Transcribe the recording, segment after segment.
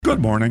Good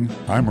morning,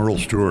 I'm Earl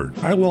Stewart.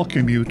 I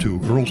welcome you to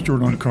Earl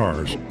Stewart on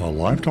Cars, a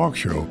live talk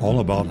show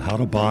all about how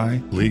to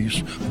buy,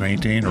 lease,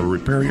 maintain, or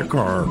repair your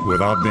car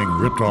without being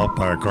ripped off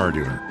by a car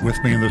dealer. With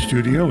me in the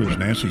studio is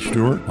Nancy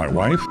Stewart, my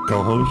wife,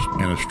 co-host,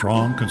 and a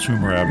strong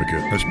consumer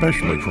advocate,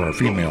 especially for our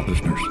female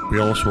listeners.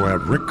 We also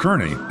have Rick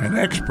Kearney, an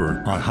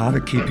expert on how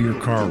to keep your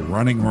car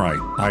running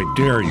right. I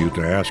dare you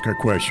to ask a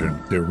question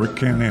that Rick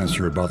can't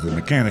answer about the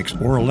mechanics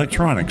or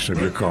electronics of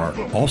your car.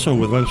 Also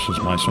with us is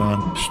my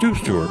son, Stu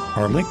Stewart,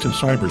 our link to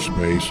cyberspace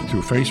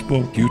through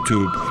Facebook,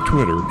 YouTube,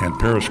 Twitter, and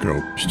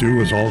Periscope. Stu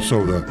is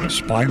also the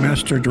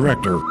Spymaster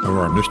Director of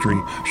our Mystery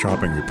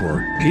Shopping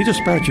Report. He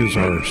dispatches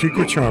our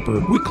secret shopper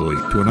weekly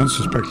to an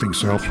unsuspecting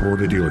South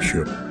Florida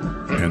dealership.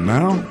 And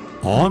now,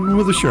 on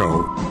with the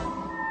show.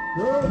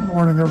 Good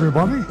morning,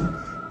 everybody.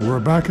 We're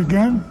back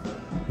again,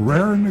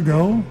 raring to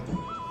go.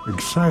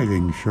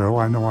 Exciting show.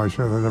 I know I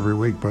say that every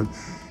week, but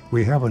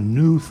we have a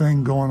new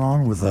thing going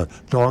on with the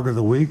Dog of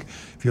the Week.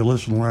 If you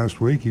listened last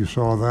week, you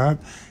saw that.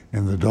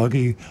 And the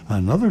doggy,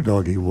 another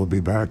doggy, will be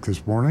back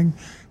this morning.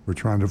 We're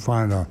trying to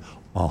find a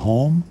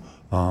home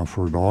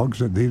for dogs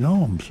that need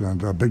homes,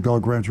 and Big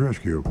Dog Ranch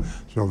Rescue.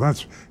 So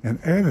that's an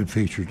added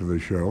feature to the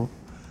show.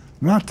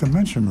 Not to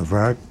mention the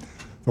fact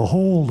the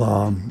whole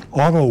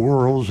auto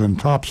world's in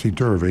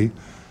topsy-turvy.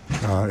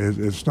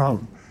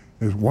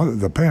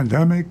 The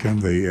pandemic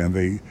and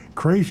the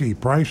crazy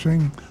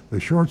pricing,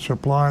 the short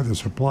supply, the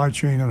supply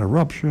chain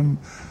interruption,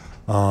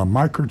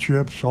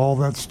 microchips, all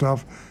that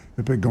stuff.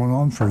 It's been going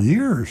on for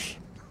years.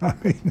 I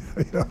mean,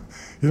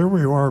 here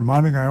we are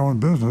minding our own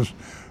business,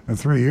 and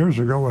 3 years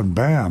ago, and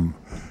bam,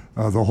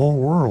 the whole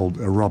world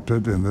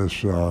erupted in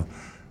this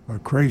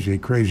crazy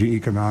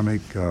economic,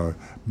 I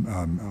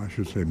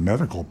should say,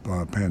 medical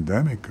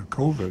pandemic,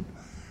 COVID,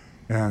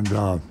 and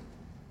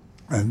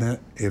that,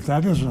 if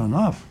that isn't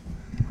enough,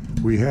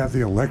 we have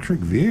the electric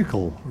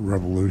vehicle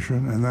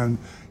revolution, and then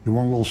you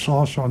want a little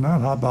sauce on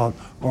that? How about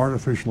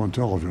artificial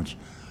intelligence?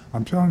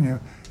 I'm telling you,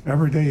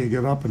 every day you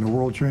get up and the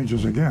world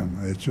changes again.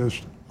 It's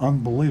just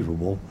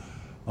unbelievable.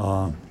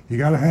 You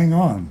got to hang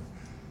on.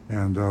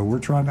 And we're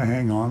trying to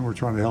hang on. We're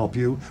trying to help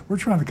you. We're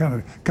trying to kind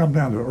of come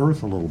down to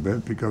earth a little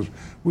bit, because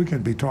we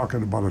could be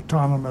talking about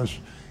autonomous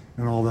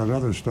and all that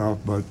other stuff,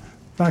 but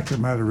the fact of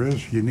the matter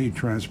is you need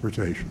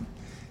transportation.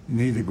 You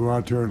need to go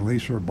out there and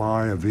lease or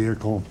buy a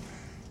vehicle,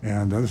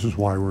 and this is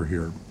why we're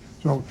here.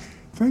 So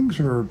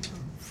things are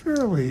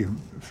fairly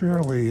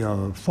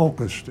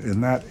focused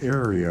in that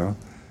area.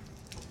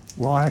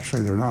 Well,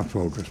 actually, they're not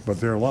focused, but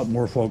they're a lot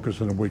more focused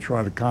than if we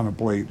try to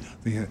contemplate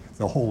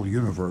the whole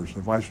universe.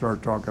 If I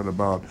start talking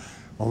about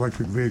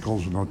electric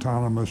vehicles and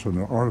autonomous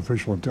and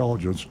artificial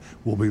intelligence,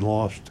 we'll be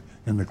lost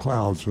in the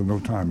clouds in no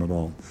time at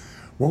all.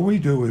 What we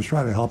do is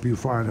try to help you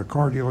find a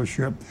car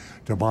dealership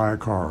to buy a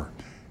car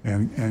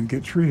and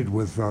get treated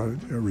with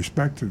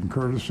respect and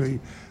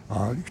courtesy.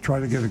 Try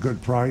to get a good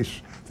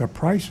price. The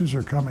prices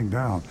are coming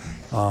down.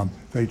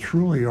 They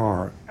truly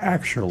are.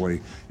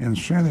 Actually,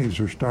 incentives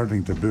are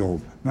starting to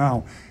build.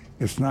 Now,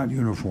 it's not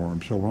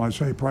uniform. So when I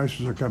say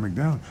prices are coming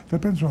down, it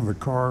depends on the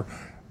car,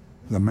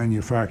 the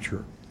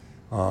manufacturer.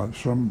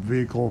 Some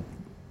vehicles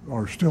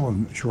are still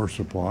in short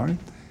supply,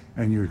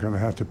 and you're going to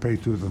have to pay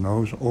through the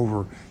nose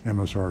over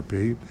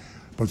MSRP.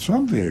 But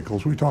some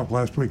vehicles, we talked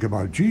last week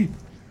about Jeep.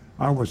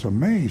 I was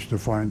amazed to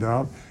find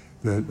out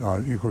that,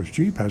 of course,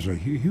 Jeep has a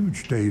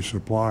huge day's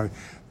supply.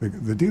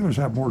 The dealers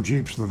have more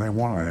Jeeps than they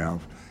want to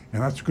have,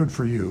 and that's good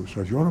for you.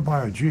 So if you want to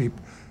buy a Jeep,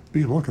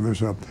 be looking.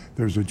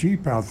 There's a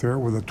Jeep out there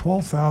with a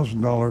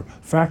 $12,000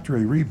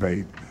 factory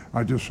rebate.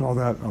 I just saw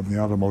that on the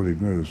Automotive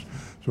News.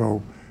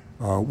 So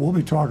we'll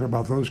be talking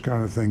about those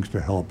kind of things to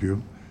help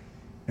you.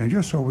 And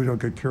just so we don't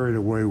get carried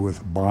away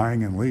with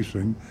buying and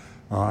leasing,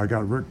 I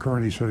got Rick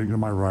Kearney sitting to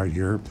my right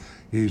here.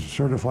 He's a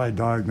certified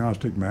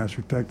diagnostic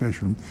master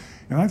technician.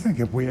 And I think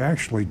if we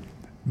actually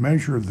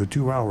measured the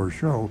 2-hour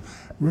show,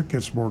 Rick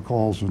gets more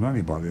calls than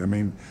anybody. I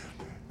mean,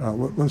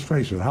 let's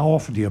face it, how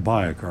often do you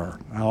buy a car?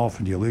 How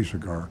often do you lease a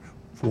car?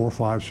 4,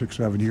 5, 6,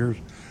 7 years?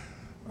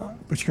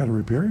 But you got to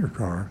repair your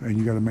car, and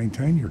you got to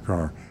maintain your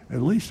car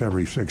at least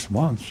every 6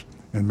 months,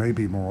 and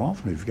maybe more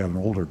often if you've got an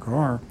older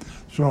car.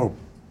 So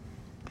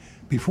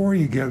before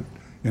you get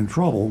in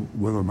trouble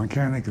with a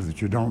mechanic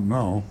that you don't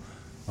know,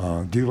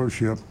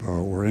 dealership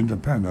or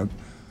independent,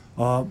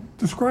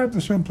 describe the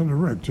symptom to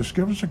Rick. Just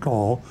give us a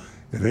call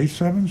at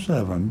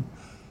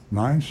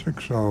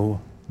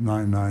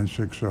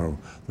 877-960-9960.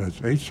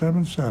 That's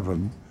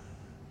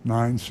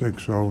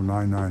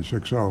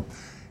 877-960-9960.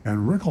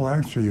 And Rick will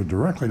answer you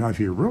directly. Now, if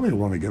you really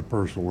want to get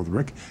personal with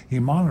Rick, he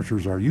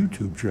monitors our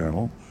YouTube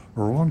channel,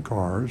 Earl on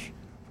Cars,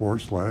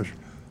 YouTube.com/Earl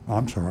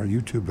on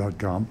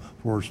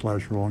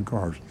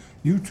Cars.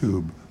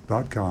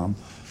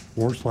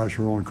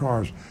 YouTube.com/Earl on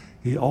Cars.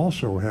 He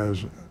also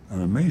has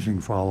an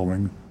amazing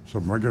following,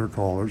 some regular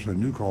callers and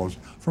new callers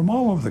from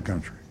all over the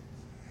country.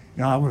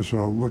 Now, I was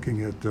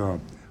looking at our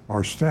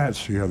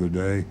stats the other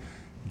day.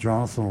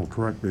 Jonathan will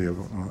correct me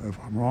if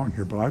I'm wrong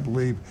here, but I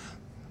believe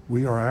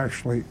we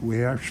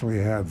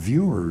actually have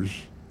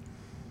viewers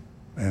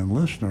and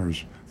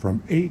listeners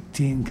from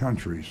 18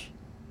 countries.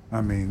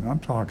 I mean, I'm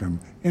talking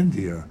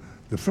India,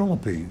 the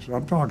Philippines.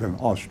 I'm talking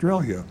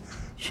Australia.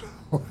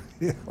 So,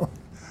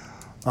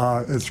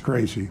 it's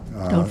crazy.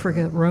 Don't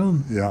forget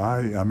Rome. Yeah,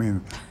 I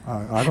mean,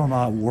 I don't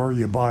know where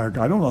you buy I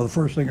don't know the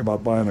first thing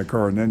about buying a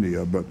car in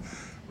India, but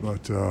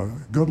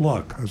good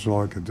luck. That's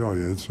all I can tell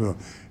you. It's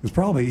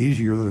probably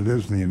easier than it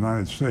is in the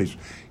United States.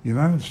 The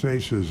United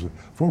States is the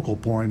focal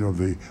point of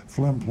the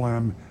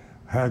flim-flam,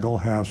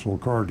 haggle-hassle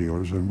car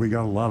dealers, and we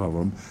got a lot of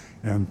them,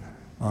 and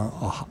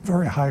a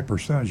very high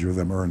percentage of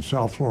them are in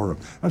South Florida.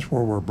 That's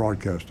where we're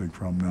broadcasting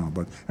from now.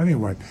 But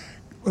anyway,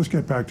 let's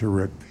get back to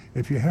Rick.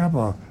 If you have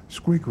a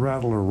squeak,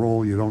 rattle, or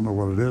roll, you don't know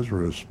what it is,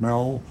 or a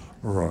smell,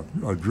 or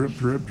a drip,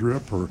 drip,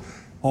 drip, or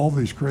all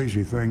these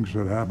crazy things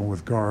that happen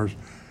with cars,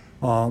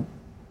 call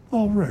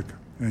Rick.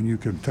 And you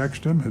can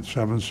text him at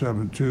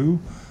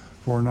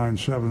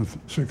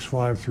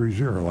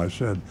 772-497-6530. I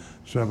said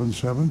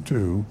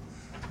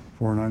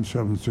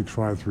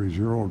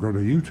 772-497-6530, or go to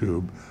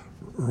YouTube,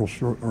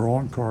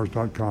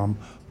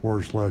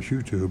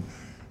 EarlOnCars.com/YouTube,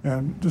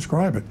 and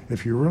describe it.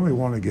 If you really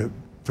want to get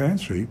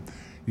fancy,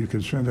 you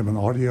can send him an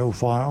audio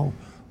file,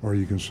 or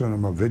you can send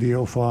him a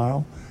video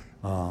file.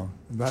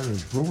 That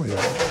is really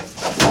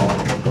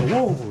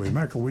holy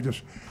mackerel!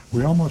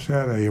 We almost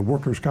had a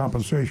workers'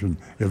 compensation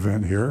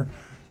event here.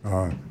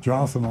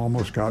 Jonathan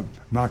almost got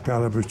knocked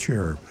out of his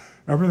chair.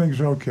 Everything's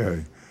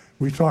okay.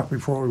 We talked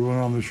before we went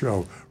on the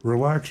show.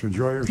 Relax,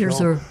 enjoy yourself.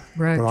 Here's a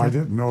record. But I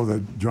didn't know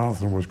that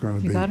Jonathan was going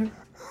to be. You got it?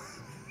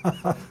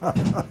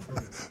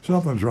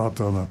 Something dropped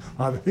on the.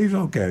 He's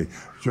okay.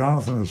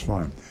 Jonathan is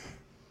fine.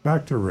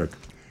 Back to Rick.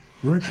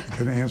 Rick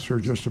can answer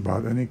just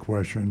about any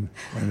question,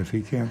 and if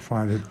he can't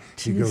find it,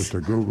 he goes to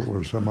Google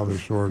or some other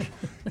source.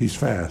 He's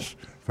fast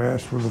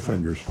with the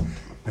fingers.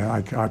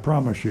 And I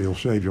promise you, he'll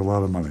save you a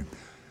lot of money.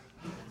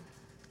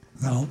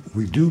 Now,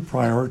 we do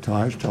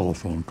prioritize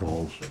telephone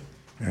calls,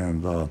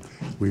 and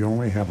we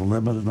only have a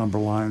limited number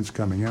of lines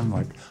coming in,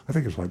 I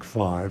think it's like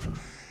 5.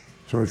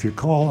 So if you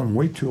call and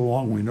wait too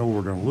long, we know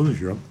we're going to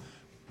lose you.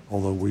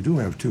 Although we do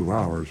have 2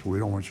 hours, we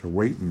don't want you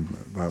waiting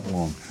that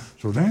long.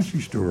 So Nancy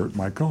Stewart,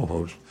 my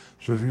co-host,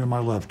 sitting to my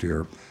left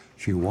here,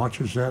 she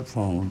watches that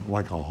phone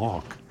like a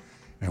hawk.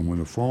 And when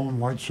the phone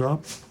lights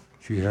up,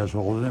 she has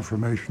all the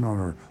information on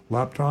her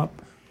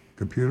laptop,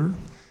 computer,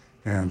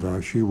 and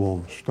she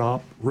will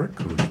stop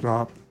Rick or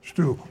stop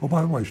Stu. Oh,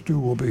 by the way, Stu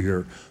will be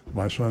here.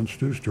 My son,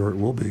 Stu Stewart,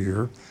 will be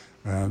here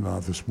and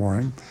this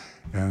morning.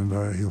 And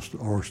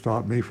he'll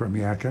stop me from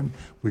yakking.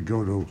 We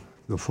go to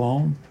the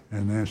phone,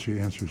 and Nancy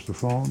answers the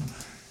phone.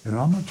 And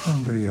I'm going to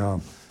turn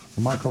the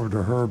mic over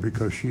to her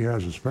because she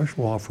has a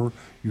special offer.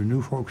 You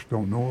new folks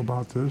don't know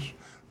about this,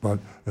 but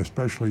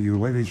especially you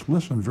ladies,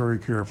 listen very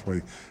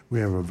carefully. We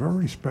have a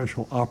very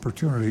special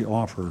opportunity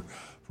offer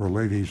for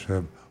ladies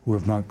who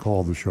have not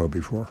called the show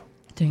before.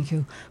 Thank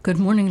you. Good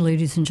morning,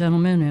 ladies and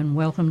gentlemen, and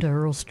welcome to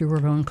Earl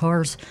Stewart on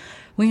Cars.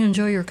 We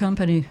enjoy your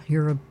company.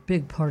 You're a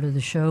big part of the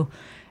show,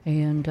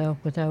 and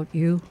without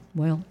you,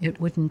 well,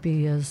 it wouldn't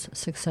be as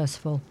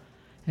successful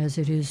as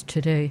it is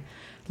today.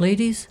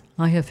 Ladies,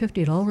 I have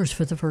 $50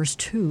 for the first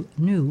 2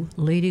 new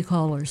lady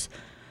callers.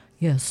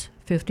 Yes,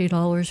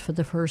 $50 for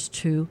the first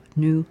 2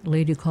 new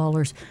lady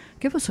callers.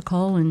 Give us a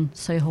call and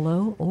say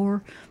hello,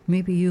 or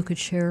maybe you could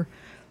share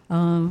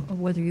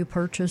whether you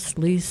purchased,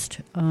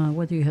 leased,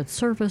 whether you had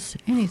service,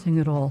 anything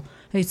at all.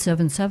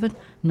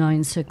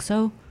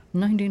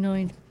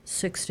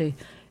 877-960-9960.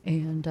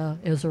 And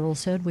as Earl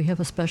said, we have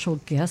a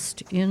special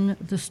guest in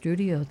the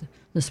studio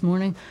this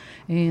morning,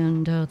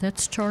 and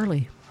that's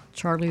Charlie.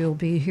 Charlie will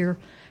be here,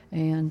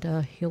 and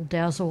he'll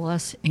dazzle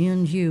us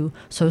and you,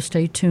 so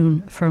stay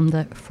tuned for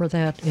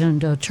that.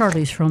 And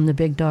Charlie's from the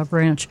Big Dog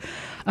Ranch.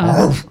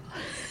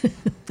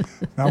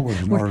 That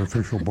was an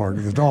artificial bark.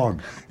 The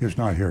dog is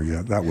not here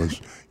yet. That was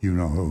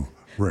you-know-who,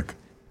 Rick.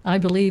 I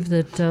believe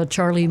that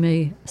Charlie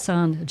may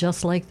sound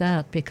just like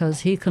that because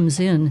he comes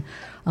in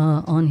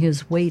on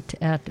his weight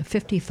at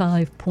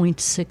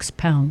 55.6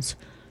 pounds.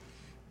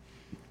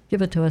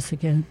 Give it to us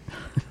again.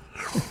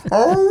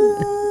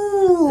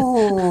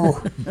 Oh!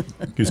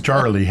 Because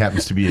Charlie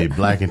happens to be a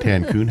black and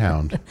tan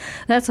coonhound.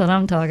 That's what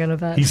I'm talking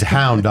about. He's a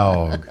hound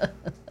dog.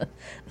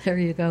 There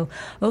you go.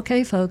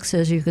 Okay, folks,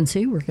 as you can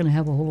see, we're going to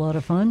have a whole lot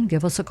of fun.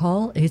 Give us a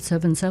call,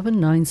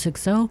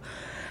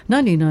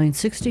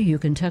 877-960-9960. You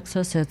can text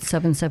us at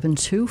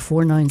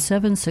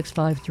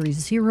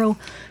 772-497-6530.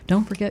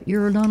 Don't forget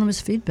your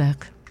anonymous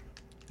feedback.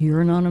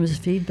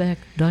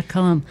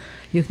 YourAnonymousFeedback.com.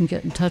 You can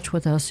get in touch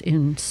with us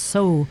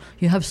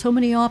you have so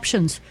many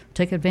options.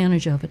 Take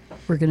advantage of it.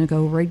 We're going to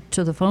go right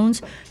to the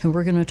phones, and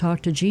we're going to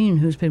talk to Gene,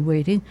 who's been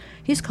waiting.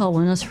 He's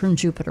calling us from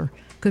Jupiter.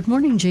 Good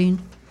morning, Gene.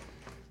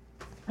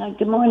 Hi,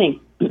 good morning,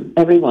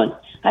 everyone.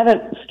 I have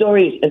a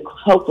story,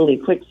 hopefully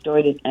a quick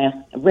story to ask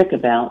Rick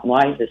about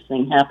why this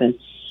thing happened.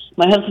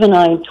 My husband and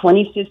I, in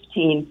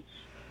 2015,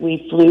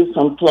 we flew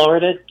from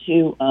Florida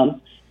to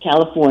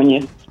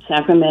California,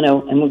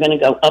 Sacramento, and we're going to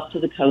go up to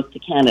the coast to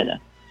Canada.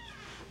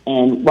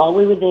 And while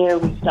we were there,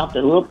 we stopped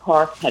at a little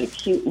park, had a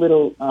cute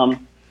little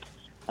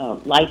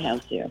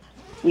lighthouse there.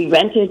 We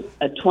rented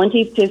a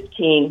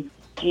 2015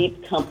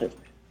 Jeep Compass.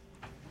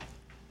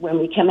 when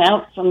we came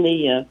out from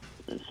the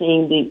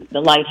seeing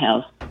the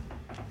lighthouse,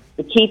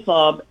 the key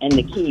fob and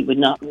the key would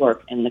not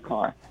work in the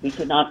car. We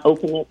could not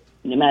open it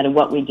no matter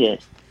what we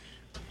did.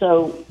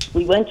 So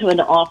we went to an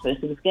office.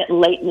 It was getting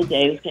late in the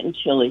day. It was getting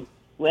chilly.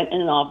 Went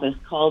in an office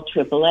called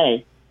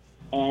AAA,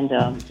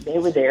 and they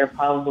were there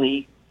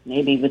probably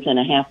maybe within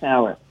a half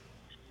hour.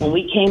 When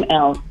we came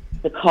out,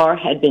 the car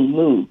had been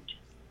moved.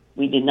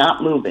 We did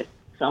not move it.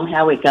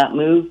 Somehow it got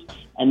moved,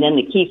 and then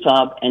the key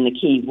fob and the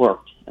key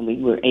worked, and we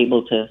were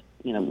able to,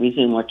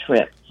 resume our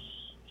trip.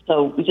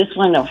 So we just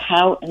want to know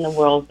how in the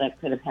world that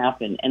could have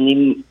happened. And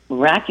the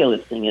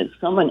miraculous thing is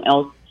someone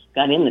else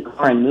got in the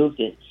car and moved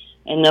it.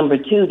 And number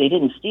two, they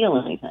didn't steal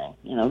anything.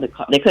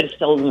 They could have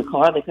stolen the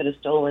car. They could have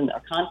stolen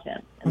our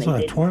content. That's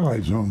like a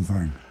Twilight Zone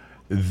thing.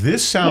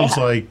 This sounds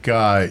like,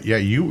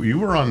 you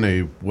were on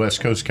the West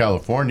Coast,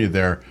 California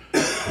there.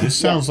 This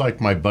sounds like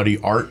my buddy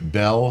Art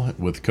Bell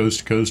with Coast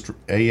to Coast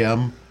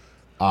AM.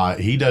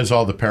 He does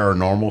all the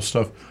paranormal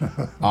stuff.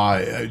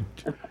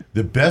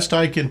 The best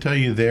I can tell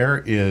you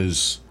there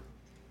is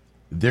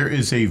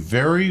a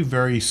very,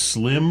 very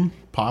slim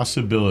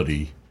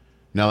possibility.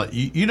 Now,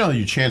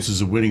 your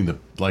chances of winning the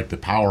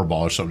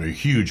Powerball or something are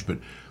huge, but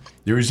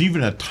there is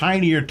even a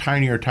tinier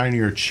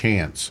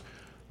chance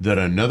that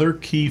another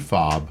key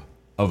fob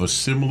of a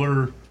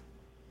similar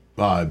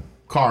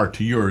car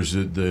to yours,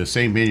 the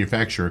same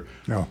manufacturer,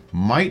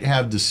 might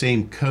have the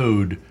same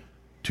code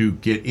to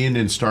get in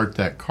and start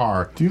that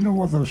car. Do you know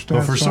what those stats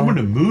But for are? someone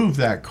to move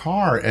that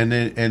car and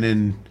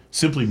then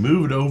simply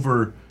move it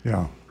over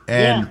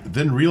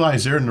then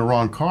realize they're in the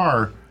wrong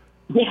car,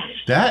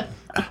 that...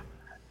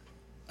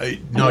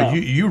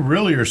 you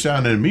really are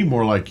sounding to me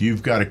more like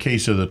you've got a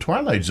case of the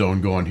Twilight Zone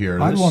going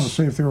here. I'd want to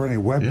see if there were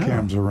any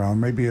webcams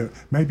around. Maybe it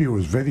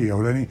was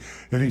videoed.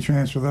 Any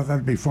chance of that?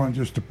 That'd be fun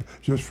just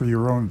for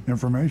your own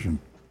information.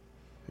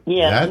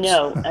 Yeah,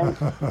 no,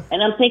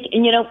 and I'm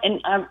thinking,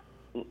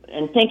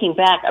 and thinking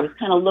back, I was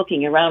kind of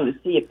looking around to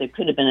see if there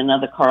could have been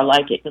another car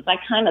like it, because I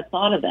kind of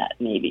thought of that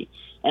maybe,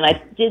 and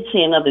I did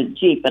see another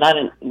Jeep, but I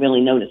didn't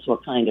really notice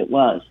what kind it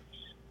was.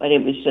 But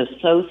it was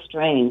just so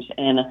strange,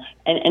 and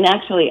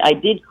actually, I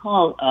did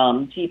call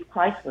Jeep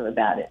Chrysler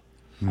about it.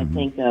 Mm-hmm. I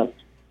think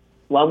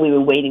while we were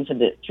waiting for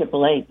the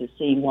AAA to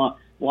see why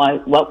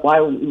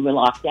we were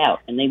locked out,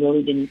 and they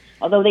really didn't.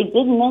 Although they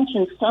did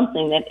mention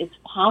something that it's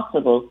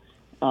possible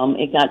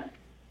it got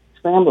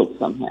scrambled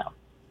somehow,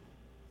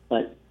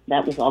 but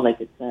that was all they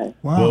could say.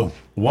 Wow.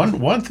 Well,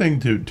 one thing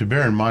to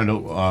bear in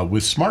mind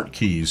with smart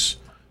keys,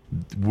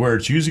 where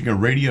it's using a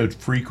radio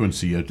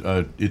frequency,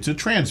 it's a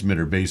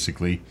transmitter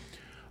basically.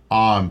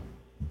 By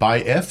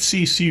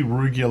FCC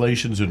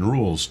regulations and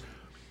rules,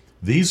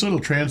 these little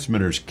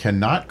transmitters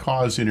cannot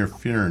cause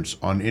interference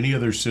on any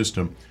other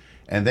system,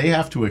 and they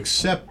have to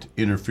accept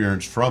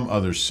interference from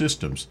other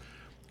systems.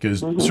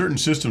 Because certain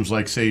systems,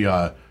 like, say,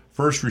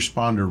 first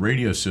responder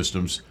radio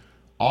systems,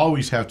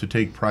 always have to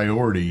take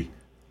priority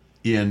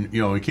in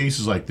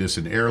cases like this,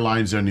 in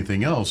airlines,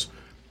 anything else.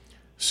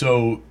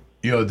 So,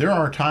 there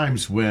are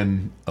times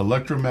when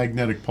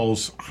electromagnetic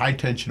pulse,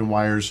 high-tension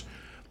wires,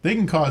 they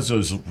can cause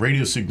those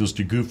radio signals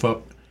to goof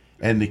up,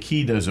 and the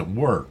key doesn't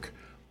work.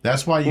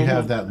 That's why you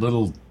have that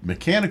little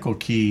mechanical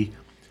key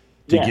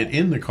to get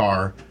in the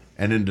car,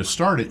 and then to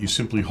start it, you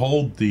simply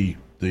hold the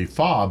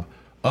fob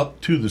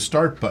up to the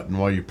start button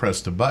while you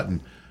press the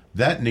button.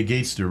 That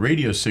negates the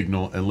radio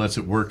signal and lets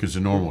it work as a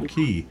normal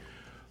key.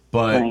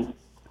 But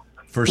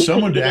for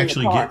someone to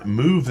actually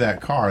move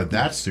that car,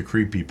 that's the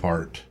creepy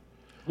part.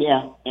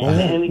 Yeah.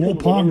 We'll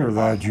ponder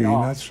that,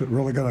 Gene. That's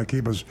really going to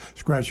keep us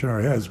scratching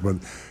our heads, but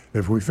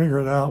if we figure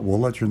it out, we'll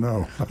let you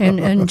know.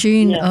 And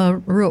Gene,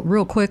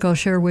 real quick, I'll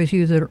share with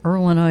you that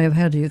Earl and I have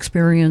had the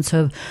experience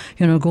of,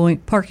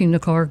 parking the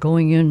car,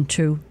 going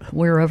into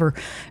wherever,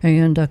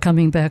 and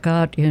coming back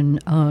out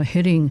and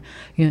hitting,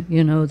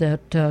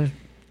 that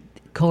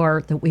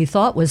car that we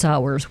thought was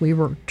ours. We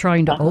were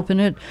trying to open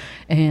it,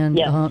 and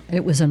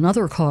it was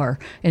another car,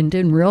 and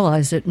didn't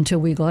realize it until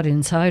we got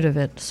inside of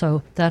it.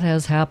 So that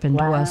has happened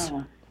to us.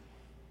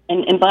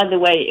 And by the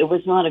way, it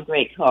was not a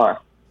great car.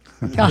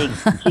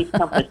 Jeep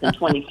Compass in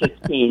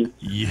 2015.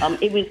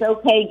 It was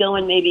okay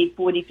going maybe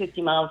 40,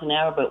 50 miles an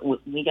hour, but when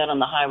we got on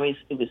the highways,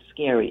 it was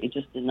scary. It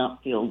just did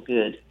not feel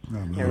good.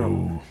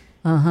 Terrible.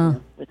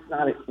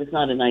 It's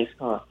not a nice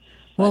car.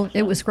 Well,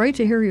 it was great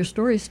to hear your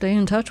story. Stay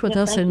in touch with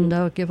us and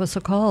give us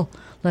a call.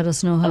 Let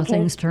us know how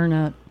things turn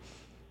out.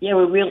 Yeah,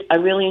 I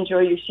really enjoy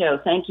your show.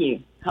 Thank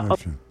you.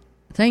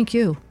 Thank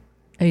you.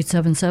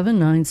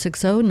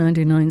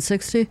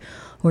 877-960-9960,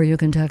 or you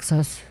can text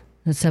us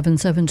at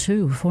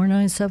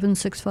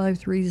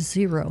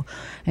 772-497-6530.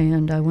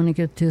 And I want to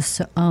get this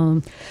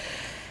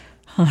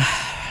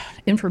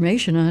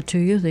information out to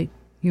you that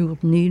you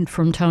need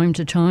from time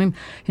to time,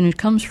 and it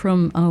comes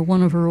from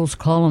one of Earl's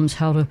columns,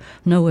 How to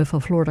Know If a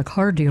Florida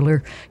Car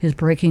Dealer is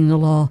Breaking the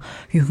Law.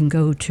 You can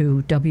go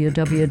to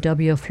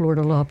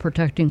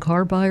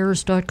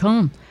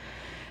www.floridalawprotectingcarbuyers.com.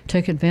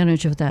 Take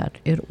advantage of that.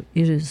 It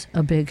is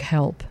a big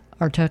help.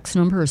 Our text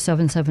number is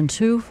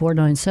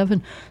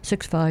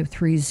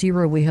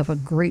 772-497-6530. We have a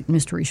great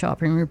mystery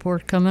shopping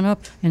report coming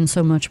up and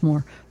so much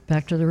more.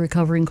 Back to the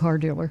recovering car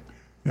dealer.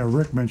 Yeah,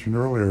 Rick mentioned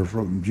earlier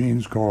from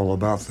Gene's call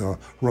about the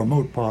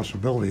remote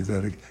possibility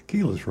that a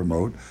keyless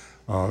remote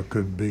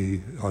could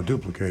be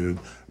duplicated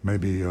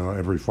maybe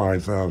every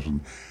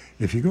 5,000.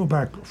 If you go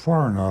back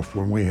far enough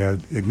when we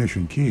had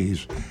ignition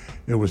keys,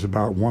 it was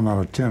about 1 out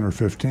of 10 or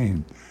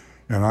 15.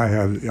 And I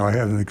had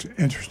an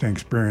interesting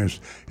experience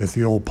at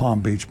the old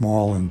Palm Beach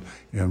Mall in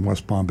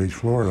West Palm Beach,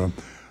 Florida.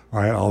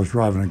 I was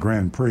driving a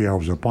Grand Prix. I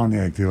was a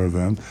Pontiac dealer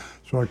then.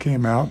 So I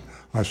came out,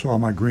 I saw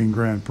my green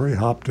Grand Prix,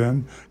 hopped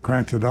in,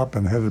 cranked it up,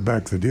 and headed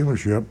back to the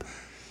dealership.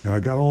 And I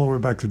got all the way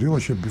back to the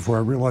dealership before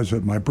I realized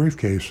that my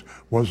briefcase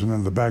wasn't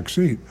in the back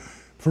seat.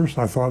 First,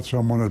 I thought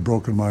someone had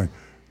broken in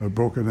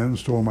and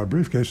stole my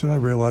briefcase, and I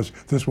realized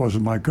this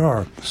wasn't my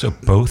car. So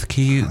both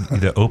keys,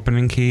 the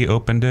opening key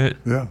opened it,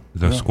 the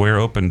square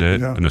opened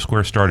it, and the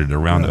square started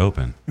around the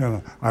open. Yeah,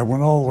 I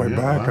went all the way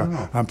back.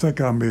 Wow. I'm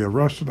thinking I'm being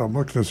arrested. I'm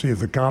looking to see if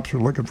the cops are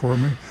looking for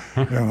me.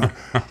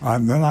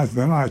 And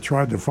then I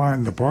tried to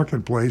find the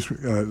parking place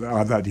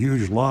on that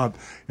huge lot,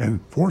 and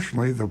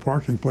fortunately the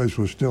parking place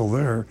was still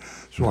there.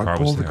 So I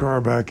pulled the car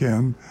back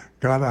in,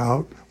 got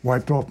out,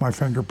 wiped off my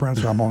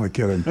fingerprints. I'm only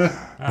kidding, but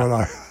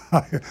I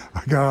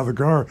got out of the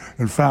car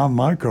and found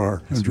my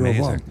car and drove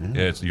off.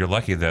 You're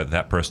lucky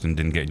that person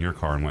didn't get in your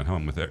car and went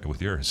home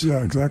with yours.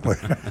 Yeah, exactly.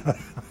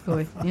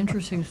 Boy,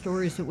 interesting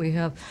stories that we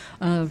have.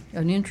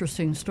 An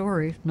interesting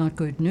story, not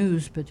good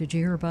news, but did you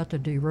hear about the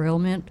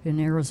derailment in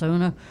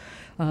Arizona?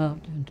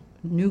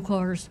 New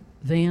cars,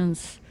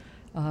 vans.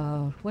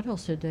 What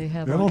else did they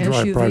have? That'll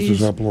drive SUVs.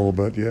 prices up a little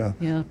bit, yeah.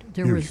 Yeah,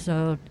 there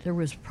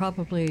was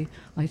probably,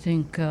 I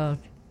think,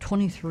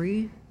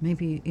 23,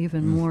 maybe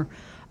even more.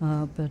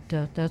 But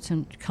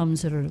that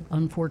comes at an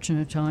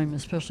unfortunate time,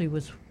 especially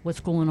with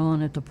what's going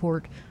on at the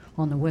port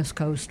on the West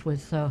Coast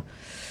with, a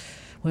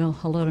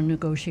lot of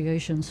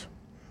negotiations.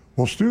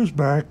 Well, Stu's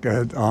back.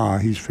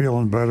 He's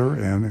feeling better,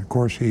 and of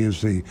course, he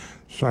is the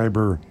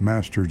cyber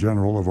master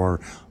general of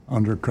our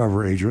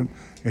undercover agent,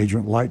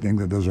 Agent Lightning,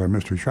 that does our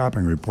mystery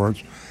shopping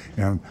reports.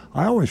 And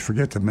I always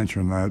forget to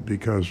mention that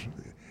because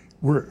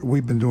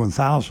we've been doing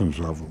thousands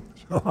of them.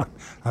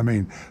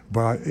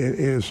 But it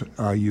is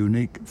a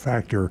unique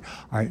factor.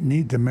 I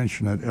need to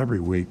mention it every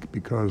week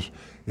because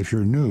if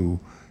you're new,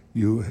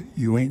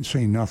 you ain't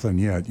seen nothing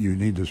yet. You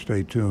need to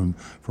stay tuned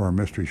for our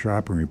mystery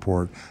shopping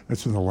report.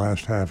 That's in the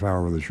last half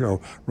hour of the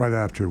show, right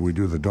after we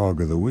do the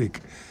dog of the week.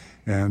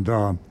 And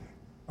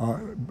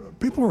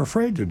people are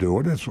afraid to do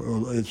it.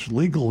 It's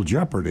legal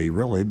jeopardy,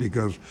 really,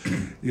 because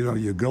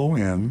you go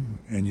in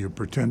and you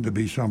pretend to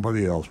be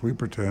somebody else. We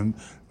pretend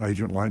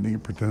Agent Lightning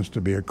pretends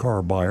to be a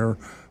car buyer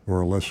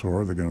or a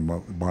lessor. They're going to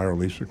buy or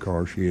lease a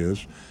car. She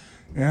is,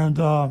 and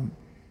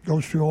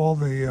goes through all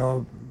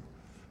the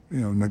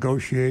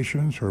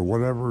negotiations or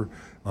whatever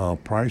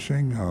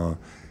pricing.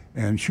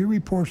 And she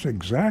reports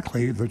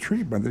exactly the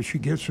treatment that she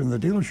gets in the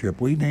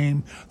dealership. We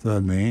name the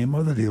name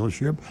of the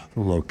dealership, the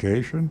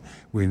location.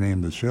 We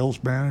name the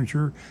sales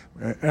manager.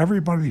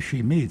 Everybody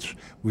she meets,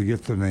 we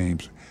get the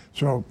names.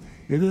 So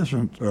it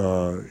isn't,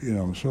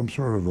 some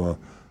sort of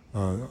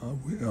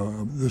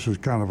this is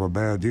kind of a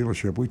bad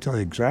dealership. We tell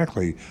you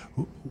exactly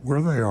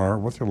where they are,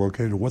 what they're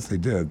located, what they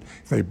did.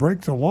 If they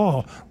break the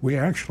law, we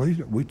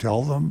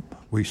tell them,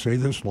 we say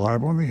this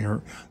live on the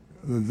air,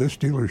 this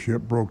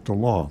dealership broke the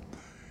law.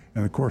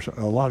 And of course,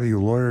 a lot of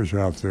you lawyers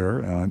out there,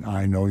 and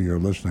I know you're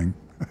listening,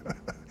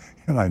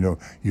 and I know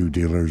you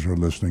dealers are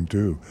listening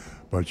too,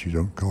 but you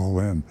don't call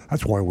in.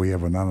 That's why we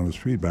have anonymous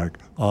feedback.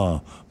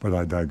 But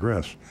I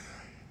digress.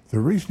 The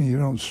reason you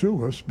don't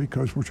sue us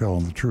because we're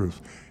telling the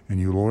truth. And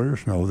you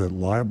lawyers know that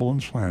libel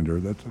and slander,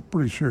 that's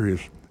pretty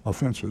serious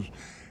offenses.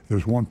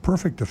 There's one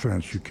perfect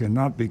offense. You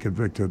cannot be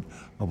convicted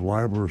of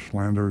libel or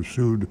slander,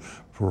 sued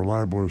for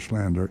libel or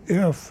slander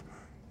if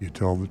you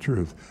tell the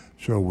truth.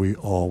 So we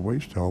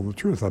always tell the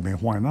truth. I mean,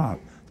 why not?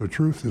 The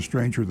truth is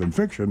stranger than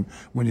fiction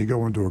when you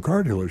go into a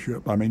car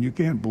dealership. I mean, you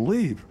can't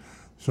believe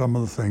some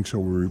of the things that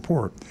we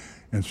report.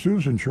 And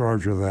Stu's in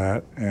charge of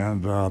that,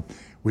 and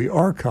we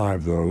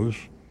archive those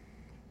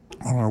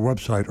on our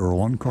website,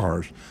 Earl on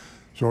Cars.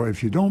 So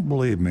if you don't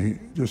believe me,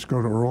 just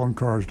go to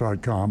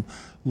earloncars.com,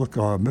 look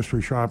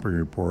mystery shopping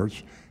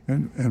reports,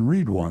 and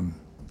read one.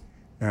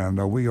 And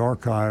we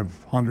archive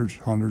hundreds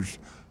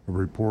of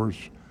reports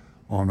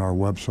on our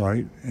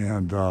website,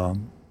 and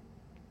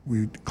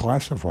we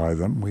classify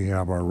them. We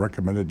have our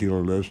recommended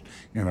dealer list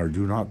and our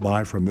do not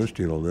buy from this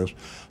dealer list.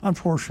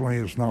 Unfortunately,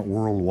 it's not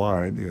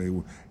worldwide,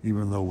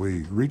 even though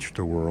we reach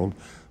the world.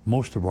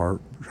 Most of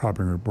our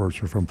shopping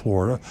reports are from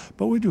Florida,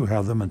 but we do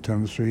have them in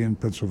Tennessee and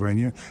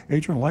Pennsylvania.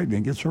 Agent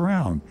Lightning gets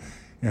around,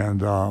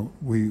 and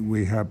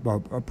we have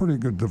a pretty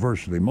good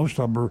diversity. Most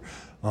of them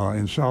are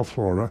in South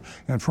Florida,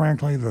 and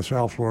frankly, the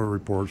South Florida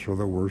reports are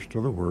the worst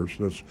of the worst.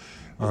 That's,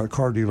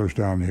 car dealers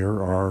down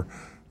here are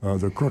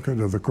the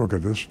crooked of the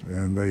crookedest,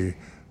 and they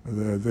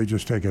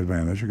just take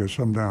advantage. You got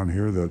some down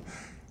here that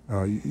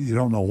you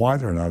don't know why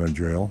they're not in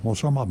jail. Well,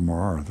 some of them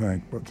are, I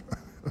think, but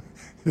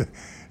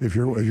if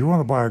you want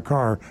to buy a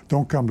car,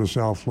 don't come to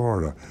South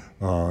Florida.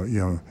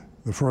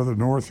 The further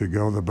north you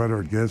go, the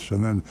better it gets.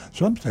 And then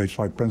some states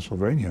like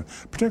Pennsylvania,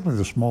 particularly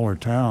the smaller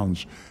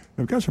towns,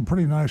 they've got some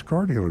pretty nice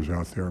car dealers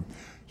out there.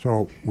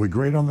 So we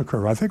grade on the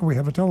curve. I think we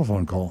have a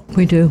telephone call.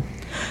 We do.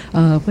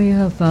 We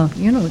have,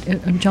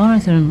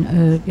 Jonathan,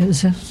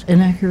 is this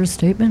an accurate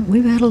statement?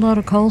 We've had a lot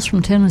of calls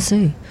from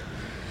Tennessee.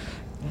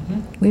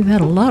 We've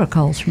had a lot of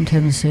calls from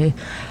Tennessee.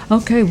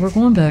 Okay, we're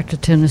going back to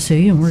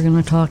Tennessee, and we're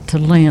going to talk to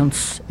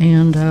Lance.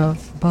 And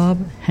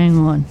Bob, hang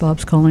on.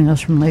 Bob's calling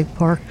us from Lake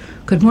Park.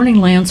 Good morning,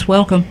 Lance.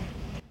 Welcome.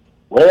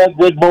 Well,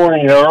 good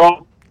morning,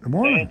 Earl. Good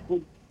morning.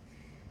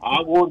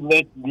 I want to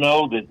let you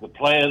know that the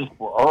plans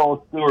for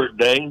Earl Stewart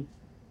Day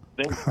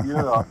this year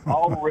are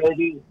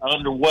already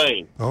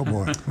underway. Oh,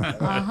 boy.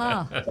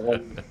 Uh-huh.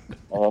 And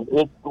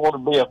it's going to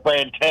be a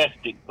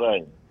fantastic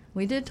thing.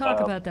 We did talk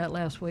about that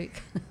last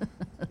week.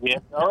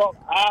 Yes, Earl.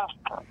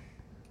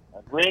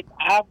 Rick,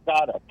 I've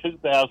got a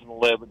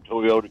 2011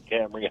 Toyota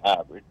Camry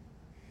Hybrid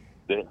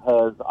that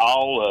has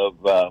all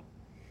of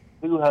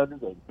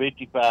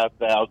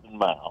 255,000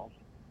 miles.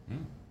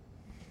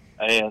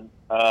 And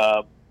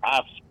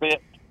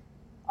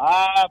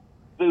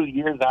through the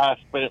years, I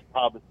spent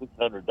probably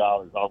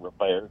 $600 on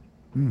repairs.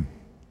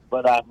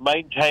 But I've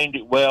maintained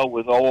it well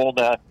with oil.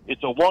 Now,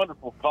 it's a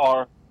wonderful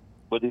car,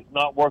 but it's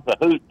not worth a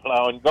hoot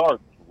plowing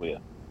gardens with.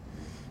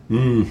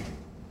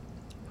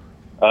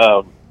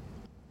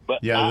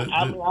 But yeah,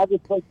 I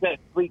just think that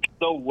speaks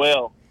so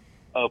well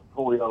of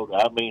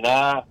Toyota. I mean,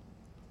 I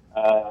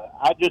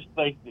just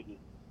think that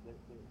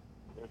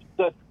they're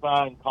such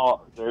fine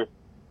cars.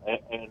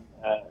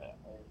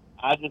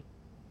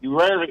 You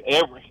rarely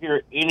ever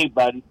hear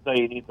anybody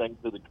say anything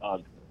to the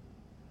contrary.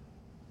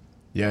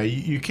 Yeah,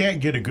 you can't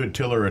get a good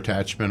tiller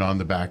attachment on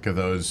the back of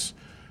those.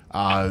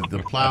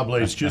 The plow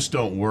blades just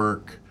don't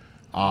work.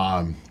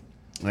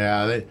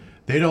 They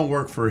don't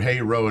work for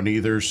hay rowing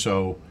either.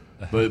 So,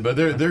 but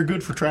they're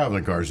good for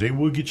traveling cars. They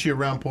will get you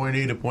around point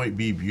A to point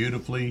B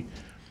beautifully.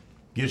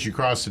 Get you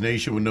across the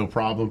nation with no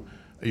problem.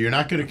 You're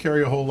not going to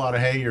carry a whole lot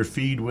of hay or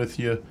feed with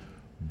you,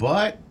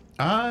 but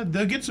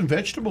they'll get some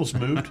vegetables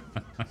moved.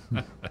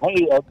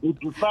 Hey, did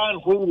you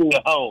find Wheelie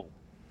a home?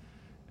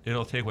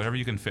 It'll take whatever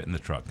you can fit in the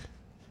truck.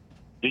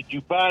 Did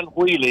you find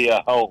Wheelie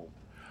a home?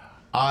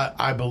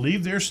 I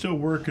believe they're still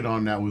working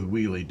on that with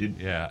Wheelie. Did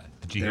you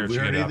hear have we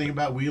heard anything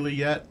about Wheelie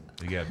yet?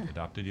 Did you get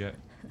adopted yet?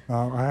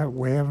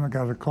 We haven't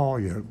got a call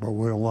yet, but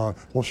we'll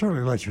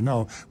certainly let you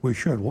know. We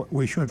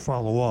should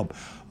follow up,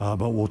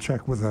 but we'll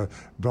check with the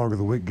Dog of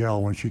the Week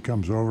gal when she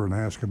comes over and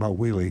ask about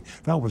Wheelie.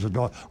 That was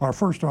our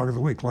first Dog of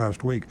the Week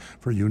last week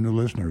for you new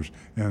listeners,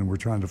 and we're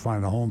trying to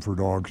find a home for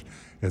dogs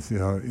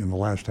in the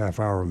last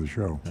half hour of the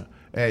show.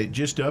 Hey,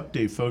 just to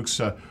update folks,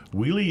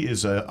 Wheelie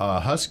is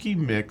a husky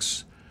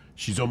mix.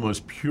 She's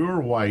almost pure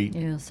white.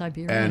 Yeah,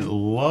 Siberian. And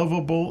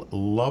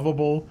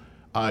lovable.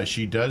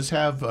 She does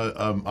have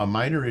a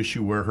minor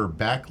issue where her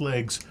back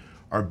legs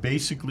are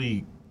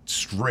basically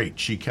straight.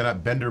 She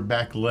cannot bend her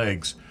back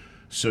legs.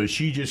 So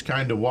she just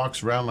kind of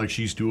walks around like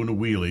she's doing a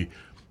wheelie.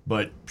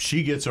 But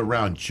she gets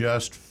around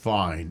just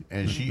fine.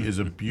 And she is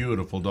a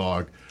beautiful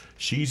dog.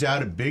 She's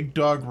out at Big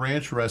Dog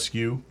Ranch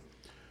Rescue.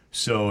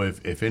 So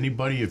if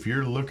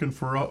you're looking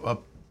for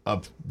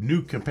a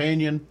new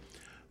companion,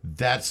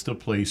 that's the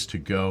place to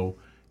go.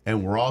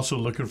 And we're also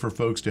looking for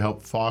folks to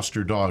help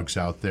foster dogs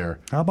out there.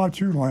 How about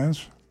you,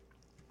 Lance?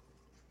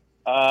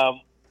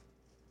 I'm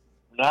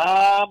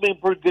in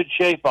pretty good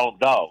shape on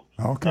dogs.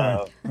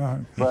 Okay.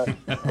 Right.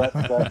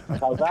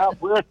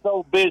 But we're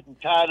so busy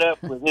tied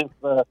up with this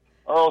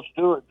Earl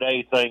Stewart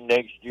Day thing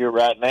next year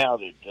right now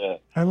that.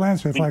 Hey,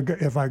 Lance, if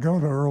I go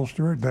to Earl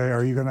Stewart Day,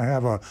 are you going to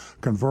have a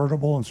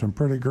convertible and some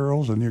pretty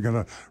girls, and you're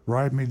going to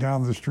ride me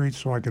down the street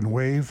so I can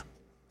wave?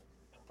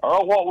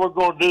 Earl, what we're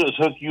going to do is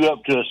hook you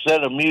up to a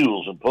set of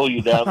mules and pull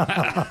you down.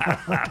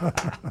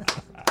 I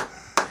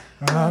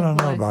don't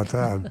know about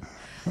that.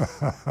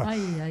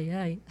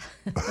 Aye.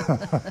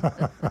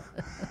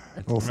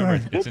 Well,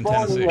 Remember, it's in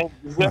Tennessee.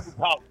 Never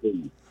talk to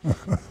you.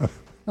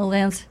 Well,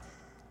 Lance,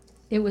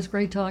 it was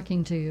great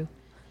talking to you.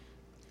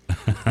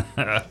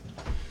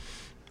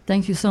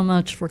 Thank you so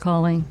much for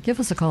calling.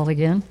 Give us a call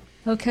again.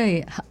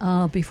 Okay,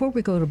 before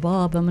we go to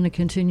Bob, I'm going to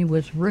continue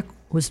with Rick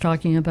was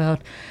talking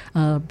about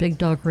Big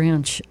Dog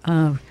Ranch.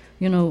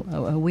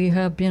 We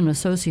have been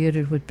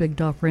associated with Big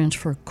Dog Ranch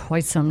for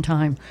quite some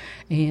time,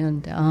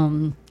 and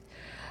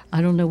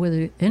I don't know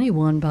whether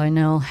anyone by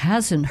now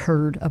hasn't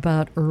heard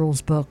about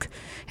Earl's book,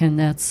 and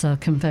that's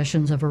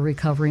Confessions of a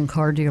Recovering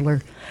Car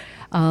Dealer.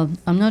 I'm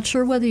not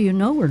sure whether you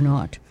know or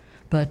not,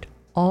 but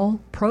all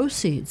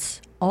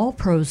proceeds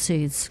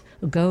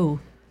go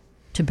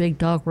to Big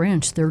Dog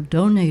Ranch. They're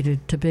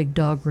donated to Big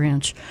Dog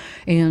Ranch.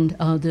 And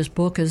this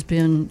book has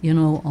been,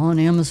 on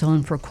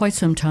Amazon for quite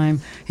some time,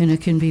 and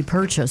it can be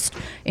purchased.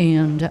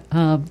 And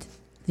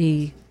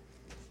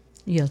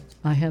yes,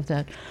 I have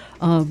that.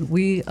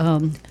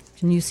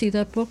 Can you see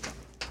that book?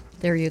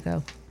 There you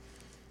go.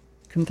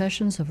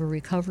 Confessions of a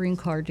Recovering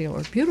Car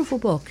Dealer. Beautiful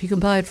book. You can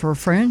buy it for a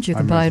friend. You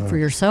can buy it for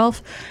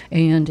yourself.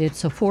 And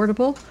it's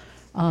affordable.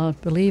 I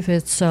believe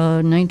it's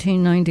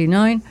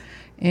 $19.99.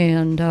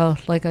 And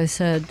like I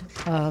said,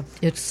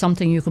 it's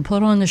something you can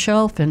put on the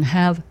shelf and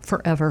have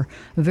forever.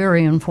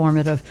 Very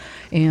informative.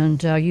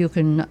 And you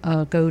can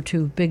go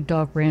to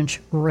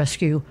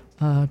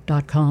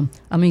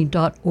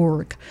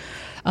bigdogranchrescue.org.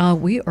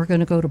 We are going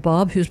to go to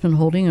Bob, who's been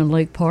holding in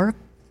Lake Park.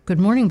 Good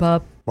morning,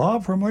 Bob.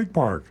 Bob from Lake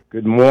Park.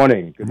 Good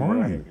morning. Good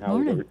morning.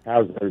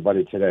 How's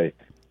everybody today?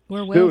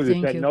 We're well,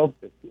 Stu, thank you.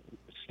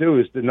 Stu,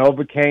 is the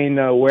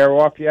Novocaine wear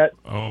off yet?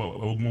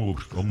 Oh,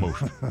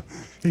 almost.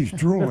 He's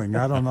drooling.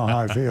 I don't know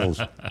how he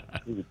feels.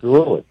 He's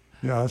drooling.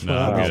 Yeah, that's No,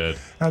 what I'm happens. good.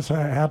 That's what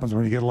happens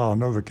when you get a lot of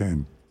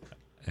Novocaine.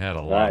 I had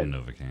a lot of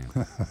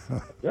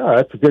Novocaine. Yeah,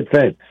 that's a good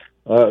thing.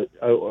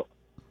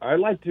 I'd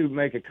like to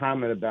make a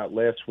comment about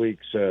last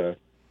week's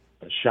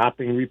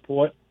shopping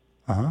report.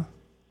 Uh-huh.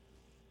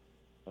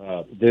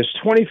 There's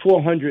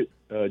 2,400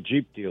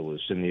 Jeep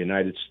dealers in the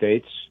United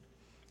States.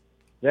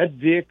 That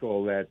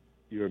vehicle that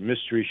your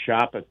mystery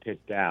shopper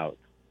picked out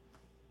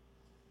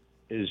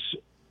is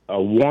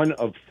a one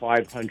of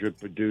 500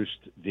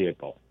 produced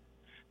vehicle.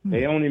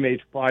 They only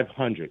made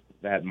 500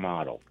 that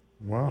model.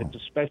 Wow. It's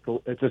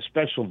a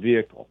special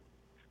vehicle.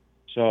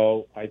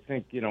 So I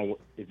think,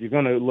 if you're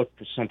going to look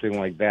for something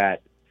like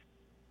that,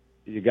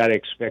 you got to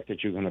expect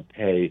that you're going to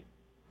pay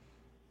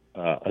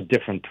a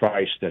different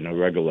price than a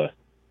regular.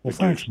 Well,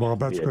 thanks, Bob.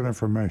 That's good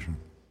information.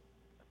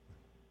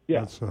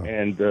 Yeah, That's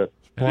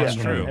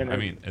true. I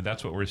mean,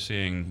 that's what we're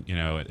seeing.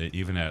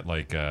 Even at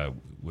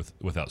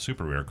without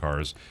super rare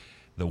cars,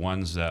 the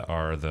ones that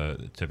are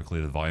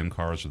typically the volume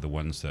cars are the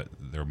ones that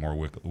they're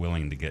more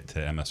willing to get to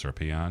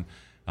MSRP on.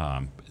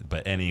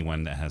 But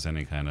anyone that has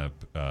any kind of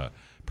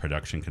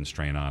production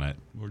constraint on it,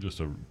 or just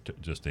a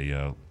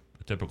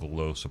typical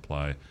low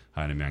supply,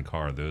 high demand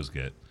car, those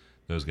get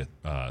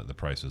the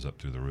prices up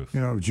through the roof.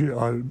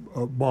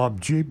 Bob,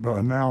 Jeep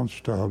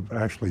announced,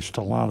 actually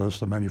Stellantis,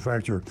 the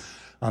manufacturer,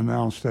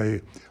 announced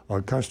a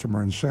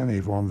customer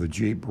incentive on the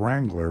Jeep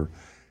Wrangler,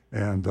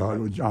 and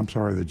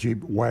the Jeep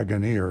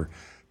Wagoneer,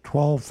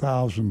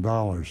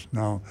 $12,000.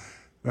 Now,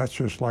 that's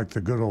just like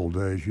the good old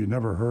days. You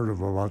never heard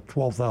of about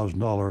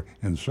 $12,000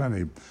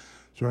 incentive.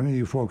 So any of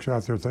you folks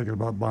out there thinking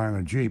about buying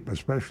a Jeep,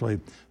 especially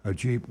a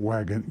Jeep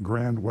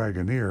Grand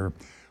Wagoneer,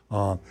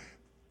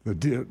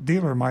 the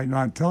dealer might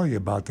not tell you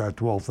about that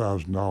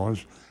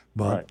 $12,000,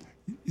 but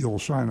you'll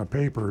sign a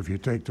paper if you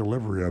take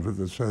delivery of it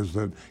that says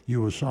that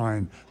you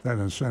assign that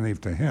incentive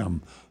to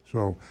him.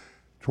 So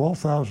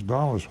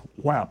 $12,000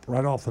 whap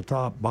right off the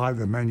top by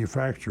the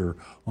manufacturer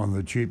on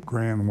the Jeep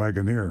Grand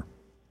Wagoneer.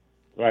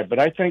 Right, but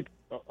I think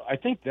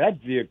that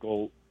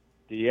vehicle,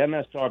 the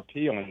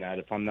MSRP on that,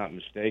 if I'm not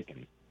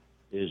mistaken,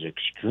 is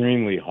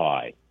extremely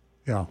high.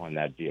 Yeah. On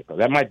that vehicle.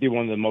 That might be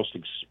one of the most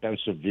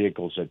expensive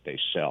vehicles that they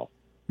sell.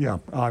 Yeah,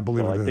 I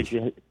believe it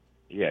is.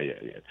 Yeah.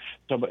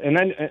 So, and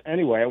then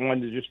anyway, I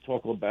wanted to just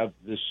talk about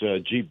this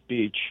Jeep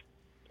Beach.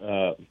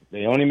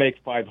 They only make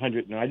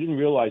 500, and I didn't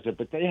realize it,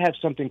 but they have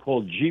something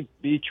called Jeep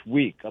Beach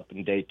Week up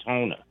in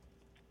Daytona,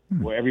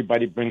 where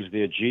everybody brings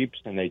their Jeeps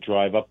and they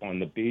drive up on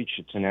the beach.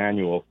 It's an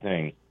annual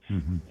thing,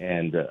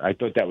 and I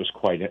thought that was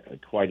quite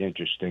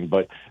interesting.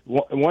 But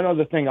one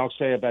other thing I'll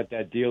say about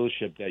that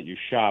dealership that you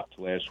shopped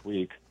last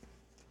week,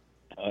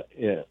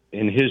 in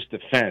his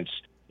defense,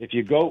 if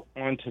you go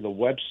onto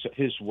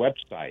his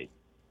website,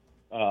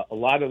 a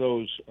lot of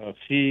those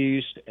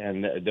fees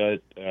and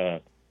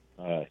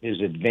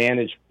his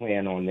Advantage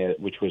plan on there,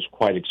 which was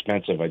quite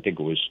expensive, I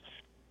think it was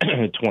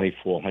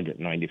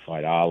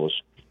 $2,495.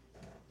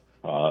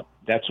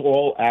 That's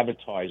all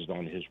advertised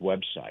on his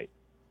website.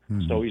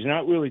 So he's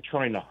not really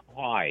trying to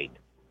hide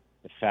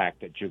the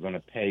fact that you're going to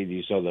pay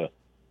these other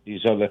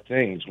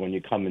things when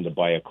you come in to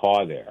buy a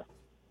car there.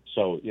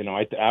 So,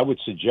 I would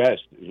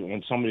suggest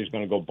when somebody's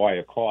going to go buy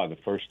a car, the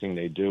first thing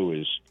they do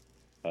is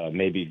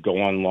maybe go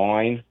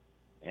online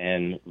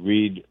and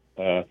read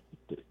at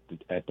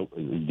the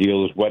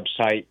dealer's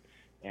website.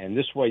 And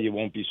this way you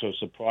won't be so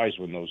surprised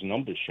when those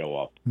numbers show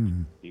up.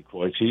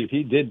 Because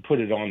he did put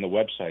it on the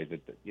website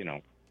that.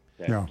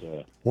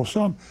 Well,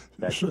 some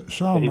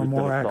are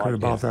more accurate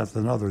about that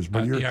than others,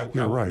 but you're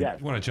right. I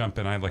want to jump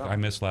in. I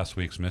missed last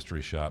week's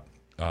mystery shop.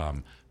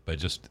 But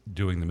just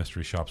doing the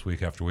mystery shops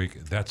week after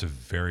week, that's a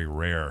very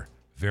rare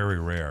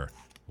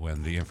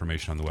when the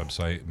information on the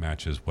website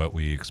matches what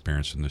we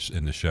experienced in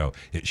the show.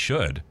 It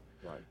should,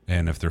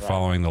 and if they're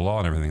following the law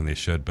and everything, they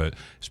should. But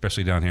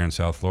especially down here in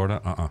South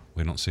Florida,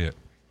 we don't see it.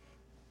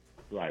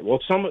 Right. Well,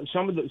 some of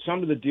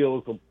the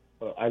dealers,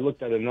 I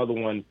looked at another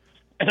one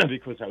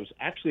because I was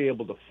actually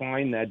able to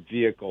find that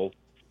vehicle,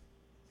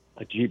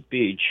 a Jeep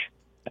Beach,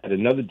 at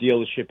another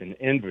dealership in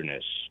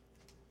Inverness.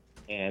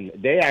 And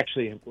they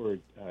actually were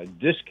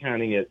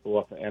discounting it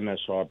off of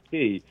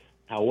MSRP.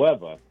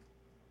 However,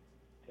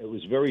 it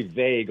was very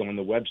vague on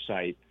the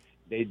website.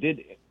 They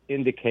did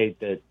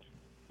indicate that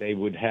they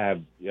would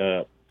have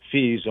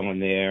fees on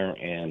there,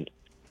 and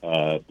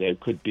there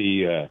could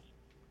be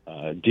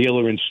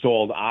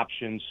dealer-installed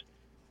options.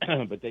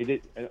 But they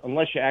did,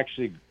 unless you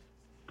actually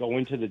go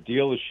into the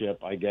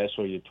dealership, I guess,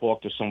 or you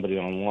talk to somebody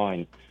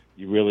online,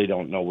 you really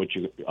don't know what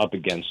you're up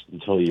against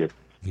until you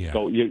Yeah.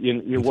 So you're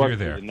Until working you're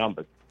there. with the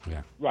numbers.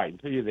 Yeah. Right,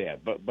 until you're there.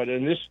 But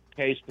in this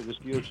case, for this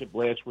dealership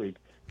last week,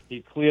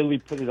 he clearly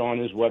put it on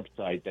his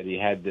website that he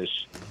had this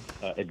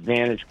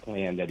Advantage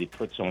plan that he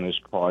puts on his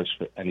cars,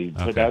 and he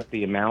put out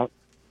the amount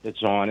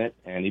that's on it,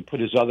 and he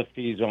put his other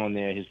fees on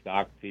there, his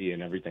dock fee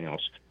and everything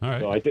else. All right.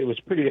 So I think it was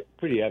pretty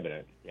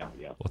evident. Yeah.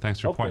 Well, thanks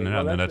for pointing it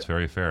out. And that's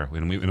very fair.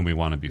 And we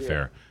want to be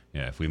fair.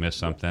 Yeah, if we miss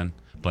something,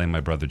 blame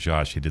my brother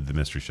Josh. He did the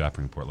mystery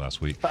shopping report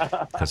last week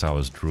because I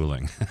was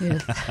drooling.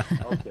 Yes.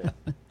 Okay.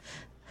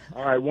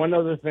 All right, one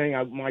other thing.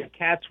 My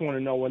cats want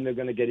to know when they're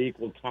going to get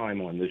equal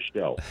time on this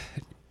show.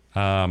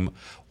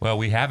 Well,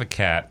 we have a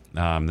cat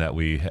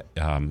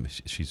that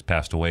she's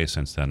passed away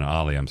since then.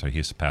 Ollie, I'm sorry,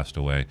 he's passed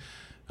away.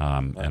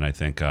 And I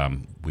think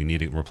we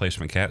need a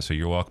replacement cat, so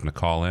you're welcome to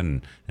call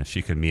in, and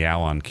she can meow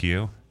on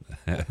cue.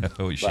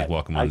 She's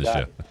welcome on the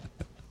show.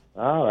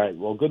 All right.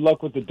 Well, good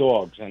luck with the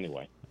dogs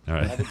anyway. All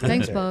right.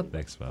 Thanks, Bob.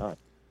 Thanks, Bob. Right.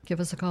 Give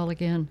us a call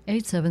again,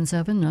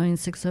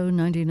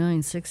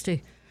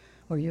 877-960-9960,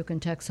 or you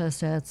can text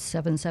us at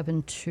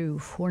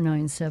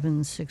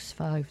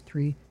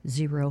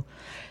 772-497-6530.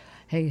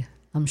 Hey,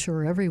 I'm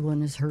sure everyone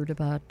has heard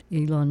about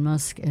Elon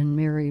Musk and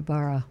Mary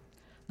Barra.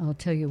 I'll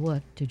tell you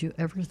what, did you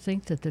ever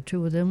think that the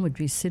two of them would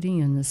be sitting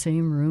in the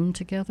same room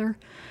together?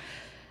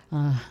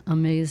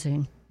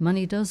 Amazing.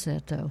 Money does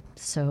that, though,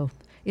 so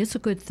it's a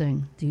good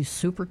thing. These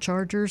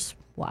superchargers,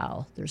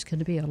 wow, there's going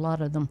to be a lot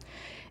of them.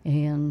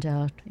 And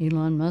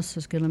Elon Musk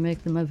is going to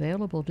make them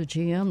available to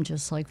GM,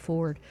 just like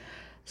Ford.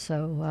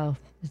 So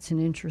it's an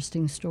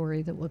interesting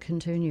story that will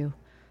continue.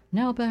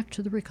 Now back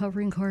to the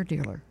recovering car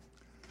dealer.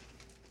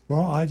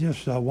 Well, I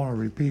just want to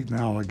repeat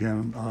now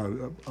again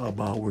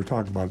about, we're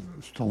talking about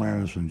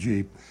Stellantis and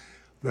Jeep.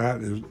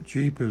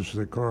 Jeep is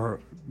the car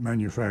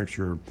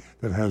manufacturer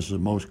that has the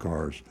most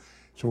cars.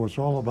 So it's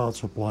all about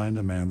supply and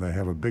demand. They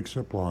have a big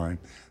supply.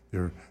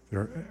 They're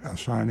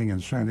assigning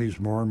incentives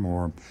more and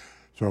more.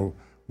 So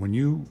when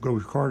you go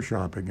car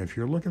shopping, if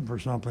you're looking for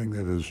something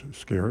that is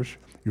scarce,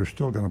 you're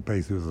still going to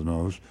pay through the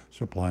nose,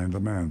 supply and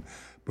demand.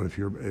 But if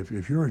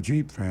you're a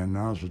Jeep fan,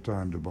 now's the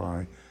time to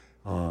buy.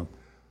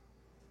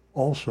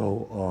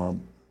 Also,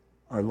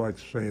 I'd like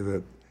to say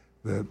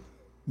that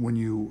when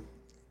you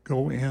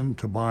go in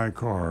to buy a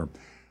car,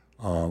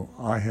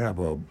 I have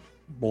a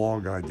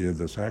blog I did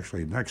that's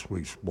actually next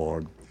week's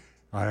blog.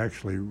 I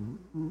actually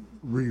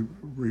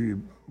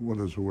rebooted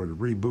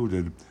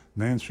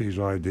Nancy's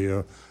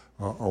idea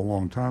a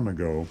long time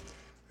ago,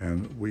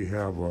 and we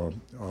have a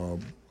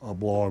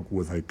blog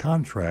with a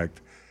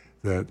contract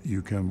that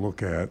you can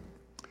look at,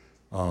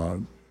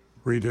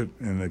 read it,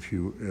 and if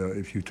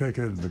you take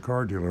it to the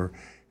car dealer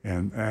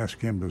and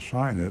ask him to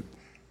sign it,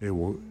 it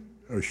will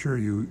assure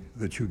you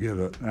that you get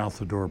an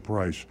out-the-door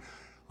price.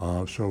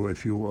 So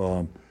if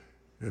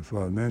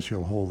Nancy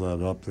will hold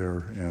that up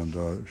there and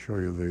show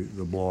you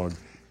the blog.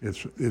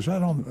 Is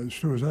that on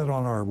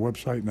our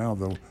website now?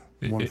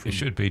 It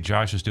should be.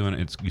 Josh is doing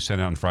it. You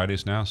send it out on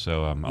Fridays now,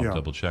 so I'll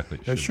double check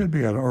that. It should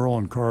be at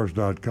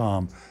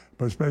earlandcars.com,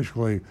 but it's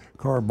basically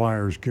car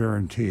buyer's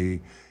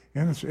guarantee,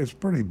 and it's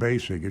pretty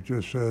basic. It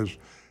just says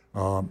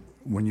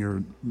when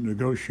you're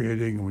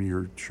negotiating, when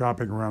you're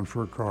shopping around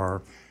for a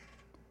car,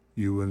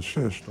 you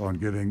insist on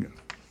getting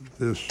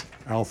this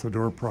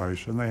out-the-door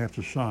price, and they have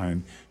to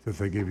sign that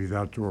they give you the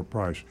outdoor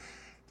price.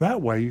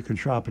 That way you can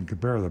shop and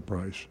compare the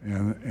price,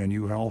 and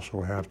you also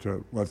have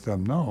to let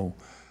them know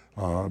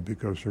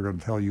because they're going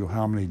to tell you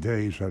how many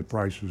days that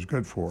price is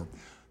good for.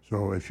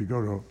 So if you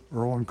go to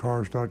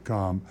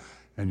earlandcars.com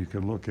and you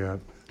can look at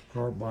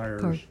Car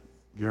Buyer's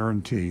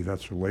Guarantee,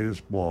 that's the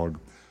latest blog.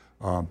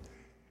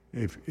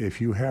 If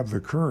you have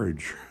the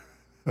courage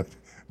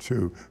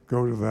to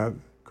go to that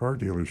car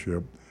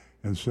dealership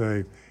and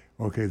say,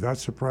 okay,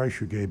 that's the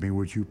price you gave me,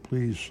 would you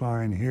please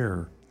sign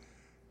here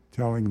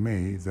telling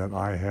me that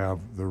I have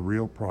the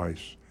real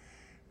price?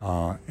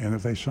 And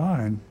if they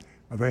sign,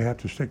 they have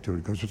to stick to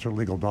it because it's a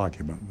legal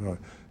document.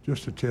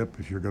 Just a tip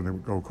if you're going to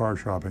go car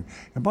shopping.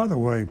 And by the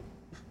way,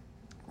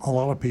 a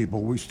lot of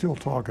people, we still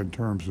talk in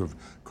terms of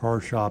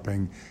car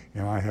shopping,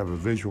 and I have a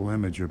visual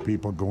image of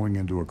people going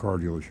into a car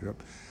dealership.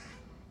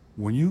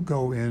 When you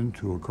go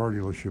into a car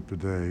dealership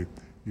today,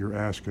 you're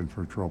asking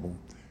for trouble.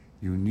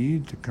 You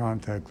need to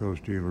contact those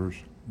dealers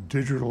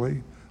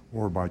digitally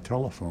or by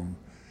telephone.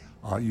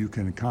 You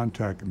can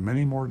contact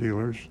many more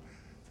dealers.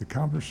 The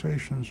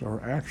conversations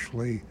are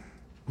actually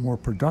more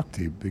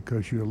productive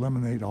because you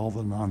eliminate all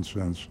the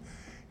nonsense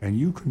and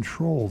you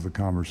control the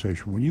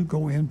conversation. When you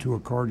go into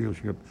a car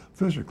dealership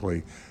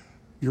physically,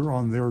 you're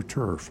on their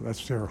turf.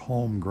 That's their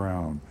home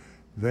ground.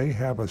 They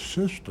have a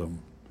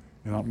system.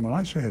 And when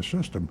I say a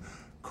system,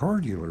 car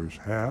dealers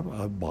have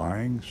a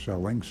buying,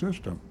 selling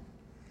system.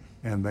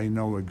 And they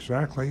know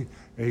exactly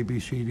A, B,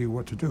 C, D,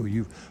 what to do.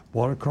 You've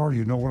bought a car,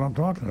 you know what I'm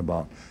talking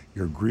about.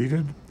 You're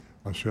greeted,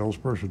 a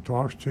salesperson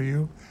talks to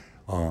you,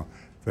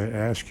 they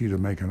ask you to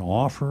make an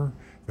offer,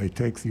 they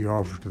take the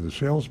offer to the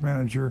sales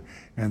manager,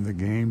 and the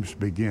games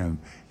begin.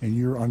 And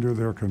you're under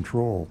their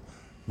control.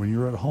 When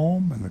you're at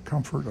home in the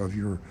comfort of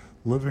your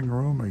living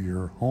room or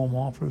your home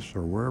office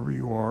or wherever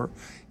you are,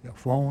 a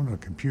phone, a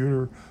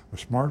computer, a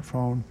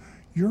smartphone,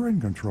 you're in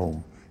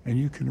control, and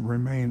you can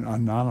remain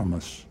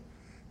anonymous.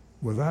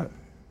 With that,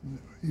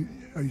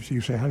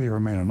 you say, how do you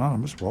remain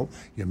anonymous? Well,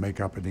 you make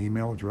up an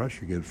email address.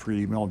 You get a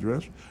free email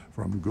address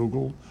from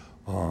Google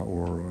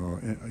or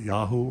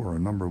Yahoo or a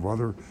number of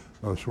other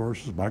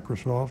sources,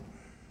 Microsoft,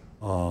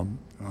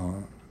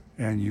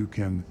 and you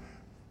can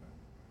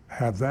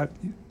have that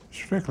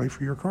strictly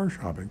for your car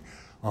shopping.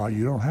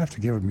 You don't have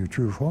to give them your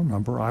true phone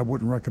number. I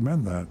wouldn't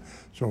recommend that.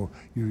 So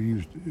you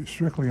use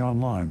strictly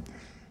online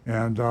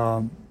and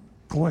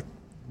collect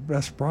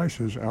best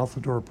prices,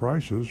 out-the-door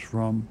prices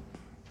from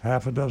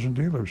half a dozen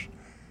dealers.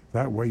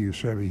 That way you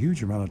save a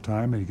huge amount of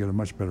time and you get a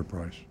much better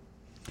price.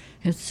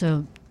 It's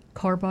a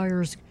car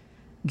buyer's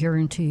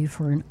guarantee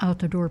for an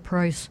out-the-door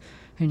price.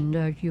 And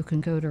you can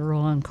go to Earl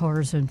on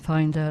Cars and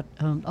find that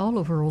all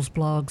of Earl's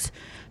blogs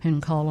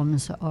and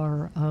columns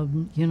are,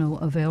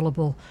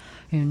 available.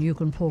 And you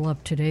can pull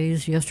up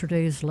today's,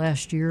 yesterday's,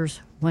 last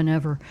year's,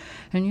 whenever.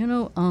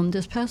 And,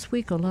 this past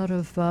week, a lot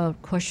of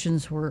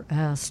questions were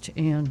asked.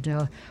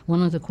 And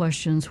one of the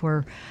questions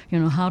were,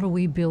 how do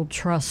we build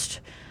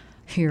trust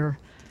here,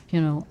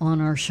 on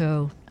our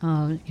show?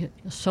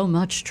 So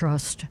much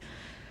trust.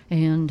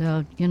 And,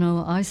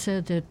 I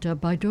said that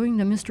by doing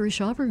the Mystery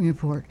Shopping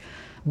Report,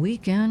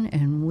 week in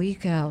and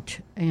week out,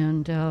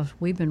 and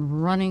we've been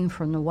running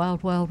from the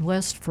Wild Wild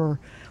West for,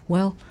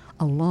 a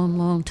long,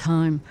 long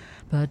time.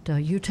 But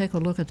you take a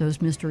look at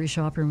those Mystery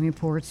Shopping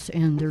Reports,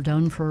 and they're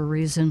done for a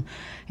reason.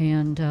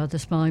 And the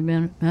Spy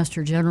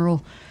Master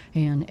General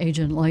and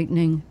Agent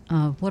Lightning,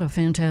 what a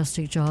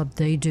fantastic job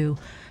they do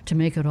to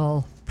make it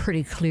all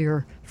pretty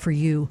clear for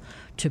you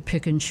to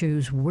pick and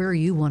choose where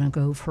you want to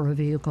go for a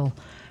vehicle.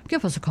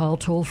 Give us a call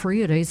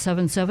toll-free at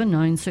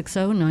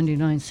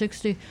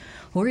 877-960-9960,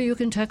 or you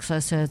can text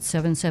us at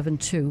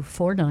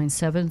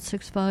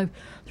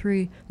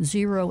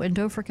 772-497-6530. And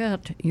don't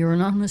forget,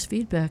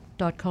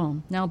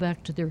 youranonymousfeedback.com. Now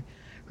back to the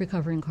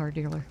recovering car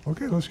dealer.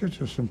 Okay, let's get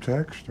to some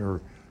text or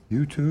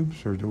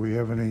YouTubes, or do we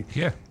have any?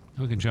 Yeah,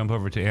 we can jump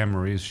over to Anne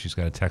Marie's. She's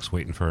got a text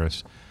waiting for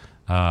us.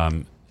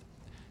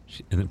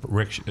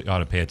 Rick ought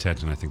to pay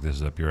attention. I think this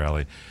is up your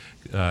alley.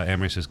 Anne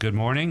Marie says, good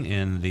morning.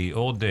 In the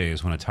old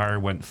days when a tire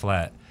went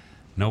flat,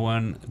 no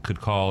one could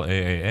call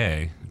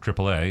AAA,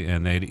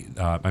 and they'd,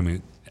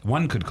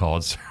 one could call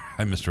it,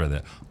 I misread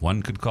that.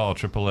 One could call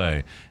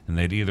AAA, and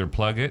they'd either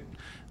plug it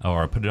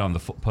or put on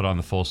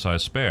the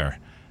full-size spare.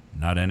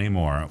 Not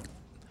anymore.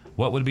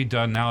 What would be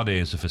done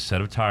nowadays if a set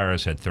of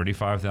tires had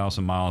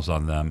 35,000 miles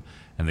on them,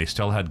 and they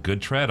still had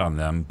good tread on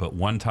them, but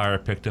one tire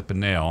picked up a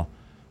nail,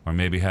 or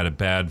maybe had a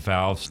bad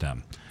valve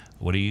stem?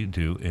 What do you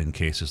do in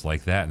cases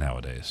like that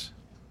nowadays?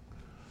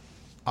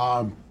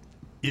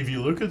 If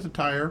you look at the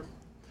tire,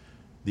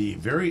 the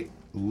very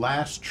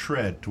last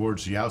tread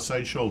towards the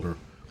outside shoulder,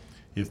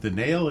 if the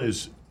nail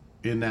is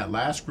in that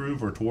last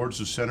groove or towards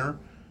the center,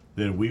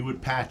 then we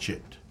would patch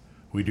it.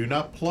 We do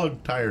not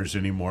plug tires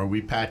anymore.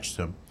 We patch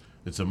them.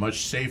 It's a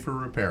much safer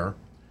repair.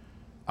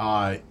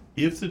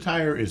 If the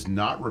tire is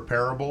not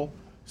repairable,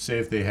 say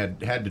if they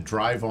had to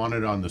drive on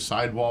it on the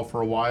sidewall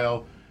for a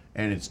while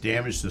and it's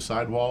damaged the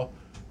sidewall,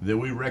 then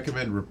we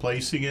recommend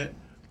replacing it.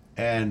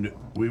 And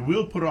we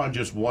will put on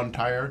just one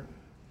tire,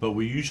 but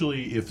we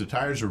usually, if the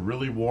tires are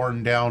really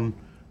worn down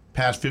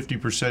past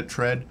 50%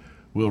 tread,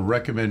 we'll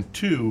recommend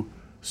two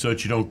so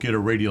that you don't get a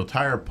radial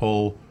tire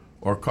pull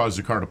or cause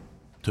the car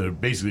to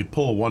basically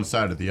pull one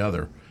side or the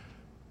other.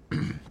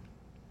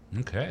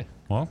 Okay.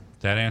 Well,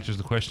 that answers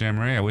the question, Anne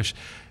Marie. I wish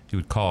you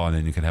would call and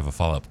then you could have a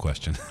follow-up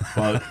question.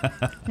 Well,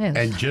 Yes.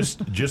 and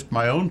just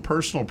my own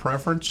personal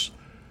preference,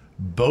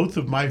 both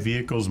of my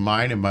vehicles,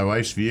 mine and my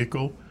wife's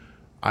vehicle,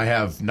 I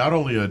have not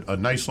only a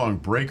nice long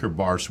breaker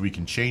bar so we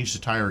can change the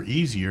tire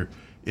easier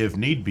if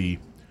need be,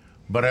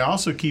 but I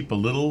also keep a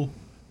little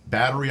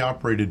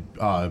battery-operated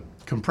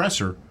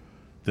compressor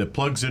that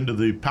plugs into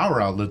the power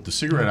outlet, the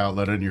cigarette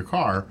outlet in your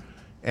car,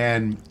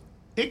 and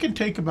it can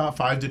take about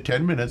 5 to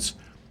 10 minutes,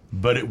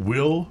 but it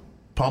will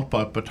pump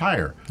up a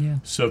tire. Yeah.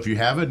 So if you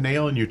have a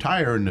nail in your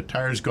tire and the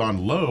tire's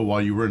gone low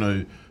while you were in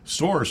a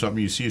store or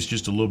something, you see it's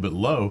just a little bit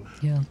low,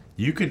 Yeah.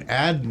 you can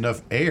add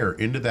enough air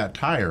into that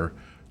tire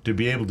to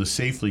be able to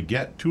safely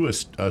get to a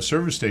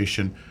service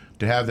station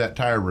to have that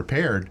tire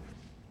repaired,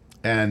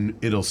 and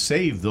it'll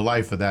save the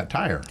life of that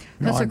tire.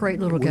 That's a great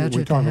little gadget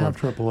We talk to about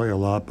have. AAA a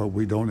lot, but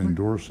we don't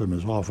endorse them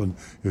as often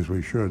as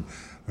we should.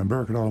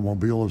 American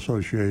Automobile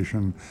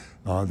Association,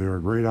 they're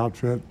a great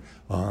outfit.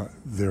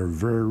 They're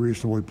very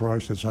reasonably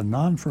priced. It's a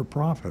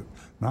not-for-profit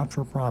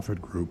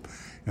group,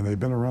 and they've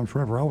been around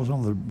forever. I was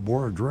on the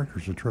board of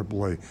directors of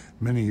AAA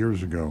many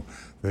years ago.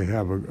 They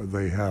have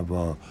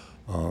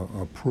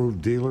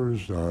approved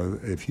dealers.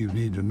 If you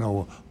need to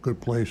know a good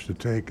place to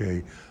take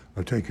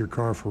your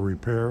car for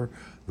repair,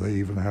 they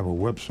even have a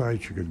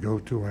website you could go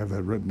to. I have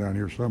that written down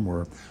here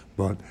somewhere.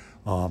 But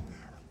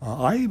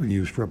I even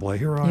use AAA.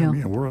 Here I am.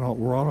 Yeah.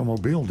 We're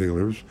automobile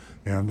dealers,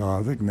 and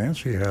I think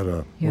Nancy had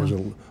was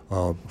it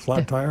a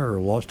flat tire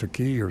or lost a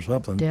key or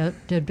something.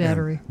 Dead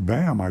battery. And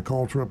bam! I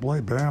called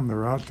AAA. Bam!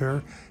 They're out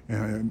there,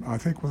 and I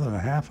think within a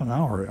half an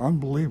hour,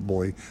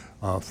 unbelievably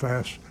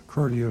fast,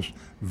 courteous,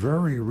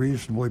 very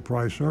reasonably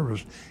priced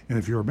service. And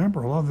if you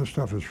remember, a lot of this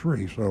stuff is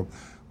free. So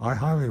I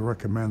highly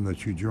recommend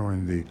that you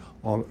join the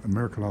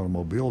American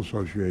Automobile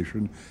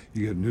Association.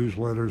 You get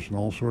newsletters and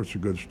all sorts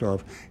of good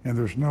stuff, and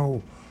there's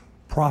no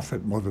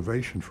profit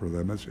motivation for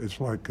them. It's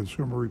like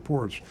Consumer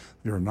Reports.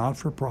 They're not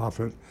for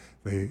profit.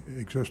 They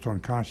exist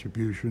on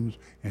contributions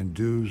and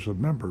dues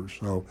of members.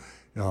 So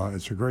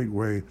it's a great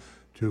way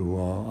to.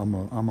 I'm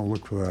gonna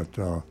look for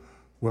that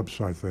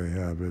website they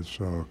have. It's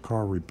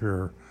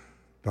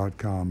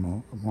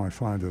carrepair.com. When I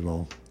find it,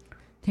 I'll.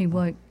 Hey,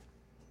 what?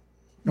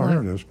 Oh,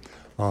 here it is.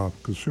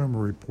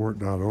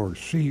 Consumerreport.org.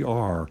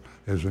 CR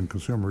as in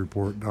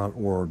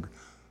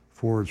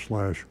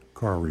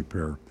consumerreport.org/car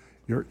repair.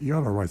 You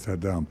ought to write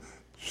that down.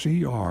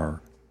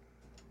 CR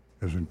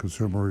as in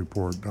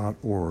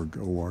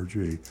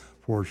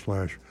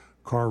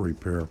consumerreport.org/car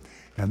repair.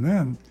 And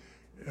then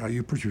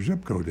you put your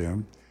zip code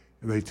in,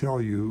 and they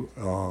tell you,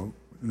 and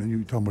then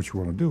you tell them what you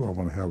want to do. I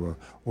want to have a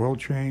oil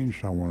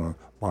change. I want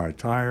to buy a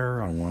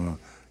tire. I want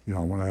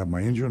to have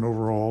my engine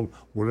overhauled,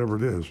 whatever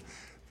it is.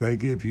 They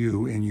give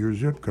you in your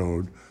zip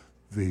code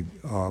the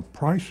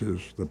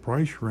prices, the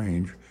price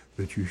range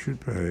that you should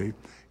pay,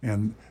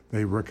 and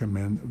they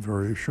recommend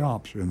various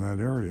shops in that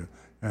area.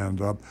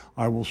 And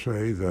I will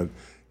say that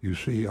you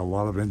see a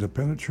lot of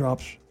independent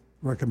shops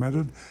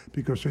recommended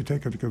because they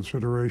take into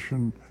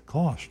consideration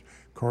cost.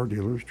 Car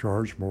dealers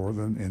charge more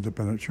than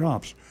independent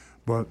shops,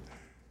 but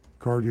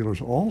car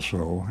dealers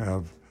also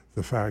have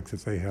the fact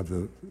that they have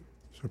the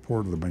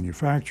support of the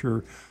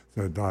manufacturer,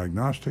 the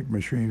diagnostic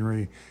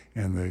machinery,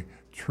 and the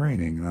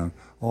training. Now,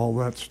 all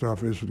that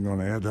stuff isn't going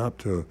to add up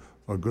to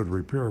a good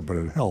repair, but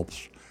it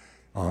helps.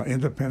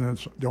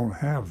 Independents don't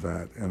have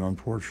that, and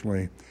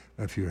unfortunately,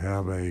 if you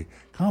have a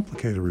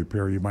complicated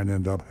repair, you might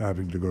end up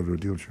having to go to a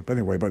dealership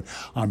anyway. But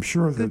I'm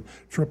sure that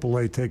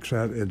AAA takes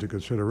that into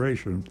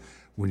consideration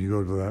when you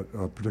go to that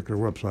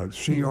particular website,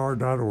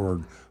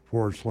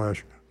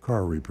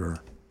 cr.org/car repair.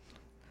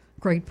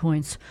 Great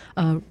points.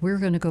 We're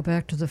going to go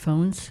back to the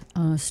phones,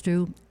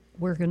 Stu.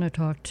 We're going to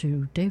talk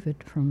to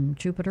David from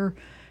Jupiter,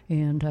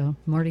 and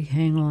Marty,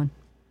 hang on.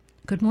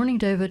 Good morning,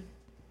 David.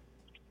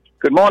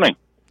 Good morning.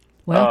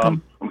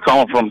 Welcome. I'm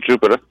calling from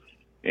Jupiter,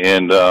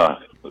 and the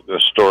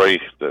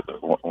story that I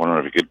wonder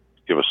if you could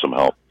give us some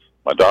help.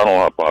 My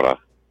daughter-in-law bought a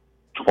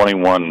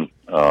 21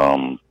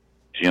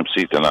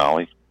 GMC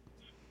Denali.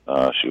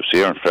 She was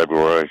here in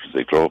February.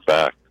 They drove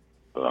back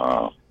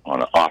on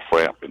an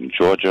off-ramp in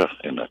Georgia,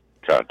 and the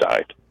car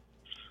died.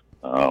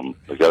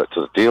 They got it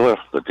to the dealer.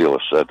 The dealer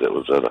said it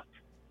was at a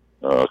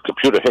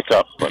computer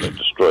hiccup, but it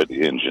destroyed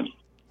the engine.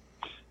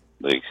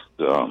 It's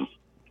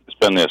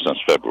been there since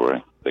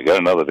February. They got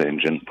another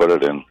engine, put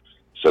it in,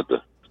 said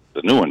the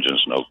new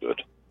engine's no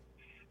good.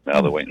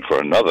 Now they're waiting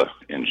for another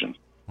engine.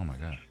 Oh, my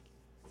God.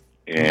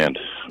 And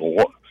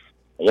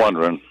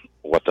wondering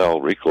what the hell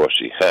recourse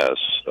she has.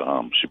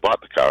 She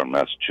bought the car in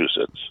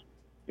Massachusetts.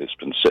 It's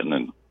been sitting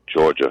in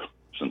Georgia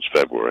since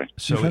February.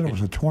 So you said it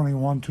was a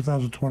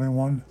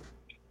 2021?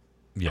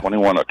 Yeah.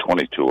 21 or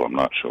 22, I'm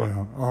not sure.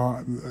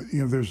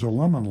 Yeah. There's a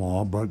lemon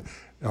law, but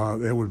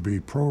it would be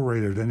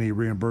prorated. Any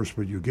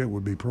reimbursement you get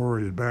would be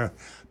prorated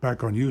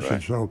back on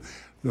usage. Right.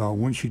 So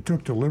when she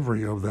took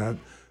delivery of that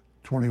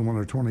 21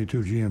 or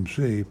 22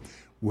 GMC,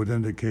 would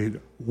indicate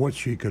what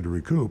she could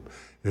recoup.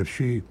 If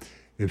she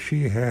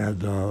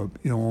had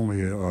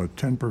only a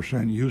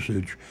 10%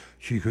 usage,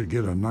 she could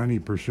get a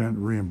 90%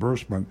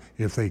 reimbursement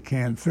if they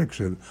can't fix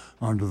it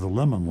under the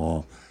lemon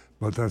law.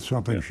 But that's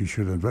something she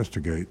should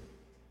investigate.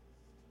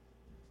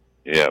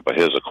 Yeah, but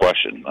here's a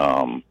question.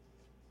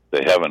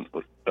 They haven't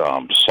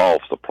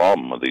solved the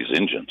problem of these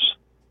engines.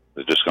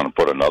 They're just going to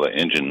put another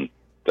engine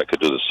that could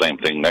do the same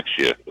thing next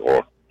year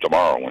or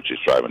tomorrow when she's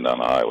driving down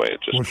the highway.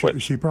 It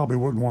just she probably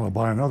wouldn't want to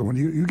buy another one.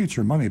 You get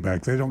your money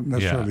back. They don't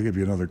necessarily give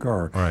you another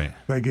car. Right.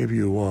 They give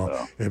you,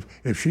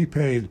 if she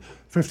paid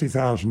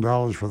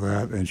 $50,000 for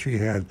that and she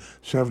had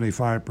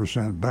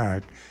 75%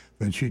 back,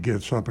 then she'd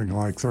get something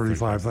like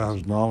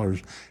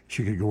 $35,000.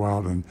 She could go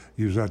out and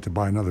use that to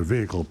buy another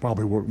vehicle.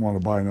 Probably wouldn't want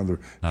to buy another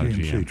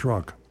GMC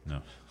truck.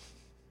 No.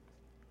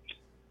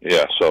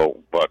 Yeah,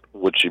 but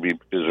would she be, is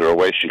there a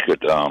way she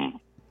could, I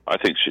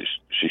think she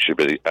should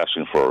be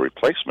asking for a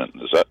replacement.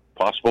 Is that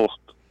possible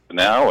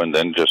now, and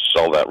then just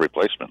sell that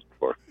replacement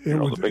for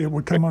it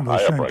would come under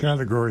the same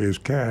category as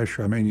cash.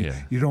 I mean,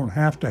 you don't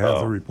have to have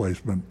the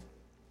replacement.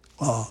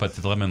 But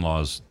the lemon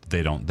laws,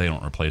 they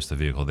don't replace the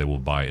vehicle. They will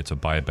buy. It's a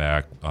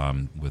buyback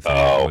and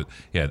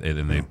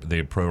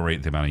they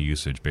prorate the amount of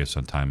usage based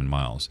on time and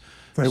miles.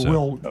 They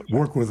will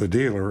work with the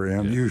dealer,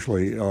 and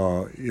usually,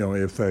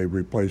 if they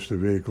replace the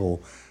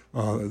vehicle,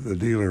 the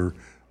dealer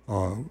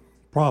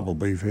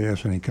probably, if he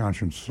has any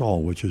conscience at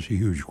all, which is a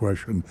huge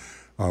question,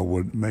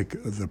 would make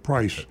the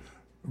price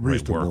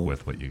reasonable. Work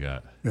with what you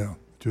got. Yeah,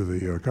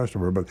 the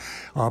customer. But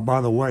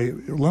by the way,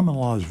 lemon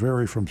laws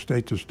vary from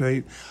state to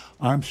state.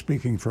 I'm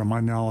speaking from my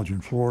knowledge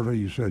in Florida.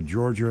 You said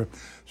Georgia,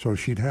 so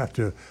she'd have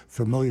to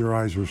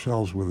familiarize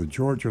herself with the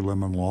Georgia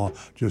lemon law.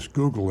 Just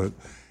Google it.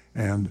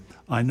 And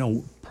I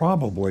know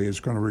probably it's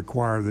going to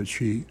require that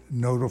she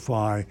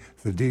notify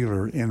the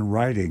dealer in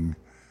writing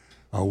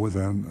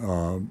within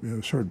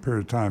a certain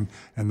period of time,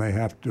 and they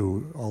have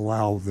to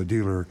allow the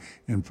dealer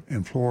in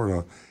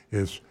Florida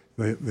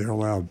they're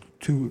allowed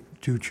two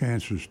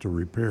chances to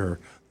repair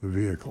the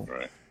vehicle.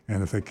 Right.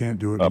 And if they can't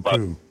do it in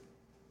two.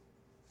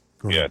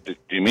 Go ahead. Do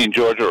you mean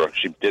Georgia, or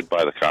she did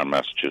buy the car in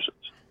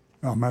Massachusetts?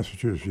 Oh,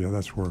 Massachusetts, yeah,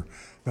 that's where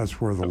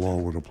the law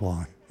would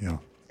apply, yeah.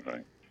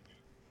 Right.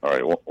 All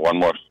right, one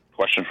more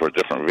question for a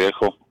different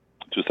vehicle.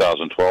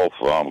 2012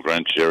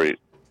 Grand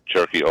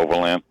Cherokee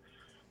Overland.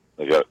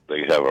 They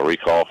have a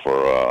recall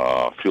for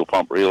a fuel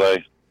pump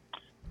relay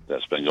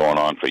that's been going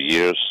on for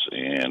years,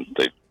 and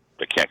they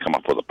can't come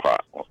up with a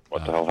part.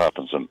 What the hell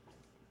happens?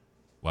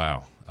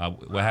 Wow.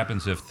 What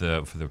happens if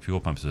for the fuel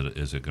pumps?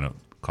 Is it going to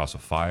cause a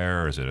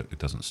fire, or is it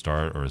doesn't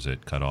start, or is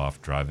it cut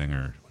off driving,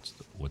 or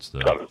what's the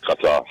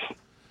cuts off?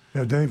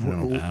 Yeah, Dave. I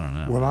don't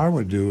know. What I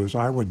would do is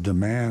I would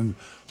demand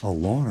a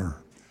loaner.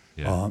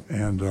 Yeah.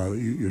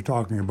 You're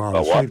talking about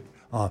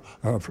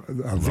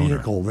a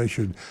vehicle. They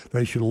should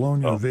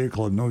loan you a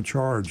vehicle at no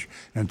charge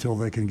until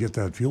they can get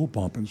that fuel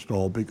pump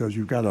installed, because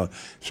you've got a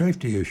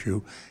safety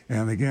issue.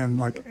 And again,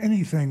 like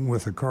anything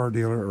with a car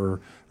dealer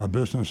or a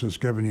business that's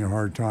giving you a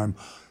hard time,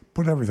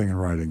 put everything in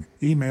writing.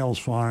 Email's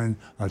fine,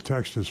 a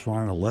text is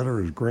fine, a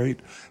letter is great,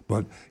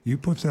 but you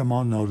put them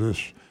on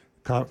notice,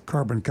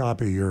 carbon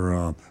copy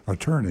your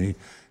attorney,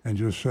 and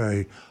just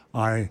say,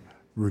 I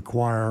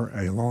require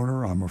a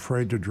loaner. I'm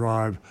afraid to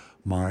drive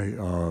my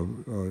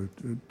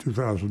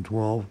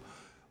 2012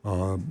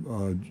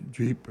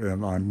 Jeep,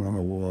 and I'm going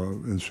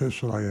to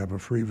insist that I have a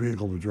free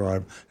vehicle to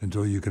drive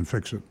until you can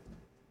fix it.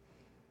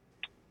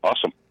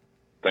 Awesome.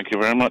 Thank you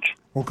very much.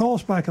 Well, call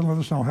us back and let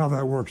us know how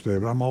that works,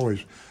 David. I'm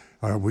always,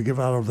 we give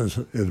out of this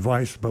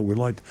advice, but we'd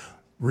like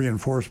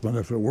reinforcement.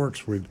 If it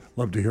works, we'd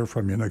love to hear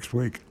from you next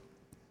week.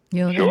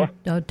 Yeah, sure.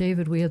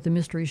 David, we have the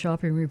mystery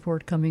shopping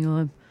report coming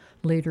on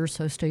later,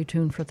 so stay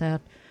tuned for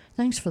that.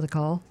 Thanks for the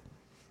call.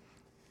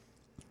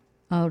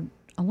 I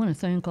want to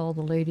thank all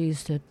the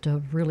ladies that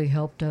really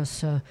helped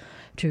us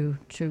to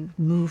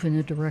move in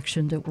the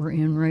direction that we're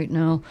in right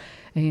now.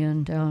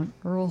 And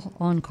Earl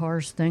on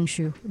Cars, thanks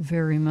you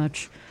very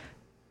much.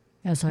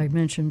 As I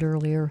mentioned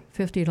earlier,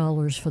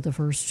 $50 for the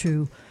first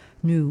two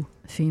new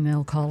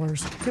female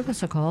callers. Give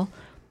us a call,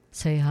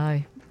 say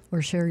hi,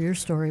 or share your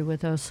story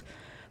with us.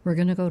 We're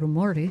going to go to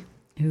Marty,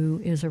 who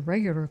is a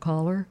regular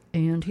caller,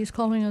 and he's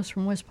calling us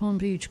from West Palm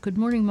Beach. Good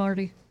morning,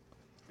 Marty.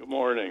 Good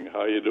morning.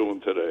 How you doing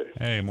today?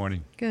 Hey,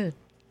 morning. Good.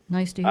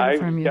 Nice to hear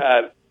from you.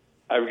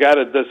 I've got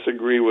to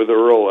disagree with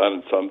Earl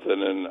on something,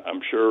 and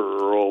I'm sure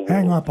Earl will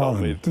hang up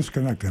on him.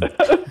 Disconnect him.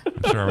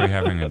 I'm sure, are we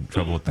having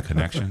trouble with the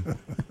connection?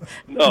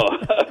 No.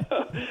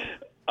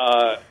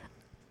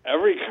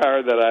 Every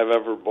car that I've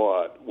ever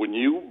bought, when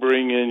you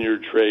bring in your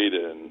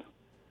trade-in,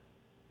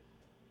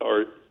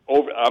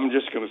 I'm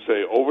just going to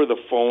say over the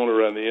phone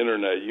or on the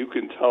internet, you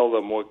can tell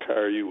them what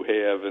car you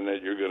have and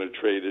that you're going to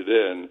trade it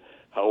in.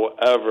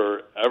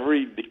 However,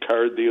 every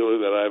car dealer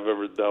that I've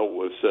ever dealt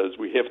with says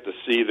we have to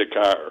see the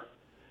car.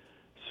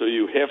 So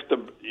you have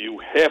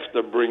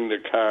to bring the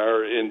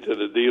car into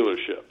the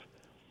dealership.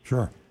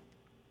 Sure.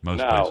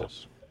 Most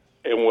places.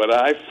 And what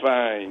I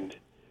find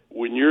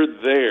when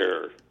you're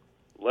there,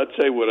 let's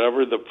say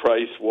whatever the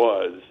price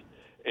was,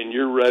 and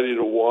you're ready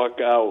to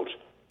walk out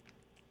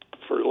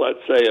for, let's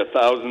say,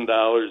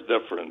 $1,000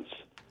 difference,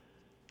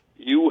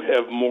 you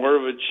have more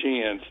of a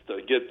chance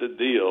to get the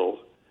deal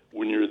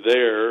when you're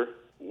there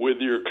with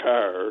your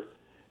car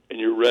and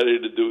you're ready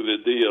to do the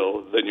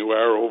deal than you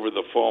are over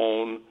the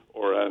phone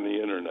or on the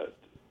internet.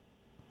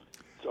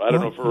 So I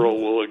don't know if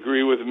Earl will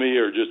agree with me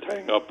or just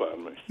hang up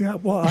on me. Yeah,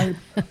 well,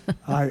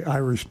 I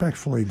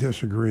respectfully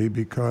disagree,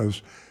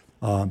 because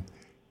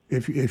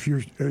if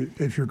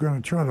you're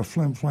going to try to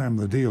flim-flam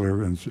the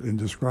dealer and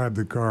describe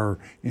the car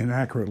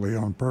inaccurately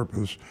on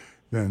purpose,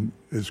 then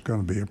it's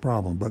going to be a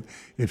problem. But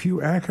if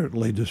you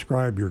accurately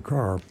describe your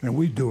car, and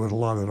we do it a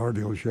lot at our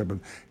dealership,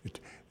 and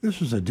this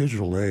is a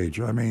digital age.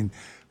 I mean,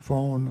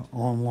 phone,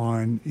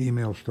 online,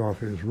 email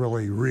stuff is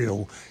really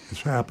real.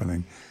 It's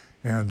happening.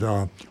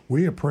 And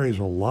we appraise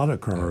a lot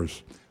of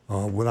cars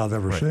without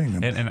ever seeing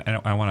them.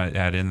 And I want to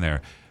add in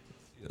there,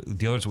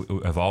 dealers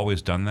have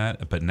always done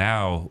that, but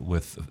now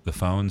with the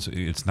phones,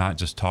 it's not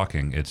just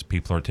talking. It's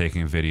people are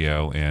taking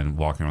video and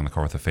walking around the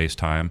car with a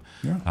FaceTime.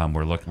 Yeah.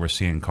 We're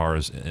seeing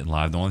cars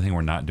live. The only thing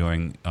we're not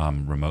doing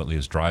remotely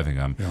is driving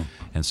them. Yeah.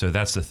 And so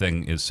that's the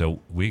thing, is so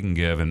we can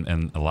give,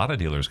 and a lot of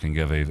dealers can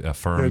give a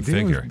firm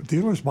figure.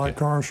 Dealers buy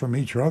cars from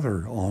each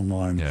other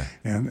online,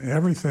 and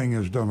everything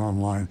is done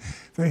online.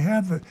 They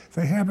have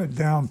it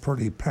down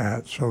pretty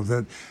pat, so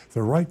that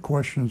the right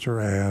questions are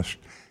asked,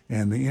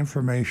 and the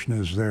information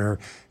is there.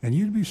 And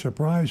you'd be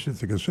surprised at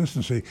the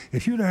consistency.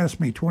 If you'd asked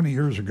me 20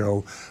 years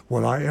ago,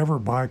 would I ever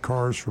buy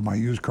cars from my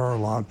used car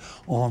lot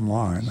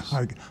online,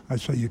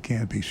 I'd say you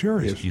can't be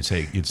serious. You'd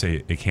say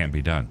it can't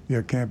be done. Yeah,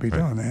 it can't be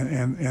done.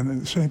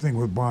 And the same thing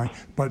with buying.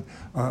 But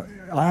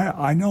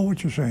I know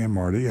what you're saying,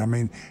 Marty. I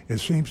mean, it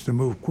seems to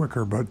move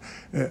quicker, but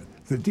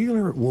the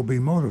dealer will be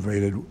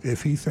motivated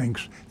if he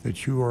thinks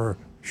that you are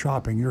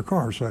shopping your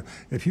car. So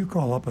if you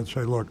call up and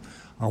say, look,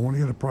 I want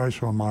to get a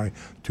price on my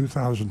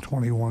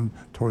 2021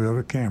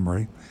 Toyota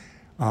Camry,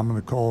 I'm going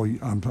to call you,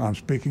 I'm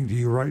speaking to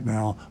you right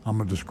now, I'm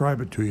going to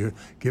describe it to you,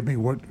 give me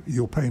what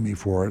you'll pay me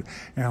for it,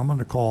 and I'm going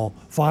to call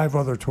 5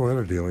 other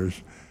Toyota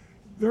dealers.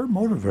 They're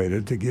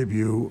motivated to give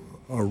you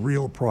a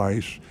real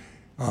price.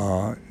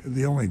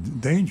 The only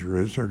danger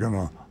is they're going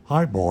to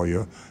highball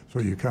you, so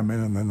you come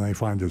in and then they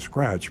find a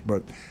scratch.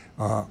 But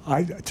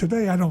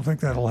today I don't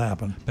think that'll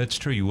happen. But it's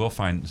true. You will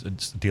find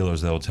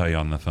dealers that will tell you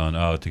on the phone,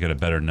 oh, to get a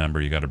better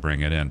number, you got to bring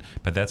it in.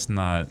 But that's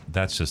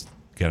just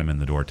get them in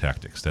the door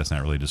tactics. That's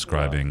not really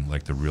describing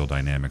like the real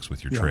dynamics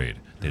with your trade.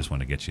 They just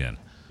want to get you in.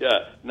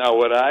 Yeah. Now,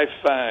 what I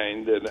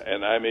find,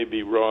 and I may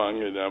be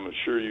wrong, and I'm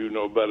sure you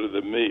know better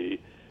than me,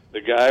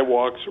 the guy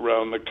walks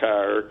around the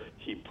car,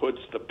 he puts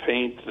the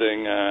paint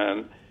thing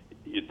on,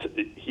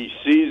 he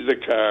sees the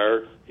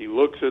car, he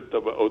looks at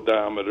the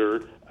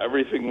odometer,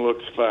 everything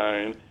looks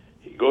fine.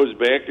 He goes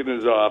back in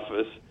his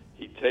office.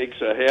 He takes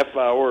a half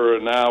hour or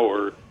an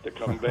hour to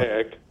come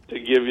back to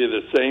give you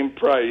the same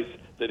price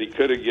that he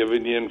could have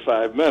given you in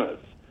 5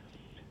 minutes.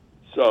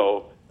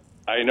 So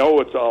I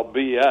know it's all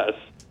BS,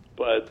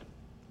 but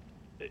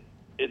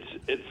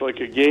it's like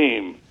a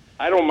game.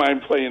 I don't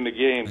mind playing the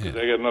game because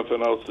I got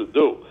nothing else to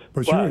do.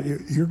 But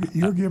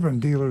you're giving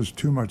dealers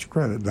too much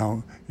credit.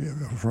 Now,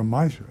 from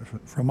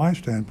my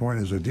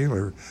standpoint as a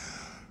dealer,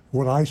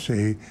 what I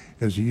see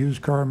is a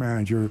used car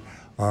manager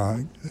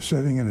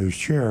sitting in his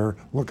chair,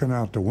 looking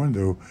out the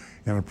window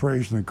and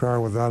appraising the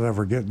car without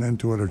ever getting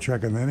into it or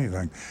checking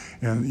anything.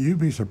 And you'd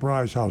be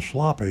surprised how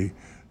sloppy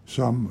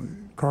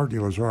some car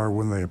dealers are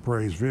when they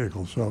appraise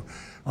vehicles. So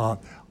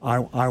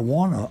I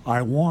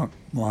want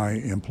my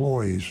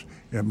employees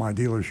at my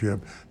dealership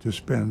to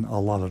spend a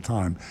lot of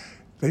time.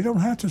 They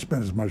don't have to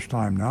spend as much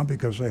time now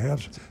because they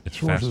have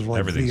sources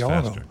like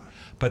vAuto.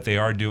 But they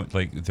are doing,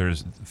 like,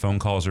 there's phone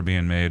calls are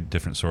being made,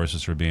 different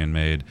sources are being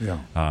made. Yeah.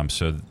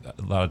 So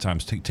a lot of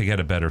times to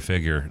get a better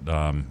figure,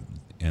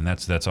 and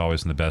that's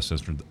always in the best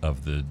interest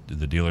of the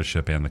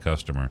dealership and the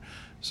customer.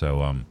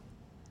 So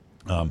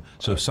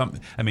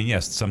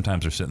yes,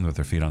 sometimes they're sitting with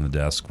their feet on the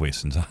desk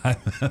wasting time.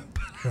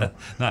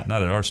 Not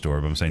at our store,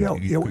 but I'm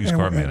saying used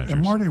car managers.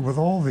 And Marty, with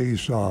all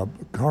these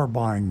car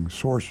buying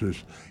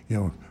sources,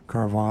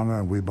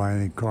 Carvana, We Buy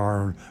Any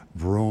Car,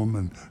 Vroom,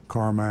 and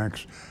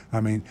CarMax. I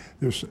mean,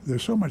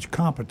 there's so much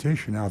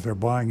competition out there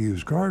buying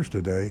used cars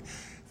today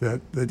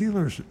that the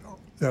dealers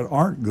that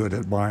aren't good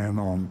at buying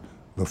on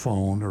the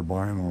phone or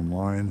buying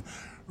online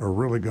are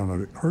really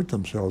going to hurt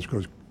themselves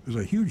because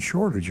there's a huge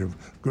shortage of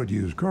good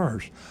used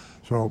cars.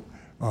 So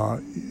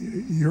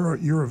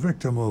you're a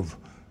victim of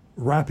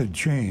rapid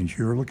change.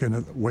 You're looking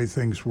at the way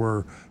things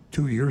were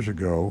 2 years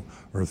ago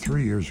or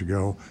 3 years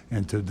ago,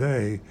 and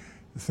today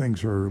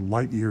things are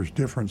light years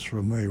difference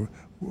from they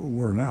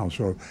were now.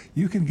 So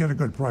you can get a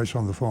good price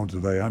on the phone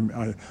today.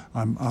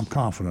 I'm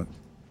confident.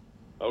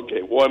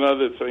 Okay, one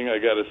other thing I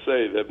got to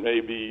say that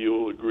maybe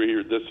you'll agree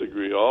or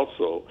disagree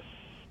also.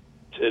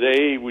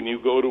 Today, when you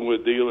go to a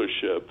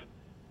dealership,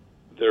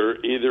 they're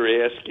either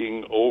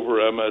asking over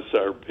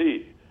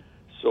MSRP.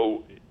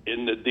 So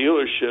in the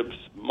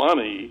dealership's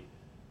money,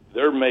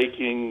 they're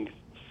making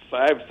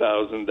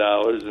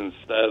 $5,000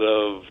 instead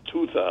of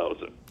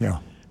 $2,000. Yeah.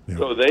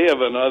 So they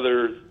have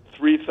another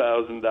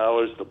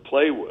 $3,000 to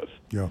play with.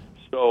 Yeah.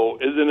 So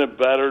isn't it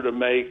better to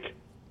make,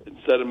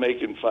 instead of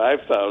making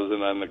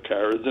 $5,000 on the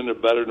car, isn't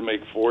it better to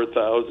make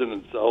 $4,000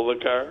 and sell the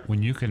car?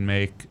 When you can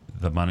make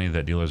the money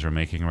that dealers are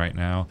making right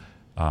now,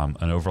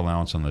 an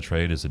overallowance on the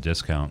trade is a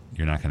discount.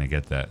 You're not going to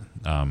get that.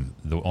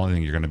 The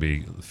only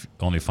thing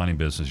only funny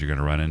business you're going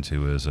to run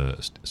into is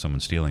someone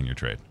stealing your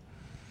trade.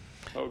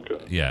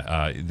 Okay.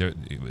 Yeah,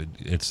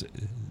 it's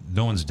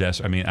no one's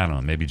desperate. I mean, I don't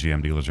know. Maybe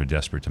GM dealers are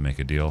desperate to make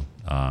a deal.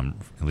 At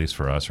least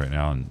for us right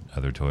now, and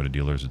other Toyota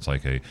dealers, it's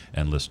like a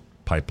endless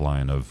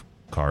pipeline of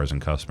cars and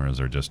customers.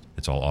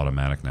 It's all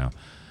automatic now.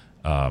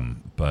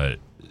 But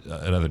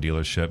at other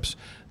dealerships,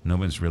 no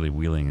one's really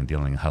wheeling and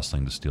dealing,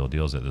 hustling to steal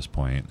deals at this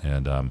point.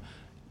 And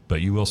but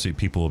you will see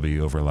people will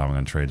be over allowing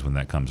on trades when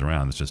that comes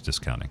around. It's just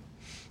discounting.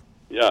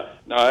 Yeah.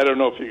 Now, I don't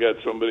know if you got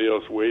somebody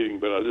else waiting,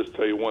 but I'll just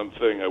tell you one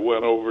thing. I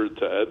went over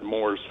to Ed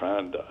Moore's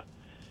Honda,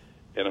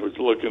 and I was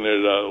looking at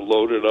a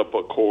loaded up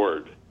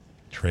Accord.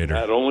 Trader.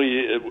 Not only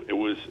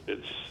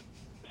it's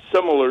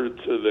similar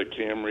to the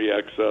Camry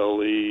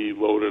XLE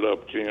loaded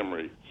up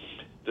Camry.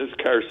 This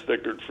car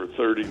stickered for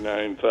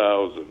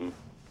 $39,000.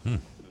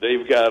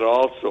 They've got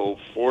also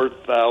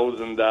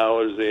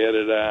 $4,000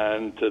 added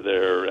on to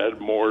their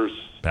Ed Moore's.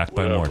 Backed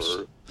by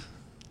Morse.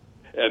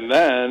 And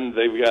then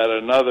they've got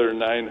another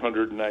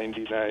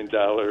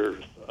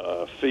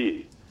 $999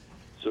 fee.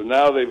 So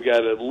now they've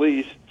got at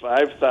least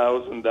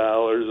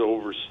 $5,000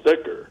 over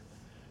sticker.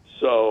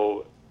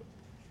 So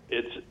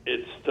it's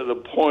to the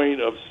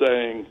point of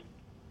saying,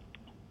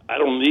 I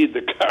don't need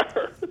the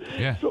car.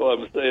 Yeah. So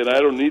I'm saying I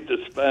don't need to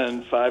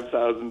spend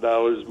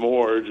 $5,000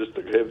 more just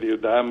to have the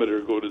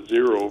odometer go to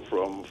zero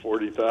from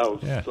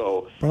 40,000. Yeah.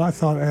 So, But I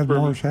thought Ed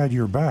Morris had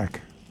your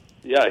back.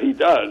 yeah, he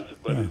does,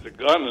 but there's a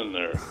gun in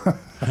there.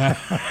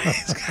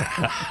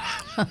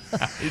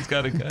 He's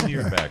got a gun in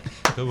your back.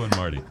 Good one,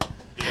 Marty.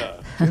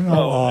 Yeah. You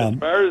know,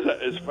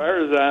 As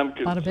far as I'm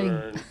Bada bing.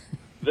 concerned,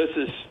 this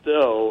is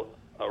still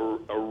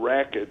a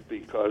racket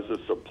because of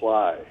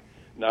supply.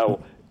 Now,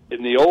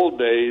 in the old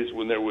days,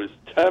 when there was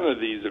 10 of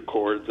these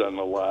Accords on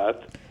the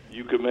lot,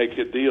 you could make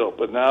a deal.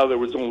 But now there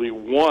was only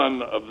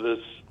one of this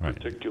Right.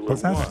 particular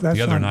but that's, one. that's,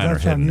 The other nine are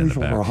that's hidden in the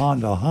unusual for back.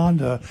 Honda.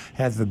 Honda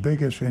had the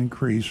biggest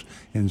increase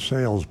in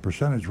sales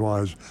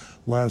percentage-wise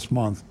last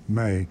month,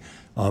 May,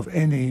 of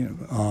any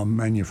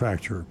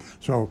manufacturer.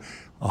 So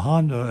a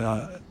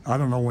Honda, I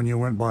don't know when you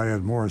went by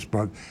Ed Morris,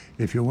 but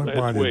if you went Last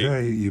by week.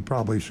 today, you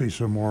probably see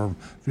some more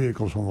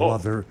vehicles on the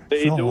lot there.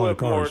 They selling a do lot have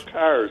of more cars.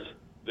 cars.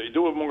 They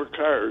do have more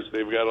cars.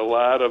 They've got a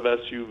lot of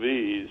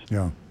SUVs.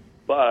 Yeah.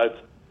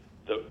 But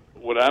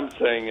what I'm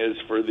saying is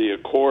for the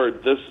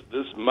Accord, this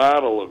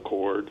model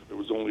Accord, there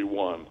was only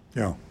one.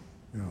 Yeah.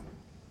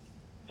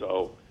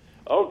 So,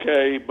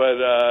 okay,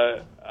 but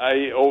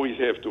I always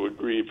have to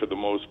agree for the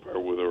most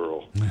part with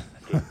Earl.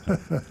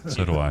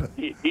 So do I.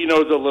 He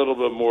knows a little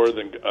bit more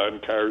on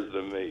cars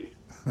than me.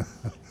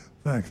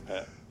 Thanks.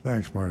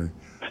 Thanks, Marty.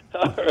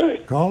 All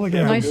right. Call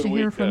again. Nice good to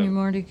hear from weekend. you,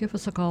 Marty. Give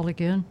us a call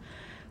again.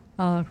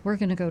 We're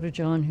going to go to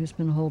John, who's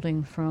been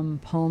holding from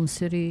Palm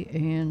City,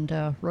 and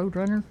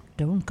Roadrunner,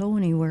 don't go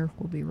anywhere.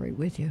 We'll be right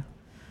with you.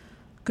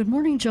 Good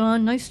morning,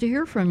 John. Nice to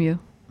hear from you.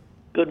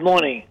 Good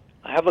morning.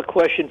 I have a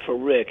question for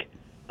Rick.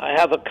 I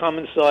have a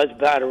common-sized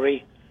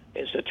battery.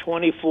 It's a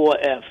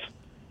 24F.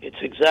 It's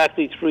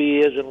exactly 3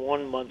 years and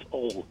 1 month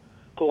old.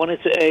 According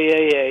to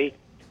AAA,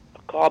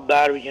 a car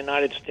battery in the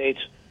United States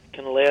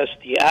can last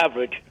the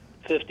average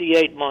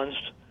 58 months,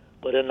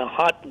 but in the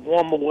hot,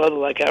 warmer weather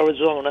like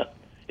Arizona,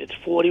 it's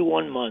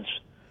 41 months.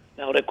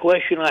 Now, the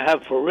question I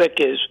have for Rick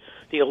is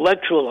the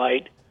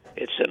electrolyte.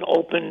 It's an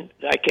open,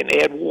 I can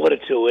add water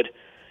to it.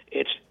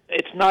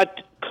 It's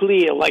not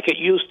clear like it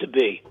used to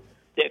be.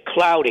 They're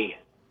cloudy.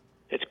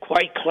 It's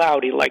quite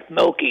cloudy, like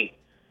milky.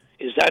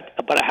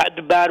 But I had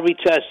the battery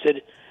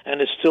tested, and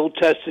it's still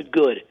tested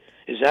good.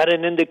 Is that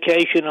an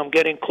indication I'm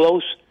getting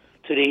close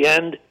to the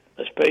end,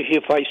 especially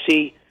if I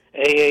see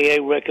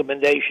AAA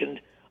recommendation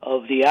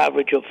of the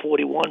average of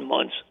 41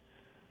 months?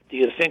 Do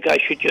you think I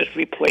should just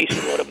replace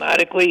it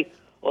automatically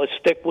or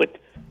stick with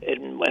it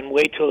and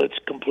wait till it's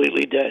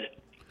completely dead?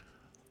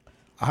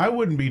 I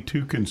wouldn't be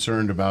too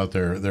concerned about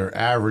their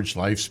average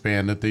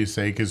lifespan that they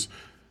say, because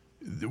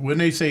when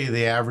they say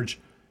the average,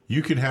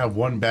 you can have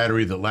one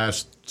battery that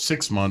lasts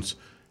 6 months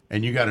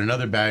and you got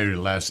another battery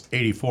that lasts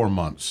 84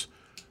 months.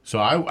 So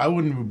I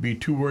wouldn't be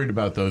too worried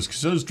about those,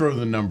 because those throw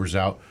the numbers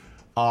out.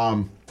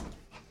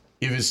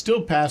 If it's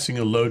still passing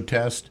a load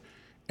test,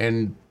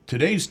 and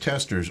today's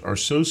testers are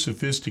so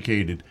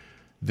sophisticated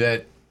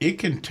that it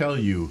can tell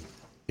you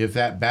if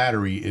that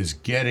battery is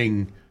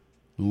getting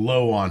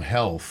low on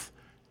health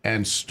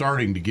and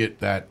starting to get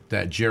that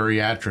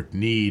geriatric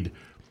need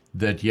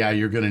that, yeah,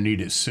 you're going to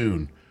need it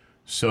soon.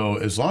 So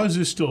as long as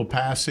it's still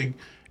passing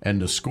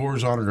and the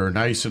scores on it are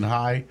nice and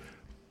high,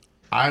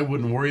 I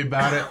wouldn't worry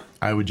about it.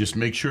 I would just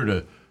make sure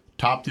to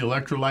top the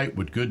electrolyte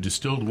with good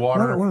distilled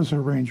water. What is the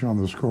range on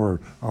the score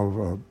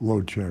of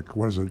load check?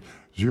 What is it,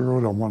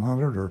 0 to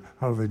 100, or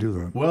how do they do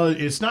that? Well,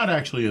 it's not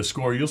actually a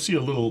score. You'll see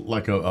a little,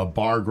 like a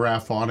bar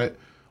graph on it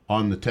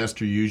on the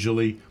tester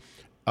usually.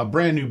 A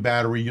brand new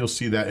battery, you'll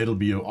see that it'll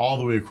be all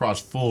the way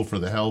across full for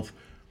the health.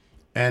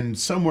 And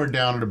somewhere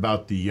down at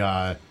about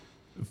the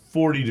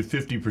 40 to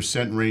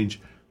 50% range,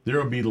 there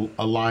will be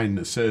a line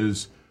that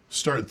says,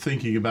 start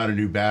thinking about a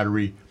new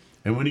battery.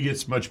 And when it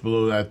gets much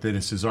below that, then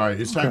it says, all right,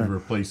 it's time to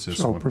replace this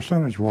so one.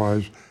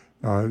 Percentage-wise,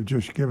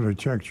 just give it a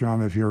check,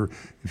 John. If you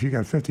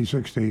got 50,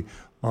 60%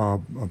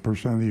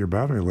 of your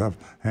battery left,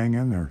 hang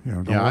in there.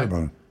 Don't worry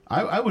about it.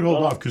 I would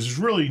hold off, because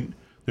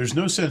there's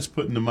no sense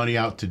putting the money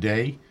out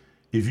today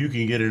if you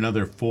can get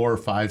another 4,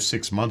 5,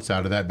 6 months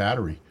out of that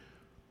battery.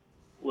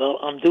 Well,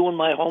 I'm doing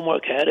my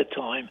homework ahead of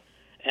time,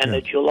 and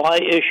the July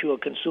issue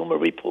of Consumer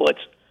Reports,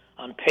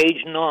 on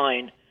page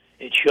 9,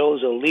 it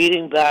shows a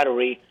leading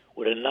battery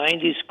with a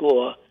 90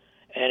 score,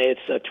 and it's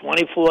a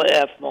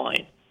 24F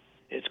line.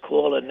 It's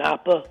called a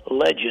Napa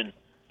Legend.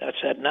 That's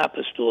at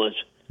Napa stores,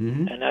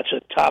 and that's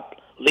a top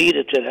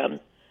leader to them.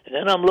 And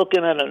then I'm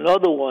looking at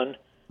another one.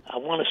 I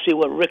want to see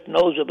what Rick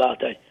knows about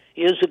that.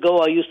 Years ago,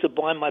 I used to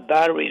buy my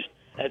batteries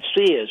at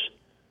Sears.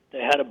 They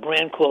had a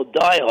brand called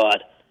Diehard.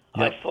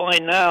 I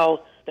find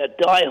now that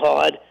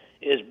Diehard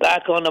is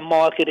back on the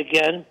market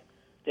again.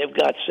 They've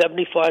got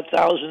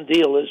 75,000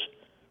 dealers.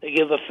 They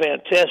give a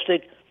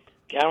fantastic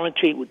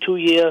guarantee with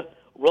 2-year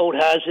road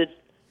hazard,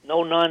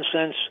 no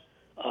nonsense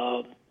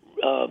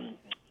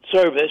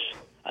service.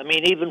 I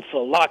mean, even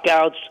for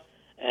lockouts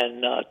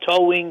and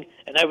towing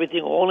and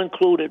everything, all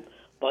included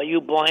by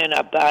you buying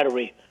that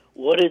battery.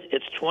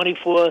 It's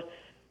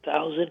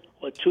 $24,000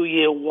 or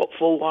 2-year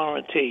full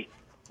warranty.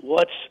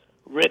 What's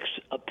Rick's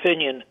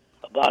opinion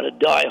about a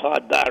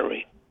Die-Hard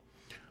battery?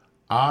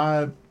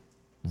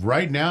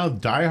 Right now,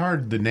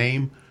 Die-Hard, the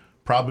name,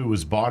 probably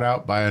was bought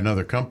out by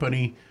another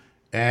company,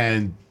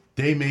 and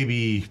they may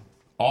be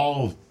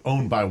all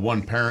owned by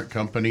one parent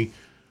company,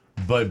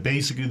 but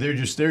basically they're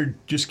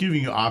just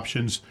giving you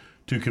options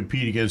to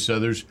compete against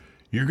others.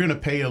 You're going to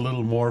pay a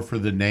little more for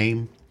the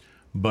name,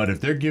 but if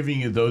they're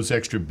giving you those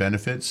extra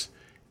benefits,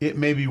 it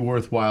may be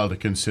worthwhile to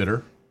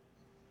consider.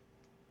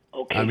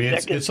 Okay. I mean,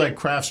 it's like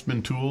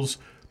Craftsman tools.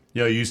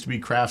 It used to be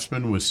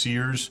Craftsman with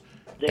Sears,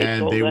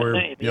 and they were,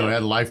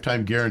 had a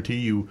lifetime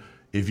guarantee.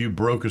 If you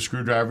broke a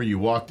screwdriver, you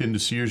walked into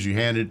Sears, you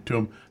handed it to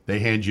them, they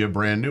hand you a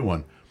brand new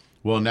one.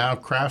 Well, now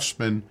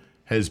Craftsman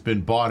has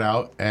been bought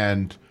out,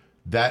 and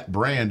that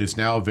brand is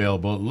now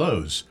available at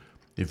Lowe's.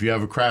 If you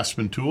have a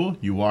Craftsman tool,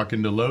 you walk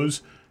into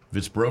Lowe's. If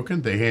it's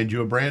broken, they hand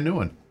you a brand new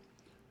one.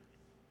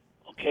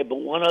 Okay, but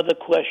one other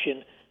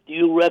question. Do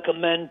you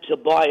recommend to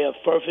buy a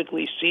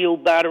perfectly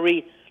sealed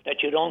battery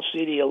that you don't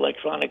see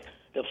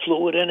the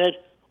fluid in it,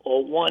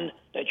 or one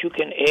that you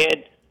can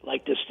add,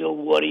 like distilled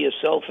water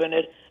yourself in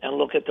it, and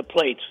look at the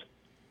plates?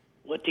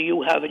 What do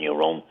you have in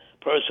your own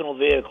personal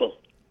vehicle?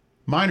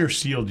 Mine are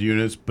sealed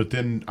units, but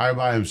then I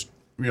buy them,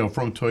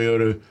 from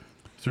Toyota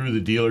through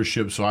the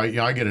dealership, so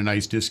I get a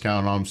nice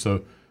discount on them,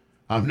 so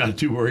I'm not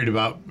too worried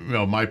about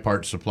my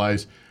part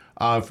supplies.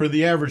 For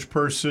the average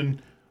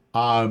person,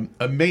 a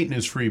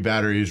maintenance-free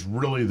battery is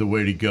really the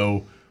way to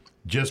go,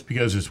 just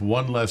because it's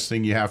one less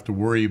thing you have to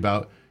worry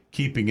about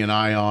keeping an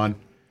eye on.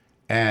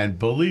 And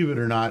believe it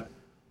or not,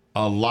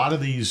 a lot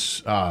of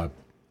these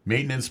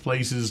maintenance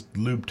places,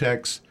 lube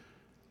techs,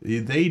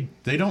 they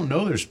don't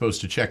know they're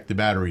supposed to check the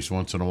batteries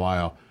once in a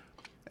while.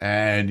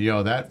 And,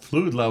 that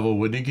fluid level,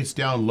 when it gets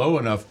down low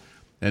enough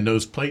and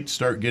those plates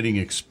start getting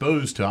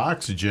exposed to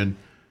oxygen,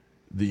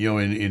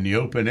 in the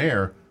open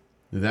air,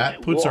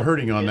 that puts a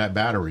hurting on that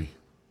battery.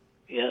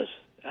 Yes,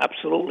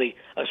 absolutely.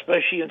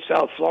 Especially in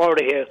South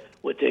Florida here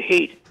with the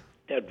heat,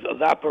 that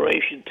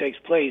evaporation takes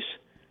place.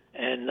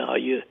 And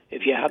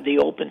if you have the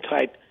open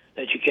type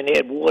that you can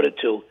add water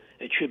to,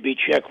 it should be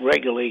checked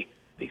regularly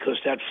because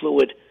that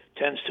fluid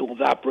tends to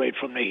evaporate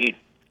from the heat.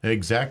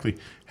 Exactly.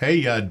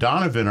 Hey,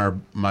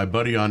 Donovan, my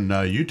buddy on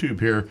YouTube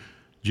here,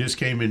 just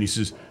came in. He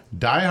says,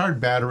 Die-Hard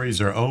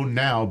batteries are owned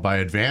now by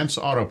Advanced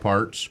Auto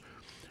Parts,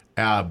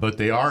 but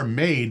they are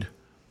made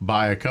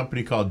by a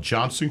company called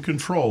Johnson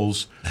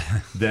Controls.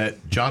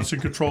 That Johnson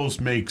Controls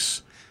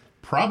makes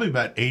probably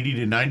about 80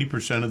 to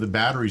 90% of the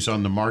batteries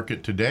on the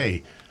market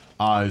today.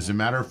 As a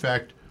matter of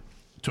fact,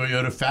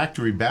 Toyota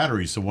factory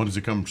batteries, the ones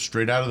that come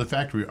straight out of the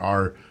factory,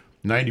 are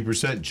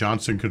 90%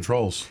 Johnson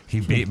Controls. He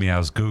beat me. I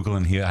was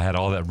Googling. I had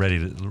all that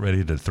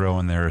ready to throw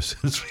in there as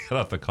soon as we got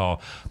off the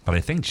call. But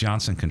I think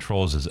Johnson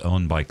Controls is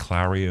owned by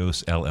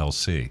Clarios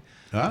LLC.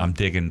 Huh? I'm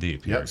digging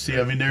deep here. Yep. See,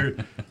 I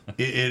mean,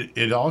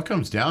 it all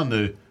comes down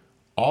to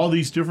all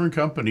these different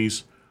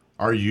companies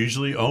are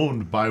usually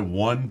owned by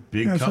one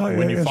big company.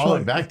 When you follow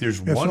it back,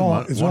 there's one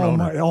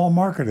owner. All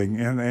marketing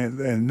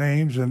and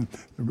names, and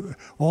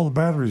all the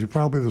batteries are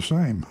probably the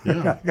same.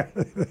 Yeah.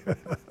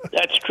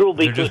 That's true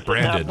because they're just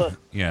branded.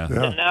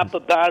 The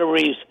Napa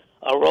batteries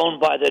are owned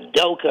by the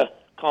Delca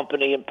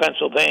company in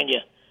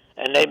Pennsylvania,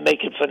 and they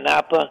make it for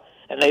Napa,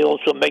 and they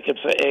also make it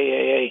for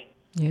AAA.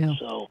 Yeah.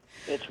 So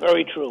it's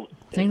very true.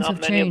 Things There's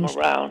have not many changed. of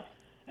them around.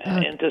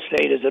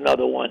 Interstate is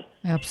another one.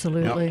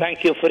 Absolutely.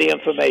 Thank you for the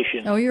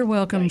information. Oh, you're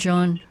welcome,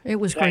 John. It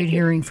was great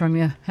hearing from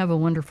you. Have a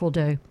wonderful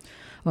day.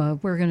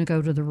 We're going to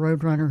go to the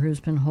Roadrunner who's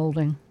been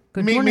holding.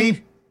 Good morning.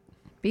 Me.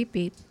 Beep,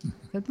 beep.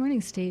 Good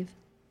morning, Steve.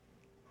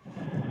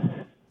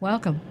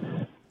 Welcome.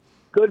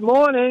 Good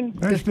morning.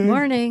 Hey, Good Steve.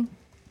 morning.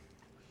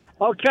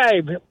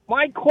 Okay,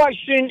 my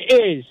question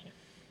is,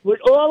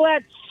 with all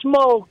that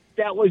smoke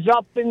that was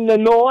up in the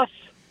north,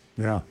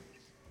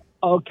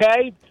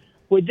 okay,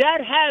 would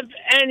that have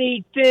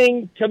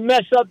anything to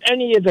mess up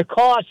any of the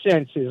car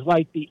sensors,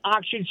 like the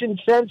oxygen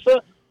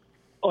sensor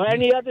or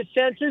any other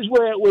sensors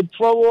where it would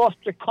throw off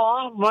the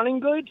car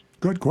running good?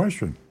 Good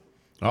question.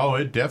 Oh,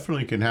 it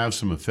definitely can have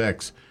some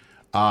effects.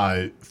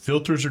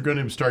 Filters are going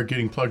to start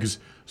getting plugged. 'Cause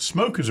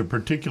smoke is a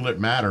particulate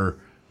matter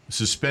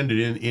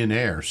suspended in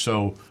air.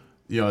 So,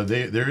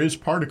 there is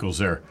particles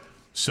there.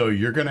 So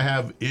you're going to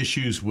have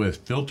issues with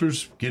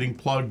filters getting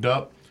plugged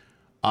up.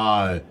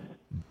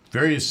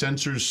 Various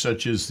sensors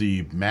such as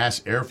the mass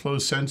airflow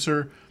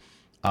sensor,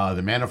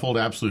 the manifold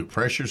absolute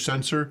pressure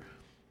sensor,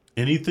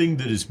 anything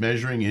that is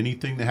measuring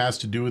anything that has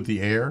to do with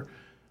the air.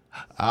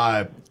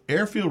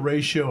 Air-fuel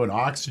ratio and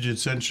oxygen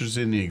sensors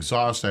in the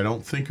exhaust I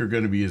don't think are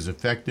going to be as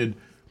affected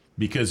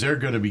because they're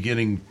going to be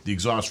getting the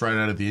exhaust right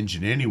out of the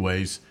engine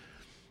anyways.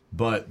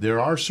 But there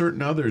are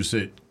certain others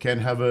that can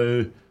have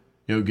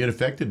get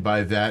affected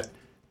by that,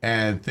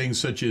 and things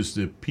such as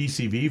the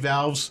PCV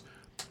valves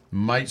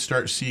might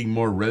start seeing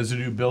more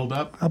residue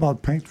buildup. How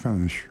about paint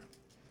finish?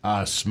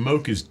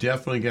 Smoke is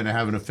definitely going to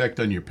have an effect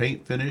on your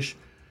paint finish.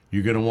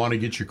 You're going to want to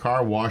get your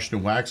car washed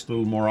and waxed a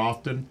little more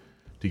often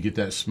to get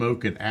that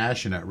smoke and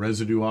ash and that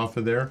residue off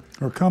of there.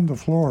 Or come to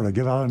Florida,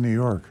 get out of New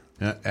York.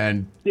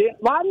 And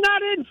well, I'm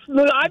not in.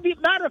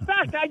 Matter of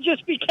fact, I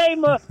just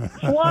became a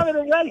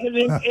Florida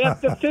resident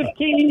after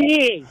 15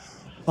 years.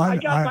 I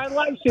got my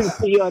license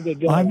the other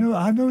day. I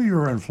knew you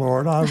were in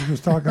Florida. I was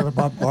just talking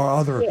about our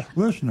other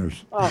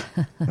listeners. Oh.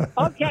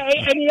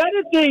 Okay, and the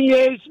other thing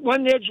is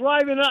when they're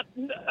driving up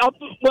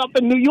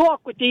in New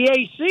York with the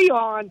AC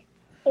on,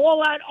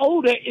 all that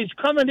odor is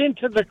coming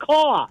into the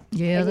car.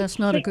 Yeah, that's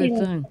not a good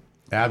thing.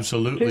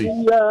 Absolutely.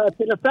 To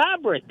the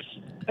fabrics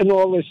and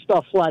all this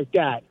stuff like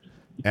that.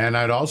 And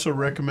I'd also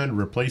recommend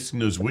replacing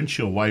those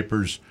windshield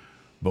wipers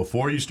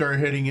before you start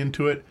heading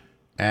into it,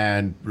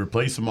 and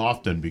replace them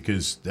often,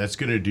 because that's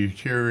going to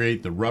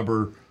deteriorate the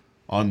rubber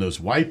on those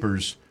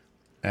wipers,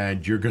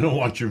 and you're going to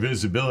want your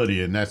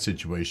visibility in that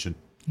situation.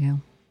 Yeah.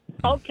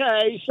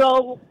 Okay,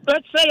 so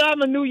let's say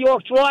I'm a New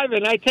York driver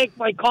and I take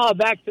my car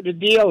back to the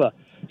dealer.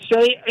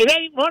 Say, it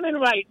ain't running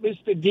right,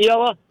 Mr.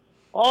 Dealer.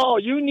 Oh,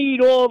 you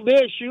need all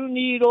this, you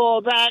need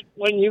all that,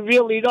 when you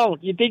really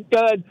don't. You think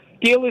the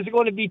dealers are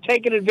going to be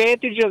taking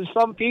advantage of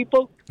some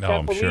people? Oh,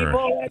 I'm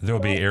sure. There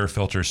will be air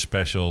filter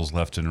specials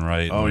left and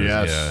right. Oh,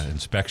 yes. Yeah,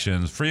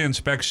 inspections, free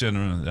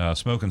inspection,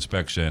 smoke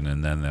inspection,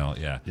 and then they'll,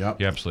 Yep.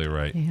 You're absolutely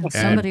right. Yeah,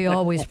 somebody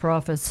always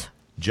profits.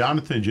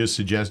 Jonathan just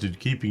suggested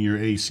keeping your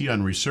AC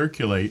on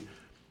recirculate,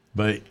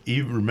 but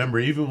remember,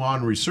 even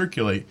on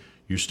recirculate,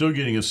 you're still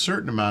getting a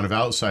certain amount of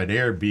outside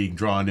air being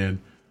drawn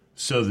in,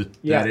 so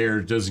that that air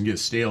doesn't get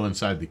stale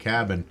inside the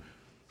cabin.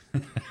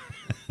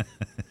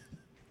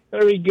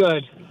 Very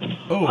good.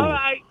 Oh.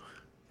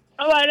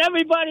 All right,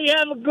 everybody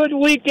have a good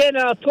weekend.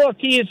 I'll talk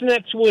to you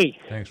next week.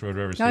 Thanks, Road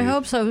Runner Steve. I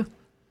hope so.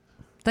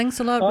 Thanks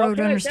a lot,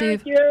 Roadrunner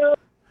Steve. Thank you.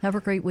 Have a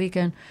great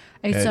weekend.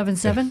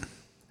 877?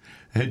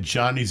 And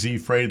Johnny Z.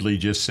 Fradley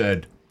just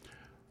said,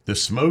 the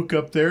smoke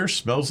up there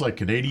smells like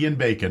Canadian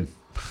bacon.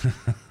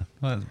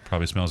 Well, it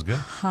probably smells good.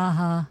 Ha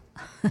ha.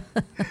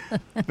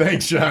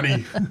 Thanks,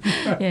 Johnny.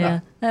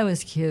 Yeah, that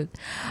was cute.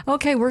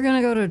 Okay, we're going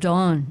to go to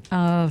Dawn.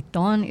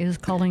 Dawn is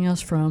calling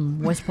us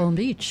from West Palm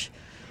Beach.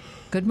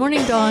 Good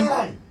morning,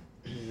 Dawn.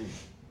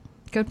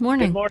 Good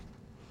morning.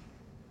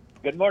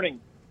 Good morning.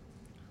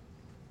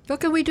 What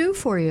can we do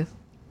for you?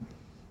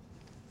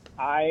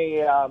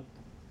 I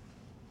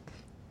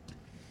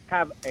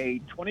have a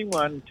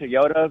 21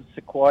 Toyota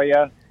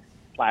Sequoia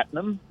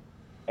Platinum,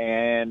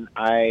 and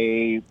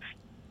I'm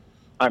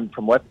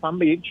from West Palm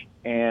Beach,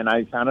 and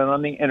I found it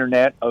on the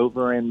internet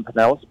over in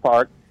Pinellas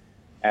Park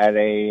at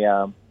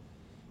a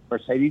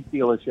Mercedes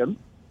dealership,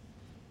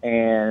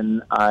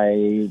 and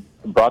I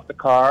brought the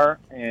car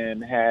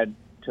and had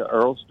to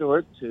Earl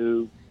Stewart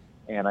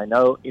and I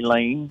know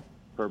Elaine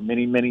for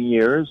many, many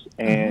years,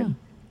 and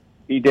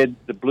he did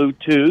the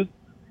Bluetooth,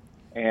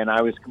 and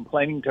I was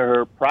complaining to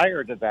her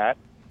prior to that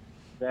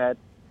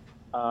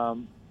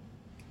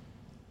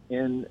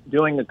in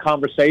doing a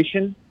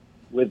conversation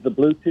with the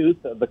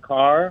Bluetooth of the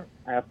car,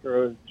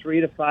 after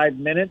 3 to 5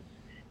 minutes,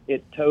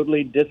 it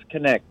totally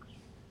disconnects.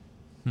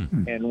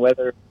 And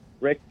whether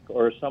Rick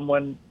or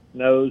someone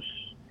knows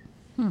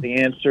the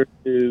answer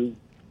to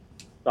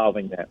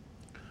solving that.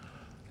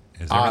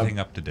 Is everything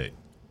up to date?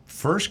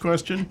 First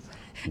question,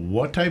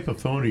 what type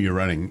of phone are you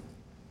running?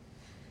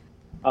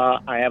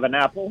 I have an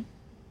Apple.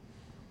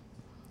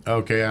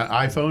 Okay,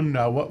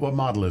 iPhone, what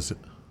model is it?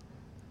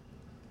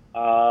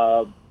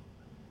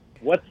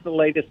 What's the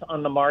latest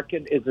on the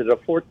market? Is it a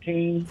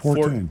 14?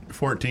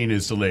 14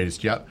 is the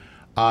latest, yep.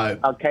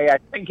 Okay, I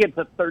think it's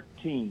a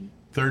 13.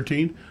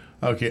 13?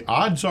 Okay,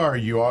 odds are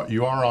you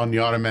are on the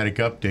automatic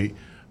update,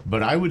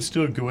 but I would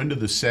still go into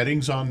the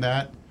settings on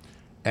that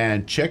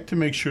and check to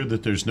make sure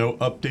that there's no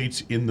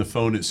updates in the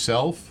phone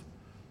itself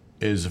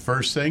is the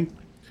first thing.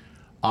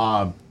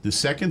 The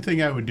second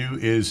thing I would do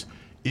is,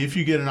 if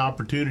you get an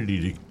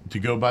opportunity to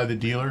go by the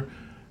dealer,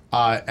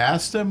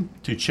 ask them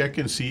to check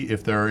and see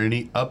if there are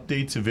any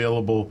updates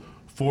available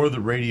for the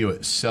radio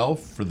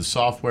itself, for the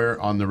software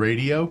on the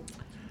radio.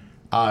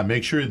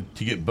 Make sure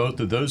to get both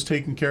of those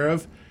taken care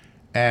of.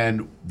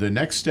 And the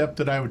next step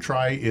that I would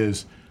try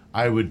is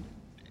I would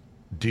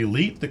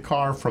delete the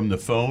car from the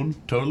phone,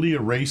 totally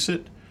erase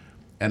it,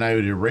 and I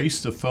would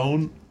erase the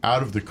phone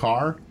out of the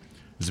car.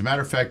 As a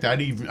matter of fact, I'd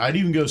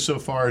even go so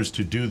far as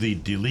to do the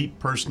delete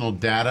personal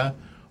data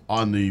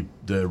on the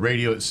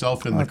radio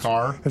itself in the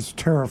car. It's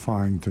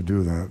terrifying to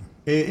do that.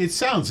 It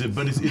sounds it,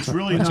 but it's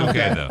really not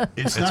okay, that. though.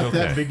 It's not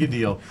that big a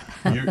deal.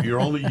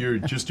 You're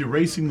just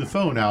erasing the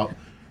phone out,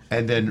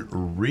 and then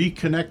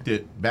reconnect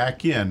it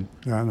back in.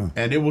 Yeah, I know.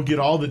 And it will get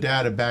all the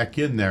data back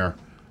in there,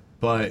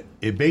 but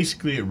it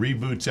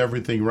reboots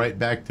everything right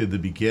back to the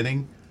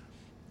beginning,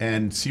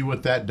 and see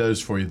what that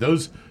does for you.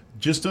 Those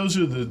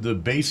are the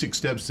basic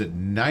steps that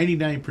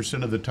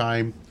 99% of the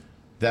time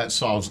that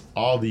solves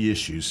all the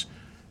issues.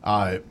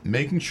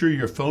 Making sure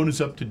your phone is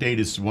up to date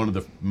is one of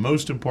the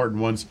most important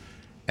ones,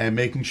 and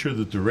making sure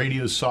that the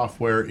radio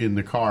software in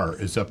the car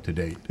is up to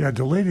date. Yeah,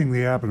 deleting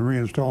the app and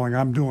reinstalling,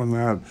 I'm doing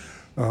that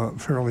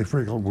fairly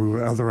frequently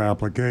with other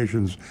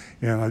applications,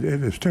 and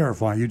it is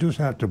terrifying. You just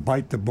have to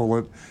bite the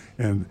bullet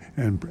and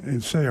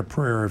say a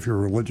prayer if you're a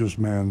religious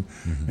man,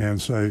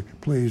 and say,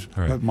 please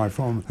let my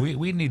phone.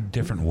 We need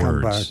different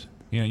come words. back.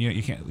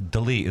 You can't.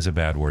 Delete is a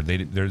bad word.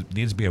 There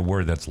needs to be a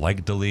word that's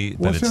like delete,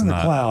 Well, but it's it's in not.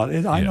 the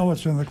cloud. I know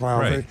it's in the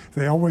cloud. Right.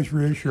 They always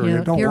reassure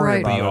you. Don't you're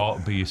worry right. about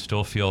it. But you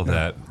still feel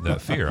that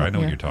fear. I know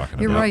what you're talking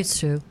You're about. right,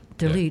 Sue.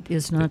 Delete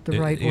is not the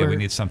right Yeah, word. we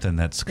need something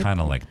that's kind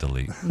of like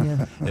delete.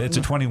 Yeah. It's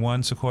a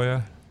 21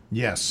 Sequoia.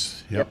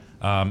 Yes. Yep.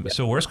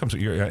 So worst comes, I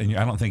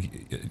don't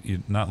think you're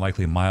not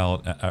likely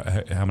mile.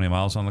 How many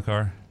miles on the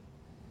car?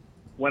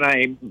 When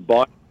I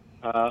bought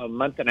a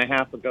month and a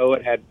half ago,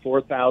 it had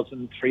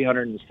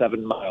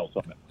 4,307 miles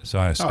on it. So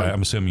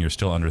I'm assuming you're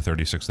still under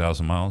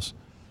 36,000 miles.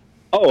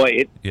 Oh,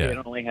 it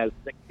Yeah. only has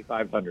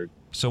 6,500.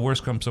 So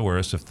worst comes to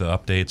worst, if the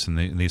updates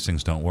and these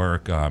things don't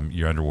work,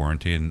 you're under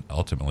warranty, and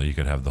ultimately you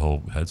could have the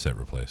whole headset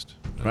replaced.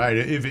 Right.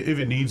 If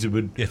it needs it,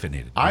 but if it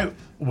needed.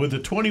 With the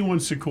 21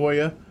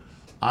 Sequoia,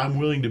 I'm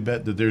willing to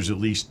bet that there's at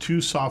least 2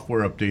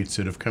 software updates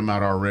that have come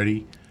out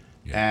already,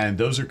 and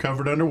those are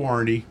covered under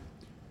warranty.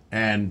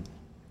 And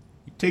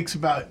it takes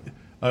about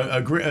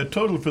a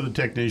total for the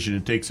technician.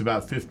 It takes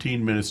about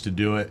 15 minutes to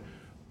do it,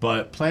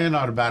 but plan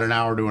on about an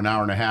hour to an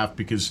hour and a half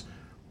because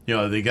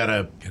they got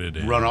to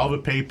run all the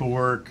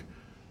paperwork.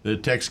 The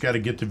tech's got to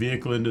get the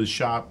vehicle into the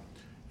shop,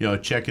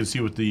 check and see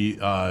what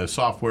the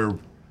software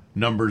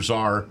numbers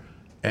are,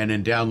 and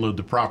then download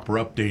the proper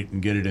update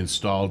and get it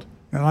installed.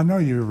 And I know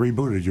you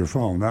rebooted your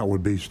phone. That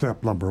would be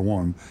step number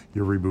 1.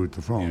 You reboot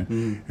the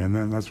phone. And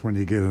then that's when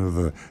you get into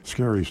the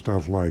scary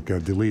stuff like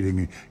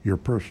deleting your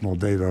personal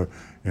data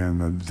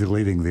and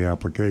deleting the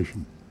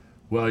application.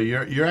 Well,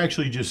 you're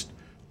actually just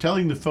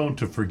telling the phone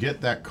to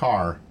forget that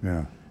car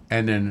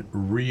and then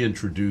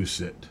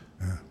reintroduce it.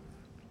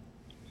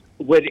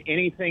 Would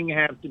anything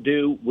have to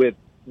do with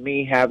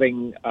me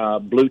having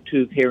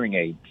Bluetooth hearing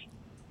aids?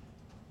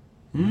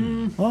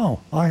 Oh,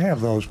 I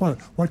have those.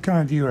 What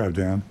kind do you have,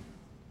 Dan?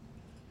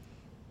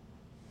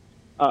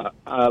 Dawn.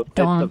 It's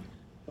a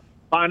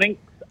Phonics.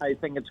 I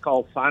think it's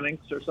called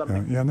Phonics or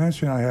something. Yeah,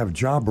 Nancy and I have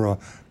Jabra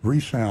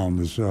Resound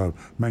as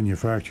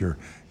manufacturer,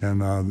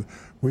 and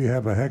we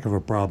have a heck of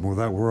a problem with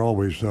that. We're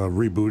always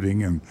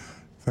rebooting and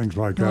things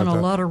like that. Doing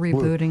a lot of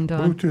rebooting,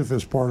 Don. Bluetooth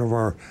is part of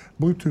our.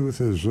 Bluetooth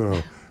is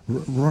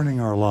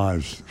ruining our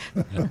lives.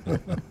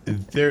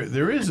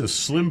 There is a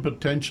slim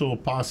potential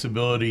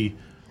possibility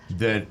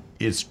that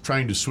it's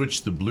trying to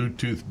switch the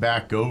Bluetooth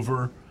back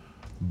over,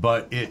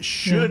 but it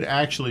should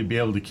actually be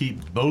able to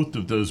keep both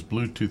of those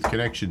Bluetooth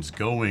connections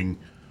going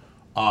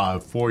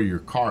for your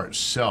car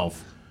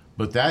itself.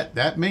 But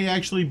that may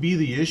actually be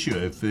the issue.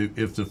 If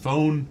the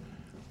phone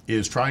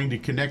is trying to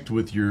connect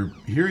with your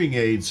hearing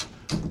aids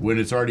when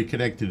it's already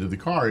connected to the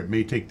car, it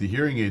may take the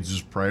hearing aids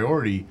as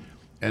priority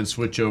and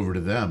switch over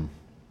to them.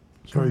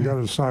 So you got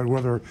to decide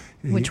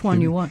which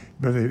one you want.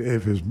 But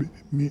if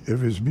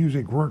his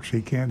music works,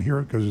 he can't hear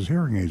it because his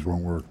hearing aids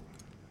won't work.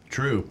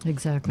 True.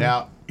 Exactly.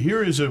 Now,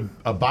 here is a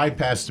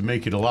bypass to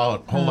make it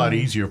whole lot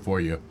easier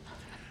for you.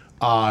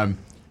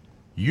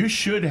 You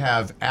should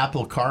have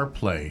Apple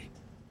CarPlay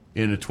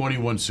in a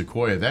 21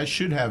 Sequoia. That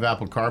should have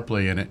Apple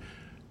CarPlay in it.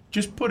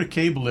 Just put a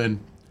cable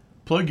in,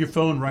 plug your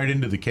phone right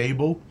into the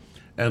cable,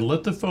 and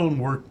let the phone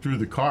work through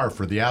the car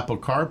for the Apple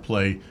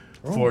CarPlay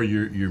for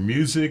your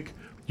music,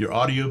 your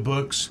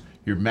audiobooks,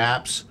 your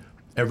maps,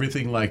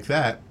 everything like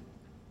that.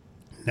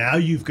 Now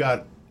you've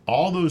got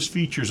all those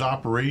features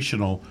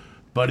operational,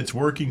 but it's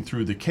working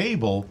through the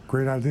cable.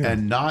 Great idea.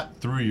 And not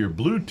through your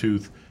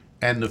Bluetooth.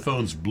 And the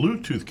phone's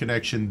Bluetooth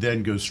connection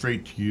then goes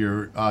straight to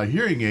your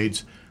hearing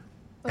aids,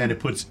 and it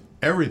puts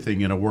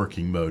everything in a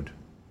working mode.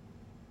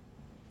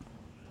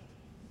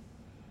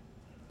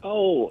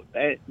 Oh,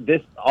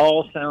 this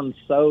all sounds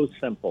so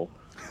simple.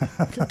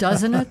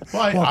 Doesn't it?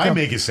 Well, I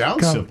make it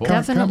sound simple.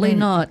 Definitely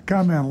not.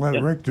 Come in,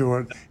 let Rick do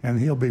it, and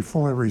he'll be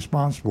fully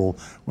responsible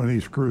when he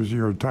screws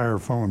your entire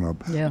phone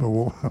up. Yeah.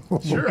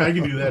 Sure, I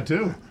can do that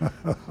too.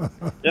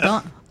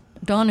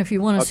 Don, if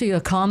you want to see a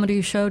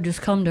comedy show,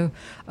 just come to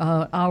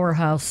our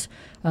house.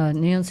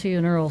 Nancy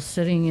and Earl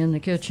sitting in the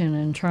kitchen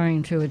and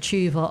trying to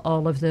achieve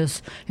all of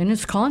this. And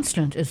it's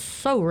constant. It's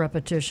so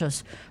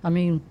repetitious. I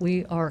mean,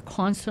 we are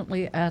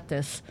constantly at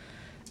this.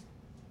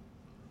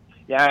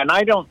 Yeah, and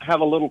I don't have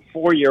a little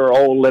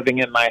 4-year-old living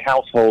in my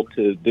household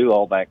to do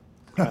all that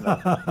kind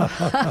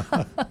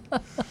of.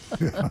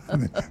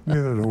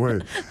 Neither do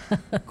we.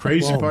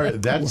 Crazy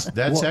part.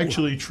 That's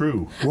actually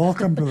true.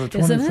 Welcome to the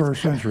 21st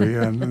century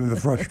and the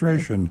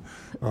frustration.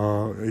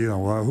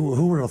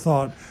 Who would have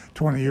thought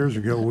 20 years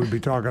ago we'd be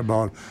talking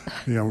about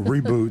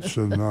reboots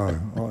and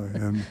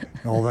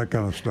all that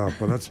kind of stuff?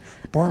 But that's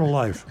part of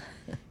life.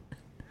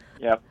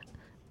 Yep.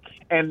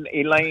 And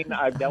Elaine,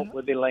 I've dealt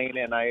with Elaine,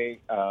 and I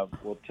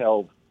will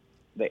tell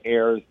the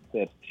heirs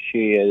that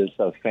she is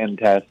a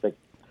fantastic.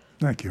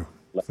 Thank you.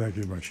 Thank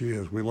you much. She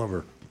is. We love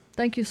her.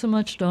 Thank you so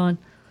much, Don.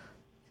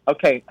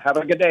 Okay. Have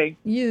a good day.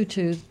 You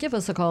too. Give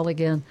us a call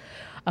again.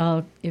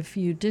 If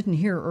you didn't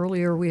hear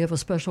earlier, we have a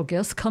special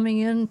guest coming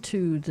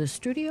into the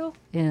studio,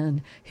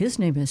 and his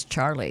name is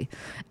Charlie,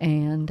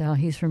 and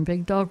he's from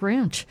Big Dog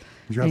Ranch.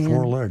 He's got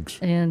 4 legs.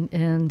 And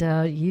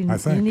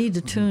you need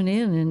to tune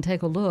in and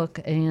take a look.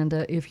 And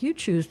if you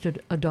choose to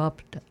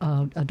adopt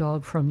a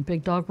dog from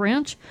Big Dog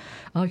Ranch,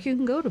 you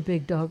can go to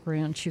Big Dog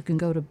Ranch. You can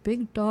go to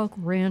Big Dog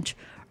Ranch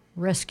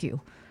Rescue.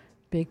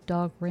 Big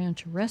Dog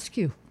Ranch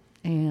Rescue.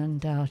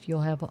 And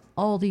you'll have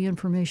all the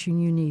information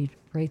you need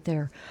right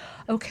there.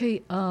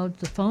 Okay,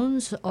 the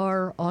phones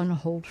are on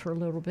hold for a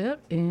little bit,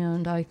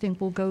 and I think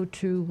we'll go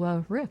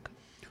to Rick.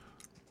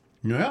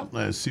 Well,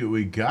 let's see what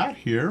we got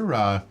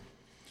here.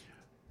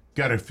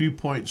 Got a few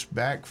points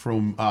back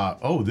from,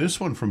 this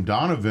one from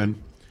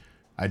Donovan.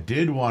 I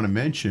did want to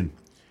mention,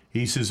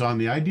 he says, on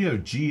the idea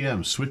of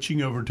GM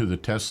switching over to the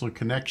Tesla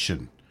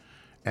connection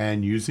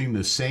and using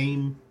the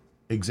same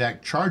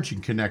exact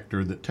charging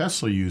connector that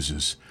Tesla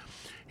uses.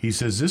 He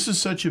says this is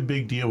such a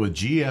big deal with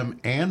GM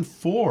and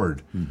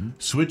Ford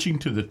switching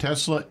to the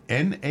Tesla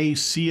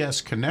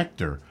NACS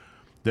connector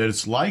that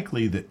it's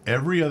likely that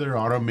every other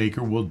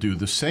automaker will do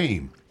the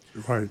same.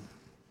 Right.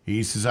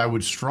 He says, I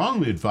would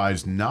strongly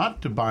advise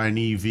not to buy an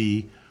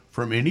EV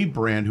from any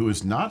brand who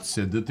has not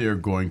said that they are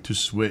going to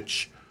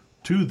switch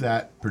to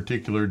that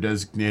particular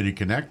designated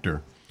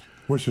connector.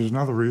 Which is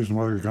another reason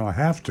why they're going to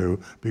have to,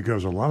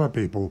 because a lot of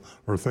people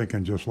are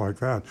thinking just like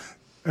that.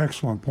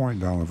 Excellent point,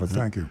 Donovan.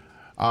 Thank you.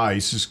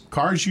 He says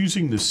cars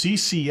using the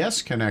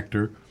CCS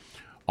connector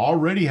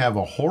already have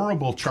a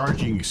horrible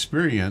charging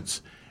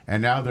experience,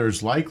 and now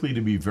there's likely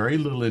to be very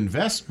little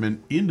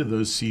investment into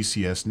those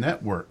CCS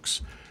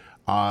networks.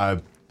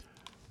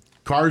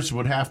 Cars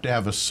would have to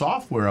have a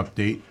software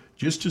update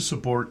just to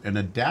support an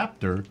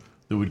adapter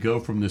that would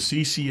go from the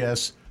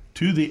CCS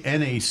to the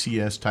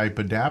NACS type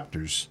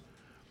adapters.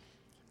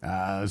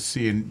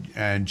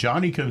 And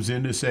Johnny comes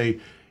in to say,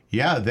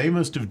 yeah, they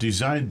must have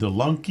designed the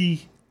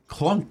clunky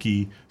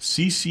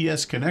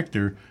CCS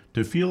connector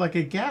to feel like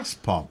a gas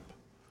pump.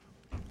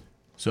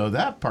 So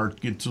that part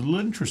gets a little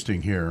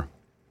interesting here.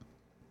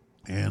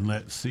 And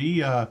let's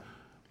see.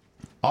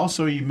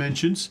 Also, he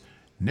mentions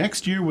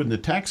next year when the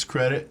tax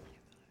credit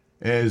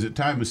is at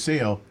time of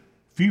sale,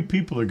 few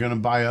people are going to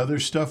buy other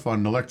stuff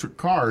on electric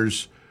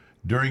cars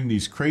during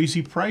these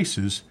crazy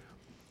prices.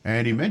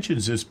 And he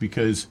mentions this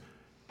because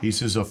he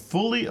says a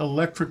fully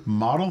electric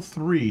Model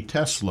 3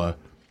 Tesla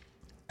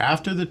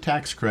after the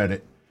tax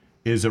credit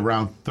is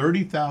around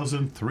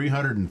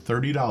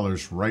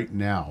 $30,330 right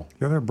now.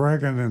 Yeah, they're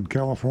bragging in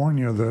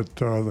California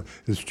that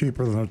it's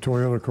cheaper than a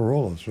Toyota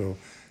Corolla. So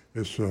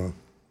it's the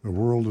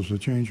world is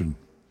a-changing.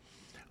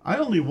 I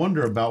only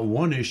wonder about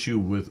one issue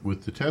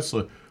with the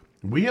Tesla.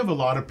 We have a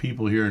lot of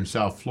people here in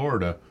South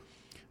Florida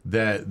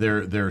that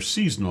they're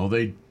seasonal.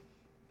 They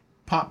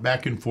pop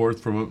back and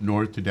forth from up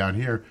north to down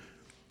here.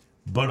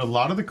 But a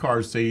lot of the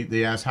cars,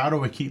 they ask, how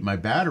do I keep my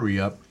battery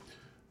up?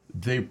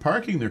 They're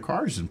parking their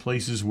cars in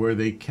places where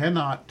they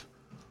cannot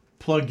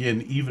plug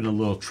in even a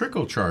little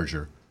trickle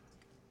charger.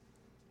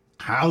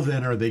 How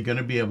then are they going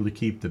to be able to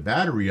keep the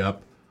battery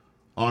up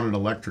on an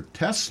electric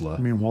Tesla? I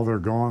mean, while they're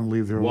gone,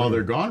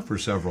 they're gone for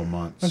several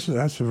months.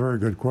 That's a very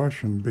good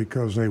question,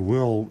 because they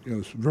will,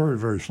 very,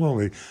 very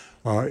slowly.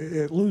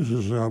 It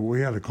loses. We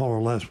had a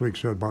caller last week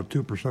said about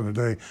 2% a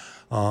day.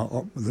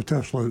 The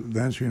Tesla, the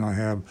NC I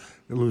have,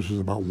 it loses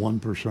about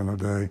 1% a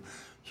day.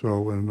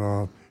 So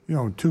in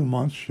 2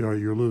 months,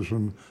 you're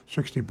losing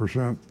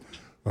 60%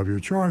 of your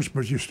charge,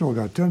 but you still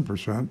got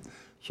 10%.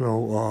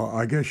 So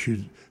I guess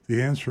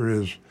the answer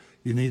is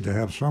you need to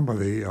have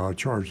somebody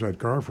charge that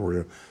car for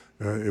you.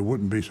 It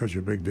wouldn't be such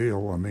a big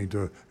deal. I mean,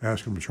 to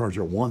ask them to charge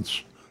it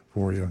once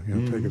for you,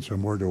 take it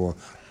somewhere to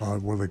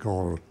what they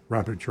call a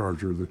rapid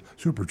charger, the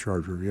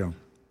supercharger,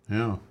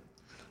 Yeah.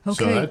 Okay.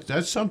 So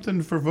that's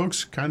something for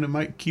folks kind of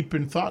might keep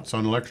in thoughts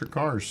on electric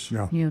cars.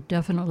 Yeah,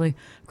 definitely.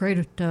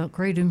 Great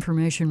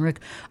information, Rick.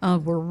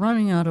 We're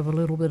running out of a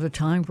little bit of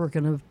time. We're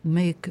going to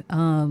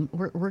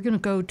we're going to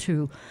go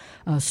to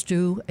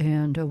Stu,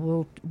 and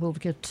we'll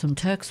get some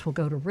texts. We'll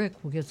go to Rick.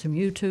 We'll get some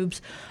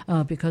YouTubes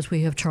because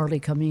we have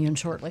Charlie coming in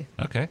shortly.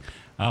 Okay.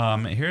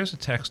 Here's a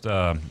text.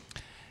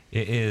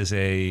 It is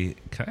a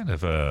kind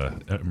of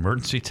an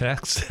emergency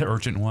text,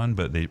 urgent one,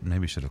 but they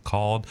maybe should have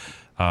called.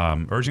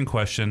 Urgent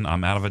question.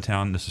 I'm out of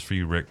town. This is for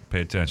you, Rick.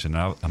 Pay attention.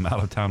 I'm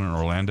out of town in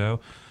Orlando,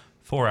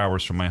 4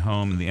 hours from my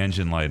home, and the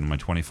engine light in my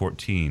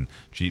 2014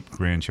 Jeep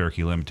Grand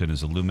Cherokee Limited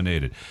is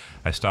illuminated.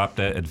 I stopped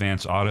at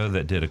Advance Auto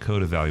that did a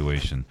code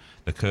evaluation.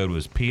 The code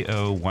was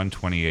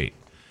PO128.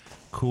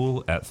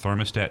 Cool at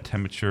thermostat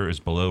temperature is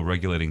below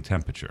regulating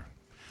temperature.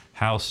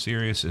 How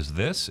serious is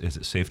this? Is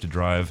it safe to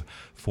drive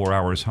 4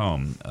 hours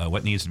home?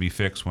 What needs to be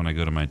fixed when I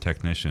go to my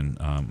technician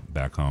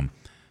back home?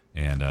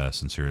 And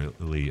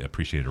sincerely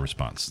appreciate a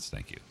response.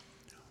 Thank you.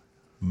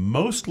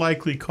 Most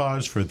likely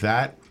cause for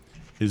that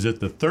is that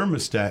the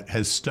thermostat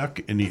has stuck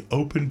in the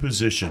open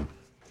position.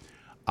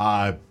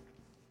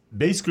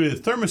 Basically, the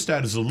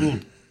thermostat is a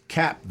little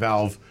cap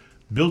valve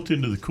built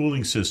into the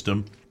cooling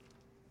system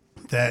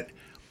that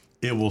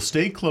it will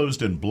stay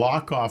closed and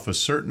block off a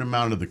certain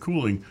amount of the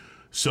cooling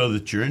so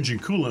that your engine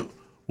coolant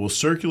will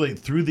circulate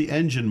through the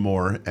engine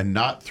more and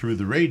not through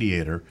the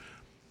radiator.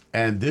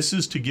 And this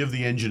is to give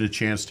the engine a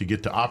chance to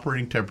get to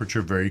operating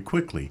temperature very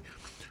quickly.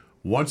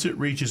 Once it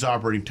reaches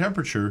operating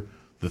temperature,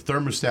 the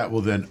thermostat will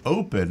then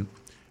open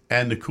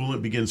and the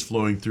coolant begins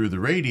flowing through the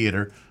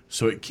radiator,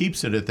 so it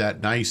keeps it at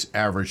that nice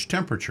average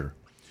temperature.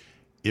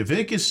 If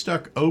it gets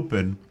stuck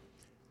open,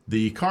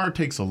 the car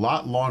takes a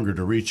lot longer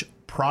to reach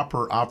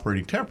proper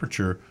operating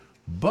temperature,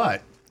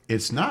 but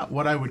it's not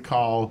what I would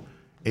call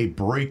a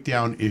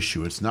breakdown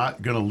issue. It's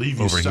not going to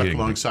leave you stuck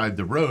alongside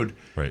the road,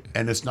 right?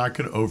 And it's not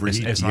going to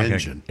overheat the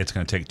engine. It's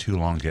going to take too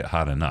long to get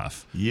hot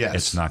enough. Yes.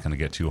 It's not going to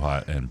get too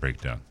hot and break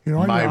down. You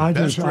know, I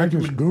just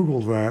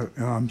Googled that,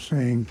 and I'm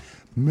seeing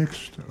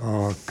mixed,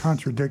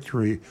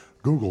 contradictory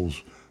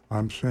Googles.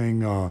 I'm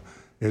saying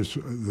is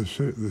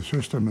the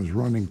system is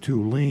running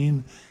too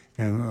lean,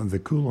 and the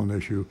coolant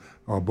issue,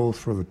 both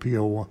for the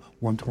PO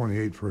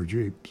 128 for a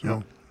Jeep.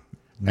 So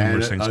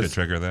numerous things could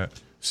trigger that.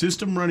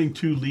 System running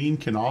too lean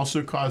can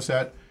also cause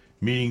that,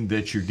 meaning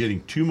that you're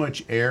getting too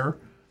much air,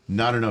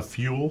 not enough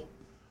fuel,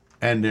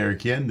 and there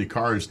again, the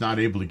car is not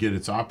able to get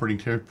its operating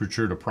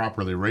temperature to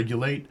properly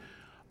regulate.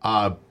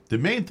 The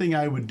main thing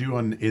I would do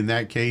in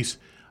that case,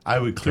 I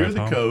would clear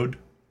the code,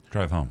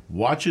 drive home,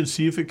 watch and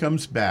see if it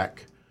comes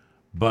back,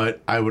 but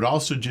I would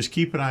also just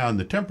keep an eye on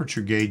the temperature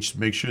gauge to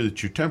make sure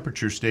that your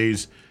temperature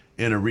stays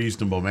in a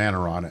reasonable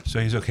manner on it. So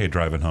he's okay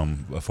driving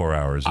home 4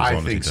 hours.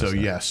 I think so.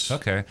 Yes.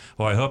 Okay.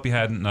 Well, I hope you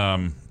hadn't,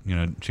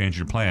 changed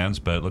your plans,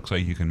 but it looks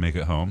like you can make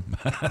it home.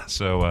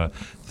 So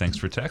thanks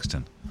for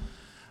texting.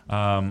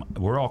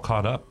 We're all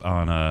caught up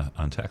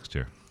on text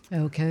here.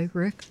 Okay,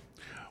 Rick.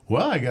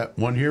 Well, I got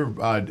one here.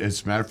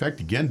 As a matter of fact,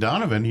 again,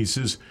 Donovan. He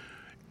says,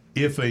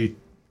 if a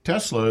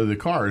Tesla, the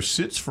car,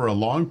 sits for a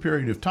long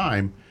period of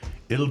time,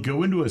 it'll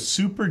go into a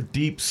super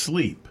deep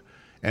sleep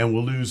and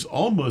will lose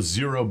almost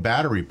zero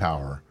battery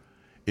power.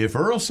 If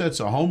Earl sets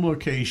a home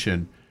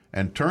location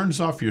and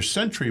turns off your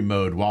Sentry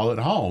mode while at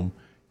home,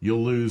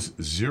 you'll lose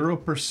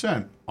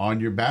 0% on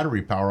your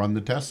battery power on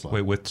the Tesla.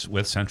 Wait,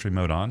 with Sentry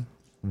mode on?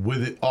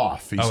 With it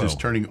off. He says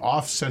turning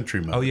off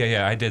Sentry mode. Oh,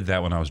 yeah. I did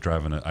that when I was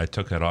driving it. I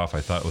took that off. I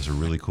thought it was a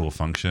really cool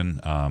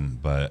function,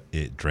 but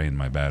it drained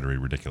my battery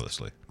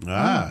ridiculously.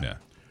 Yeah.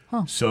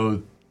 Huh.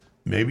 So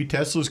maybe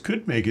Teslas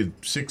could make it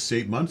 6 to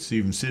 8 months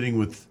even sitting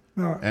with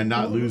and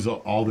not lose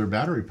all their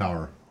battery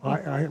power.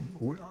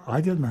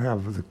 I didn't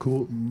have the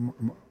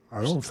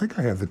I don't think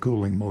I had the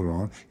cooling mode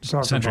on.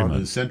 Sentry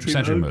mode.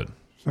 Sentry mode.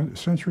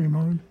 Sentry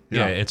mode?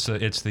 Yeah, it's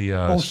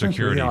the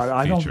security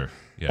feature.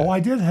 Yeah. Oh, I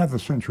did have the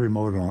Sentry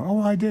mode on.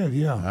 Oh, I did,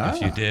 yeah.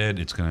 If you did,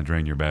 it's going to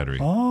drain your battery.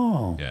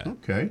 Oh. Yeah.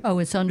 Okay. Oh,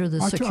 it's under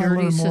the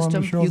security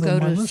system. You go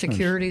to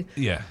security.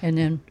 Yeah. And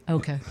then,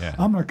 okay. Yeah.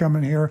 I'm going to come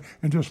in here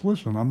and just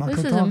listen. I'm not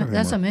going to talk anymore.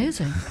 That's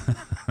amazing.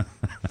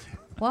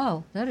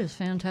 Wow, that is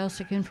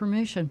fantastic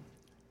information.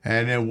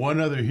 And then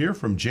one other here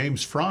from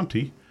James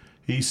Fronte.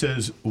 He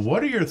says,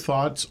 what are your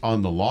thoughts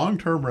on the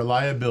long-term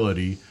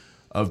reliability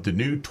of the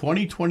new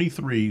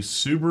 2023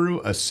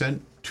 Subaru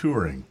Ascent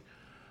Touring?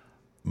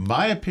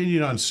 My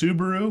opinion on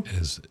Subaru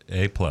is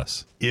A+.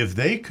 If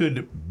they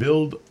could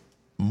build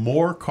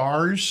more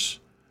cars,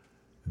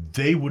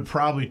 they would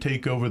probably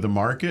take over the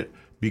market,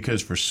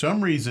 because for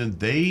some reason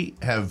they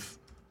have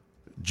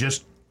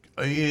just,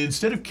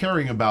 instead of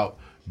caring about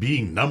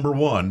being number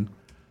one,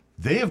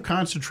 they have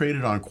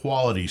concentrated on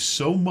quality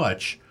so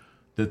much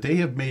that they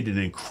have made an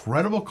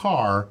incredible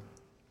car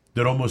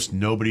that almost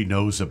nobody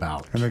knows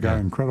about. And they got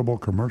incredible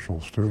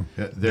commercials too.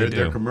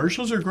 Their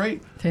commercials are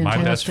great.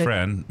 Fantastic.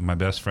 My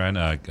best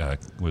friend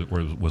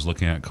was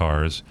looking at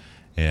cars,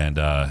 and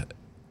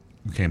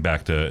came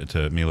back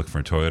to me looking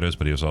for Toyotas,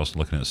 but he was also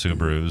looking at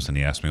Subarus, and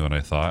he asked me what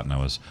I thought, and I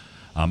was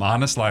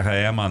honest like I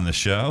am on the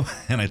show,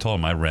 and I told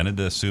him I rented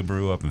a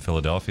Subaru up in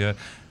Philadelphia,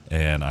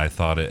 and I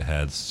thought it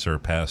had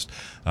surpassed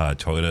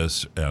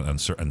Toyotas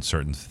on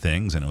certain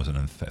things, and it was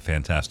a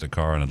fantastic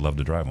car, and I'd love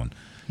to drive one.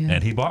 Yeah.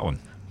 And he bought one.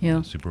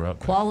 Yeah. Super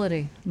up.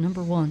 Quality,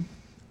 number one.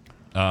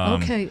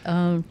 Okay.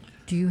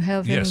 Do you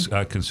have Yes,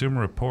 Consumer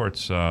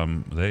Reports,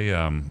 they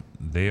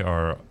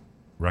are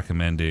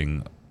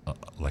recommending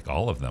like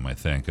all of them, I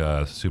think.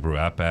 Subaru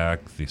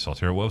Outback, the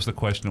Solterra. What was the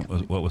question?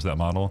 What was that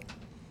model?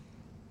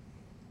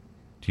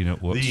 Do you know?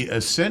 Whoops. The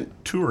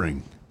Ascent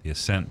Touring. The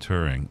Ascent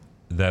Touring.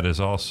 That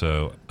is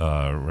also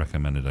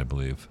recommended, I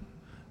believe.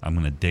 I'm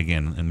going to dig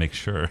in and make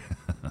sure.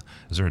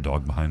 Is there a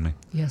dog behind me?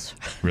 Yes.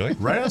 Really?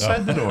 Right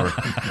outside the door.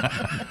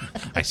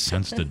 I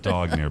sensed a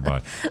dog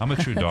nearby. I'm a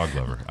true dog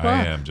lover. Well,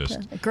 I am just.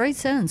 Great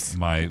sense.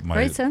 My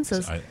great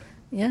senses.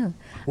 Yeah.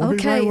 We'll okay.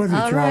 Be right with you,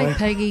 all Charlie. right,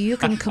 Peggy, you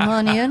can come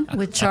on in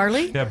with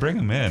Charlie. Yeah, bring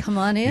him in. Come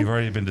on in. You've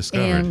already been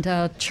discovered.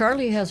 And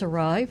Charlie has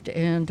arrived,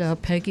 and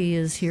Peggy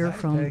is here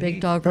from Peggy.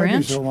 Big Dog Peggy's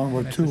Ranch. the one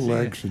with 2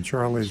 legs, and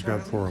Charlie's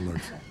got 4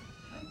 legs.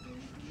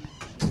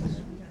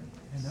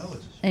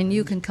 And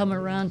you can come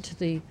around to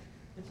the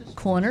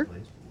corner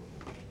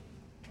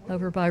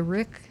over by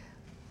Rick.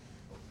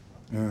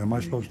 Am I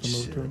supposed to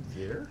move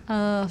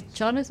to?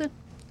 Jonathan?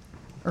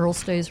 Earl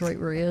stays right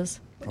where he is.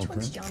 Which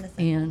one's Jonathan?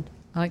 And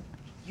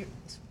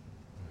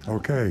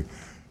Okay.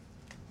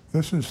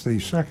 This is the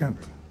second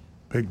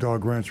Big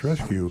Dog Ranch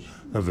Rescue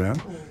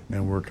event,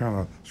 and we're kind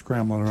of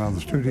scrambling around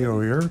the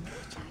studio here.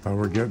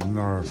 We're getting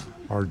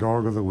our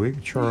dog of the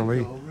week,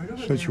 Charlie,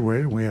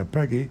 situated. We have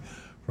Peggy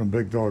from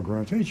Big Dog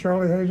Ranch. Hey,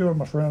 Charlie, how you doing,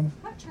 my friend?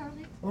 Hi,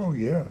 Charlie. Oh,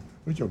 yeah.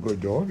 You're a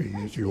good doggy.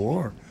 Yes, you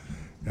are.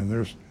 And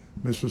there's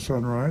Mrs.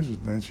 Sunrise,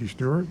 Nancy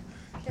Stewart,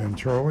 and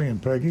Charlie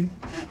and Peggy.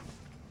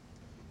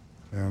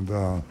 And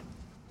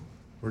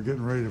we're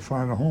getting ready to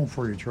find a home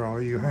for you,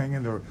 Charlie. You hang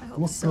in there.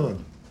 Look so.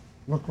 good.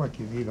 Look like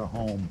you need a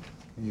home,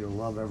 and you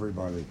love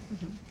everybody.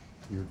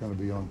 You're going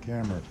to be on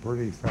camera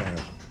pretty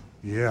fast.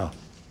 Yeah.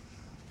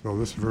 So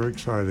this is very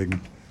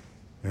exciting.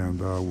 And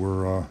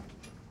we're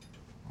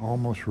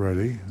almost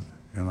ready.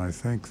 And I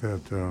think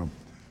that,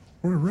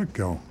 where did Rick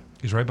go?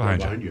 He's right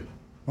behind you.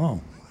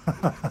 Oh.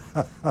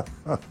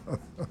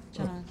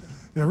 Jonathan.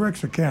 Yeah,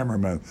 Rick's a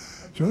cameraman.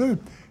 So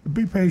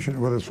be patient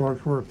with us,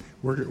 folks.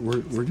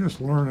 We're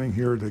just learning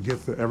here to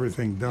get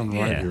everything done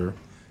right here.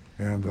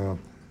 And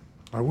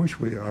I wish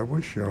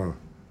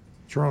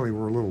Charlie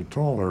were a little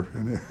taller.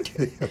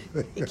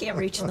 You can't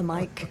reach the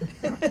mic.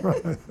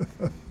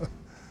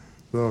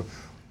 So,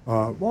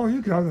 well,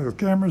 you got the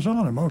camera's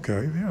on him.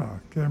 Okay, yeah,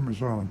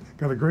 camera's on him.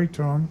 Got a great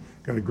tongue,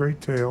 got a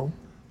great tail.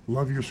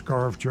 Love your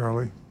scarf,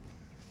 Charlie.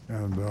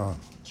 And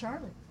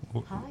Charlie,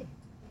 hi.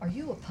 Are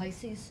you a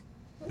Pisces?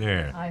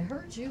 There. I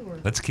heard you were.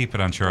 Let's keep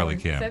it on Charlie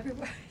Cam.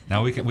 February.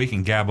 Now we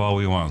can gab all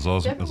we want as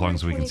long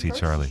as we can see 21st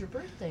Charlie. Is your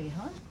birthday,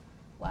 huh?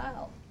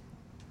 Wow,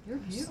 you're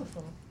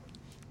beautiful.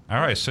 All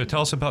right, so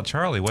tell us about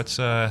Charlie. What's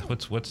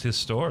his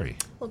story?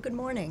 Well, good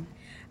morning.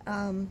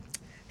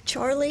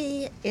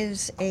 Charlie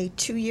is a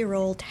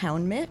 2-year-old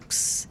hound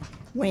mix,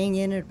 weighing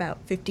in at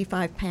about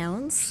 55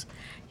 pounds.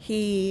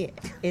 He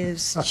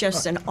is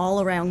just an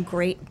all-around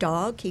great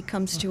dog. He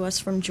comes to us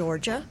from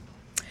Georgia.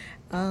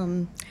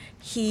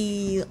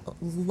 He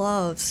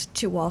loves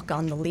to walk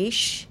on the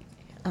leash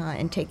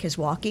and take his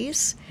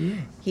walkies.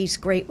 He's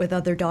great with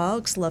other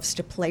dogs, loves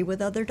to play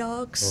with other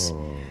dogs.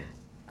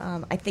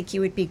 I think he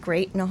would be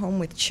great in a home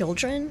with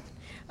children.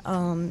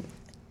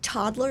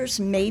 Toddlers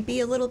may be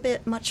a little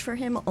bit much for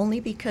him,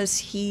 only because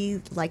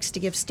he likes to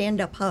give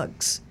stand-up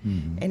hugs,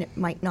 and it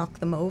might knock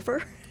them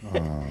over.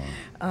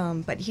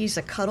 But he's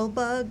a cuddle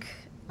bug.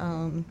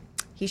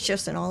 He's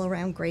just an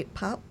all-around great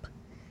pup.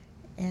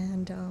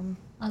 And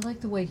I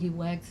like the way he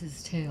wags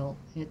his tail.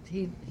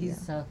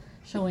 He's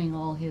showing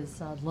all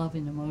his love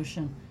and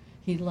emotion.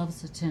 He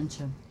loves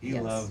attention. He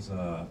loves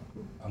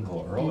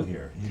Uncle Earl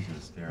here. He's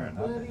just staring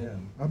up at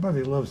him. I bet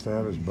he loves to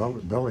have his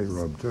belly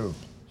rubbed too.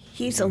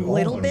 He's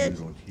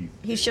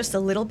he's just a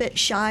little bit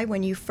shy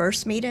when you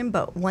first meet him,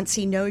 but once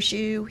he knows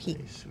you,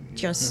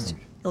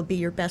 he'll be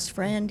your best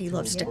friend. He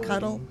loves to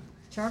cuddle.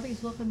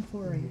 Charlie's looking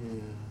for a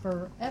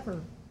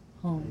forever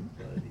home.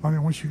 Honey,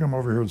 why don't you come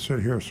over here and sit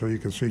here so you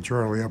can see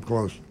Charlie up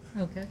close?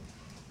 Okay.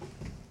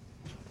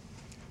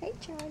 Hey,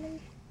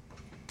 Charlie.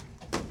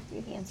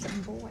 You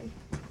handsome boy.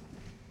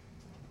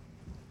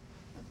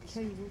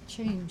 Okay, we'll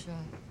change.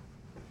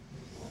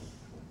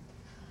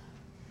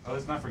 Oh,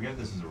 let's not forget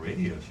this is a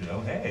radio show.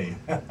 Hey.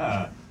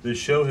 This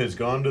show has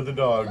gone to the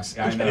dogs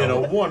I know. in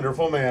a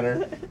wonderful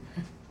manner.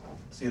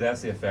 See,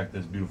 that's the effect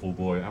this beautiful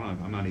boy.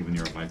 I'm not even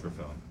near a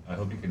microphone. I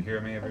hope you can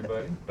hear me,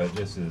 everybody. But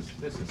this is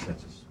such a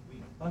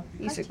sweet puppy.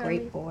 He's a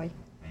great boy.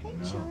 I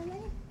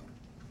know.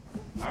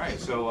 All right,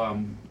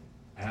 so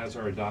as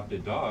our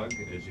adopted dog,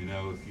 as you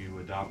know, if you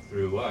adopt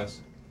through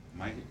us,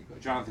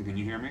 Jonathan, can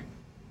you hear me?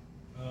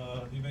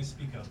 You may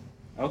speak up.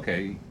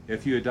 Okay,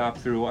 if you adopt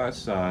through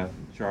us,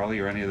 Charlie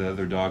or any of the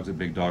other dogs at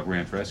Big Dog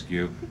Ranch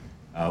Rescue,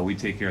 we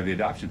take care of the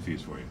adoption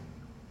fees for you.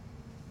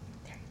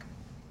 There you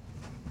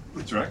go.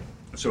 That's right.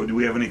 So do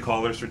we have any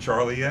callers for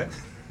Charlie yet?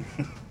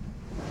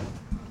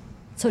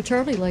 So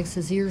Charlie likes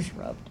his ears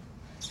rubbed.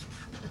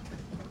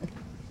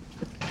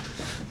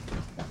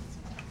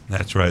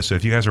 That's right. So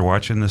if you guys are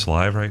watching this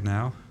live right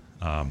now,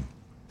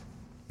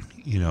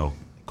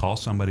 call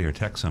somebody or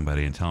text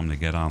somebody and tell them to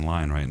get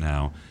online right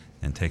now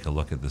and take a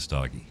look at this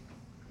doggy.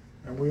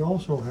 And we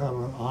also have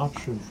an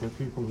option for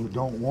people who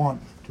don't want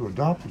to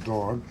adopt a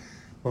dog,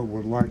 but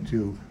would like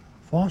to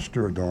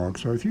foster a dog.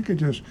 So if you could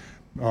just,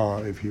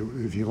 if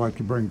you like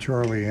to bring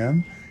Charlie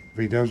in, if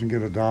he doesn't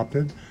get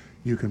adopted,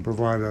 you can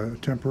provide a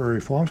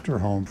temporary foster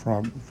home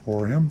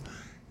for him.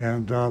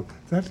 And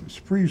that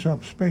frees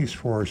up space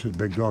for us at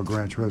Big Dog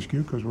Ranch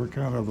Rescue because we're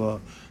kind of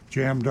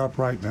jammed up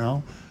right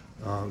now.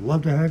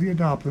 Love to have you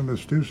adopt them. As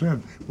Stu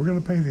said, we're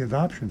going to pay the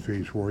adoption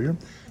fees for you.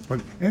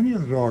 But any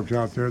of the dogs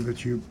out there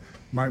that you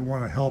might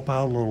want to help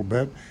out a little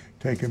bit,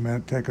 take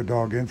a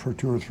dog in for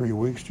 2 or 3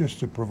 weeks just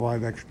to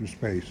provide extra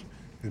space.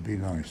 It'd be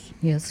nice.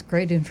 Yes,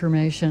 great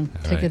information.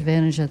 All Take right.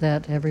 advantage of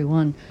that,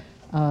 everyone.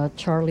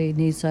 Charlie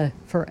needs a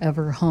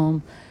forever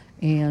home,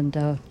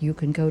 and you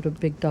can go to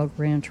Big Dog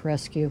Ranch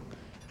Rescue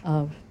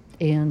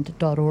and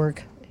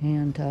 .org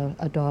and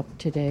adopt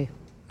today.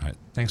 All right.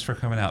 Thanks for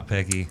coming out,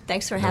 Peggy.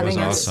 Thanks for That having was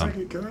us. awesome.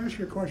 Peggy, can I ask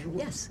you a question?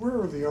 Yes. Where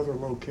are the other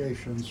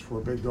locations for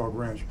Big Dog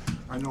Ranch?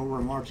 I know we're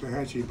in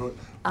Loxahatchee, but...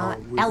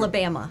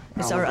 Alabama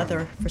is our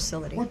Alabama. other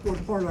facility. What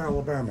part of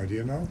Alabama, do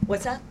you know?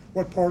 What's that?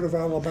 What part of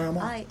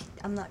Alabama?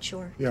 I'm not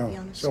sure, Yeah, to be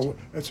honest. so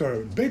it's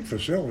a big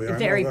facility. I know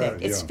Very that,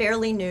 big. It's yeah.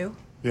 fairly new.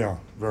 Yeah,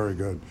 very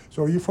good.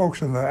 So you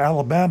folks in the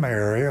Alabama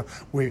area,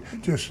 we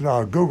just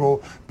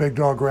Google Big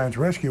Dog Ranch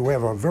Rescue. We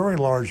have a very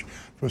large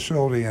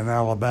facility in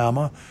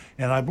Alabama,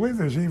 and I believe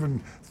there's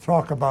even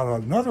talk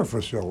about another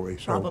facility.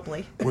 So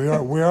Probably. we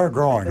are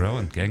growing.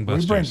 Growing, gangbusters.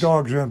 We bring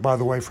dogs in, by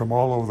the way, from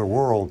all over the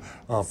world,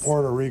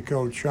 Puerto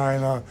Rico,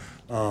 China.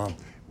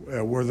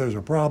 Where there's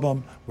a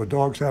problem, where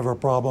dogs have a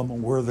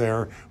problem, we're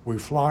there. We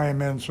fly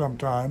them in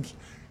sometimes,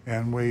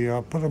 and we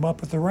put them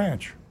up at the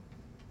ranch.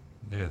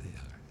 There they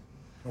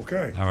are.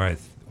 Okay. All right.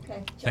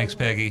 Okay. Thanks,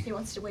 Peggy. He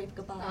wants to wave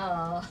goodbye.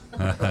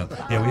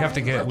 Yeah, we have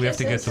to get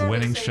the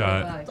winning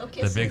shot, Don't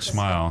the kiss big him.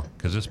 smile,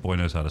 because this boy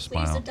knows how to Please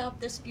smile. adopt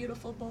this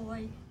beautiful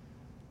boy.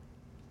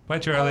 Bye,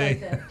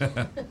 Charlie.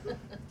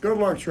 Good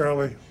luck,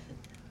 Charlie.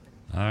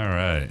 All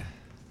right.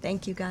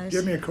 Thank you, guys.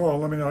 Give me a call.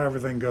 Let me know how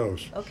everything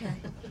goes. Okay.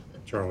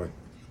 Charlie.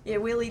 Yeah,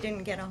 Wheelie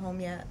didn't get a home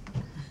yet.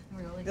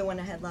 Really? The one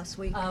I had last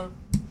week. Oh,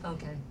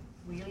 okay.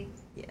 Really?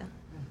 Yeah.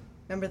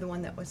 Remember the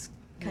one that was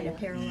kind of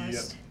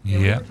paralyzed? Yeah,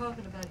 we Yeah. were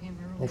talking about him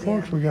earlier. Well,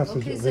 folks, we got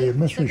Okay, the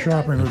mystery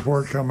shopping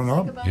report coming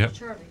up. About Yep.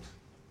 Charlie.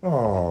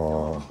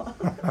 Oh.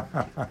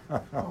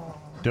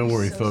 Don't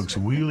worry, folks.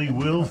 Wheelie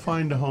will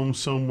find a home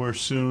somewhere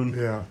soon.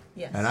 Yeah.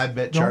 Yes. And I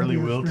bet Don't Charlie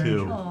be a will stranger.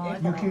 too. Aw,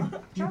 You keep, you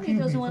Charlie keep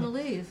doesn't me want to po-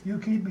 leave. You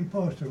keep me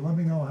posted. Let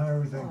me know how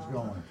everything's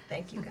going.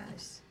 Thank you,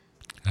 guys.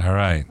 All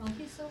right. Oh,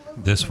 he's so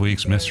lovely. This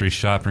week's mystery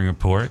shopping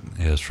report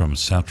is from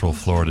Central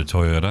Florida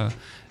Toyota.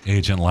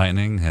 Agent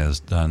Lightning has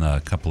done a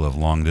couple of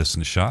long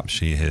distance shops.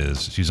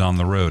 She's on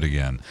the road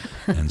again,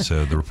 and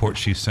so the reports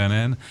she sent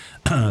in,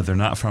 they're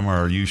not from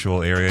our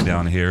usual area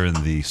down here in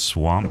the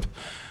swamp,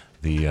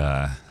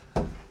 the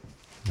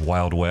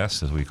Wild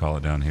West, as we call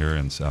it down here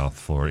in South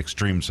Florida,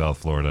 extreme South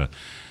Florida.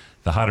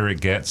 The hotter it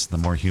gets, the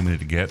more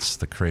humid it gets,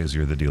 the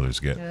crazier the dealers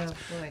get. Oh,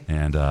 boy.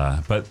 And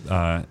but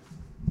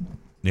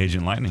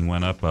Agent Lightning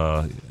went up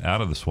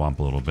out of the swamp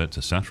a little bit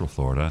to Central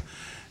Florida,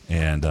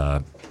 and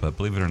but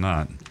believe it or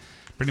not,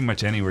 pretty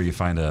much anywhere you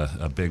find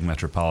a big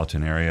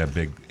metropolitan area, a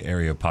big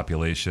area of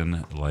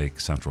population like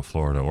Central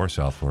Florida or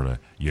South Florida,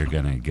 you're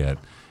going to get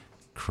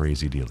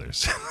crazy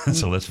dealers.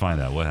 So let's find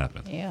out what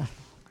happened. Yeah,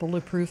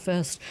 Bulletproof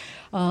Vest.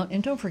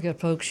 And don't forget,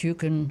 folks, you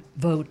can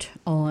vote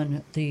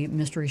on the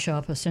Mystery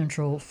Shop of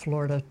Central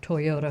Florida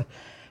Toyota,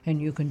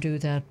 and you can do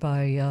that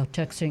by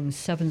texting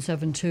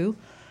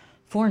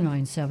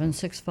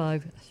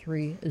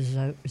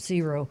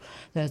 772-497-6530.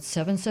 That's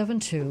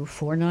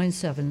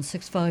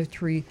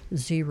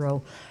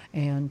 772-497-6530,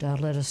 and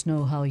let us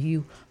know how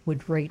you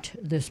would rate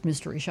this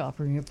mystery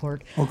shopping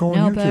report. Or go on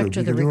Now YouTube. back to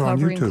You the can do it on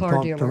recovering YouTube. car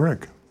Talk dealer. to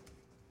Rick.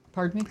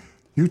 Pardon me?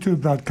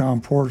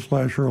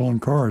 YouTube.com/Earl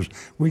and Cars.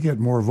 We get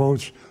more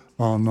votes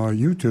on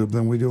YouTube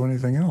than we do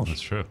anything else.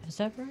 That's true. Is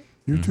that right?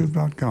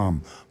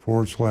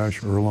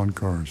 YouTube.com/Earl and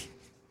Cars.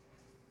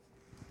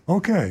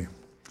 Okay.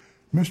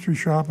 Mystery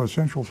Shop of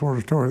Central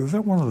Florida Toyota. Is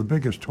that one of the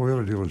biggest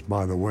Toyota dealers,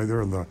 by the way?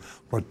 They're in the,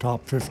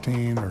 top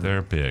 15? Or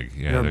They're big.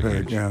 Yeah, they're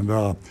big. huge. And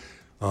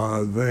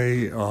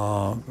they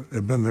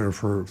have been there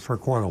for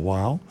quite a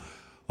while.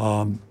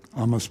 I'm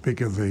going to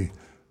speak of the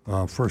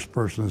first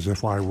person as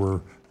if I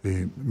were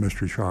the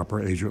mystery shopper,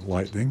 Agent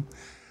Lightning.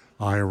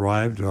 I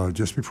arrived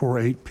just before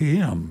 8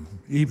 p.m.,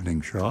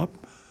 evening shop.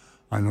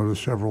 I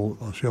noticed several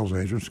sales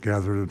agents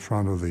gathered in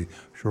front of the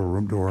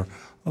showroom door.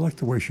 I like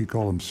the way she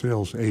called them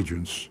sales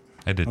agents.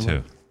 I did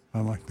too.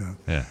 I like that.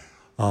 Yeah.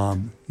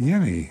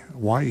 Yenny,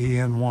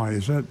 Y-E-N-Y.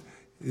 Is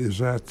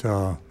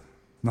that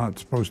not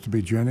supposed to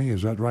be Jenny?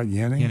 Is that right,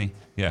 Yenny? Yenny,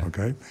 yeah.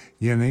 Okay.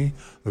 Yenny,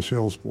 the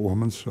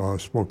saleswoman,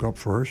 spoke up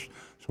first,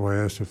 so I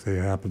asked if they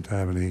happened to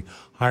have any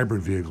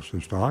hybrid vehicles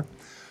in stock.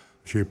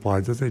 She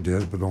replied that they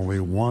did, but only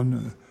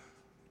one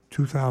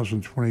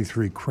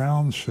 2023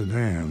 Crown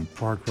sedan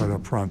parked right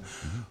up front.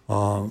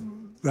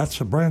 That's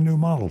a brand new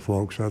model,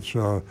 folks. That's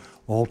all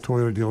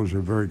Toyota dealers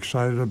are very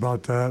excited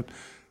about that.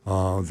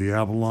 The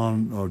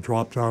Avalon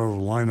dropped out of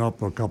the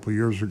lineup a couple of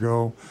years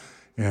ago,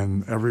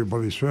 and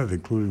everybody said,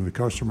 including the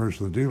customers,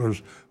 the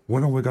dealers,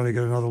 when are we going to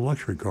get another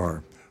luxury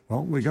car?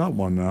 Well, we got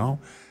one now.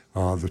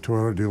 The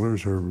Toyota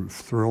dealers are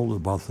thrilled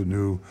about the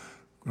new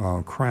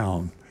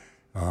Crown.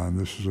 And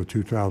this is a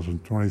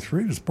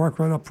 2023. It's parked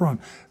right up front.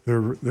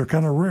 They're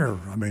kind of rare.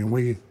 I mean,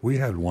 we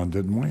had one,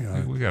 didn't we?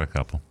 We got a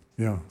couple.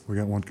 Yeah, we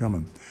got one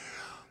coming.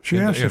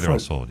 They're all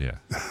sold, yeah.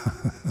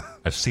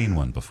 I've seen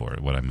one before,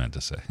 what I meant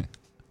to say.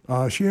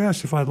 She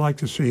asked if I'd like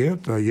to see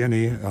it,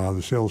 Yenny,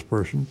 the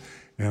salesperson,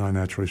 and I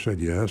naturally said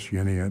yes.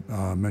 Yenny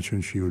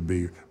mentioned she would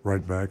be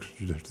right back,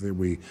 suggested that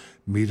we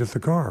meet at the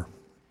car.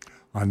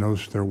 I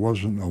noticed there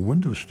wasn't a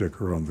window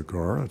sticker on the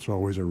car. That's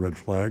always a red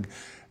flag.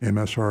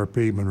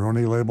 MSRP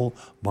Monroney label,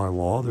 by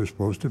law, they're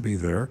supposed to be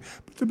there.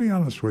 But to be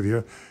honest with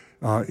you,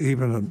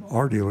 even in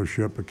our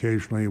dealership,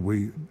 occasionally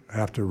we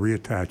have to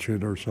reattach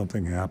it or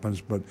something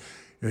happens. But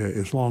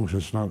as long as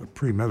it's not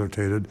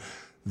premeditated,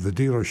 the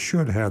dealer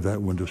should have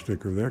that window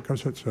sticker there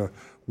because it's a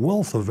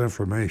wealth of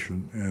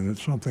information, and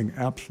it's something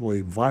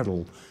absolutely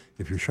vital.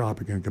 If you're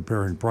shopping and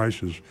comparing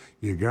prices,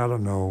 you got to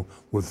know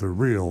what the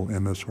real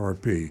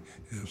MSRP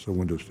is, the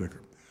window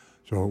sticker.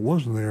 So it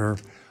wasn't there.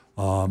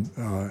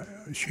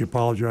 She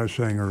apologized,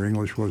 saying her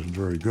English wasn't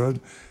very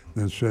good,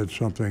 then said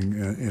something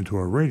into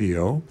a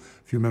radio. A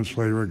few minutes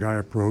later, a guy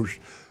approached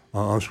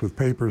us with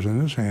papers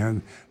in his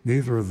hand.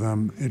 Neither of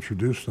them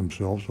introduced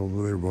themselves,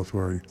 although they were both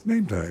wearing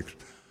name tags.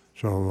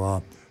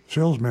 So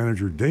sales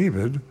manager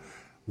David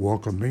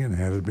welcomed me and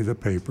handed me the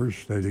papers,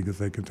 stating that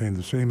they contained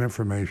the same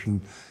information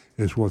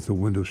as what the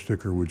window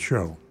sticker would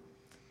show.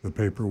 The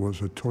paper was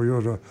a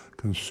Toyota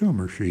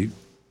consumer sheet,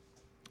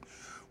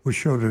 which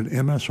showed an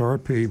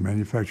MSRP,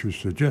 manufacturer's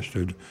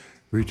suggested,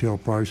 retail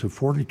price of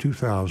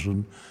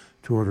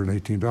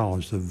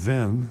 $42,218. The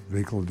VIN,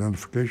 vehicle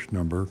identification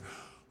number,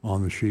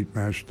 on the sheet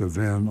matched the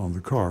VIN on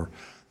the car.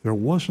 There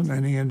wasn't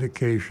any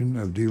indication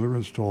of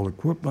dealer-installed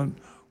equipment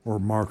or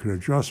market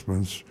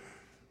adjustments,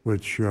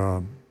 which,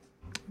 the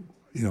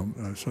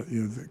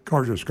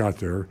car just got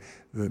there.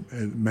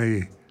 It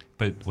may...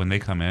 But when they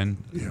come in,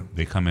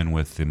 they come in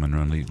with the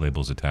Monroe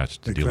labels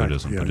attached. The dealer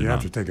doesn't put it on. You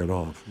have to take it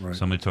off. Right.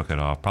 Somebody took it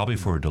off, probably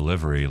for a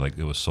delivery, like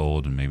it was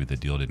sold and maybe the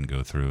deal didn't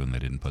go through and they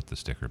didn't put the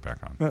sticker back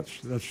on.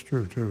 That's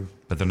true, too.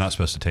 But they're not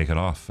supposed to take it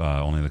off.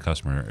 Only the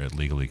customer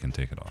legally can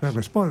take it off.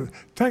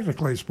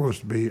 Technically, it's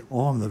supposed to be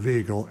on the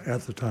vehicle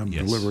at the time of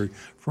delivery.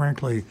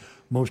 Frankly,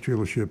 most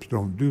dealerships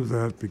don't do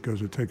that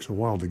because it takes a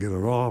while to get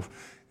it off,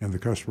 and the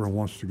customer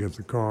wants to get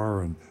the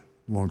car, and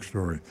long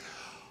story.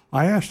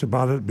 I asked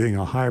about it being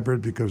a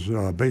hybrid because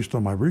based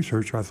on my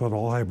research, I thought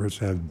all hybrids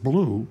had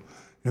blue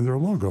in their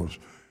logos.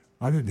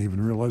 I didn't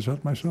even realize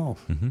that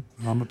myself. Mm-hmm.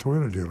 I'm a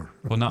Toyota dealer.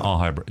 Well, not all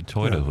hybrid.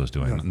 Toyota was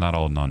doing it. Not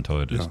all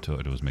non-Toyotas.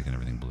 Toyota was making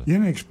everything blue.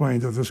 Yenny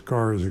explained that this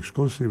car is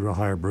exclusively a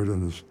hybrid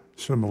and is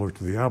similar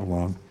to the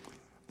Avalon,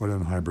 but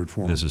in hybrid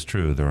form. This is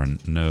true. There are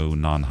no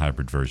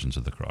non-hybrid versions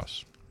of the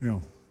Cross. Yeah.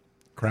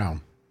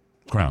 Crown.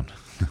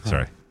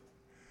 Sorry.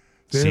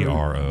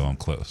 CRO, I'm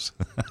close.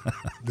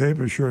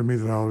 Dave assured me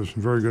that I was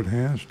in very good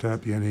hands,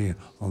 tapped Yenny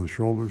on the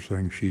shoulder,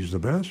 saying she's the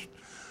best.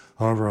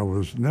 However, I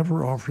was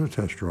never offered a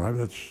test drive.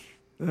 That's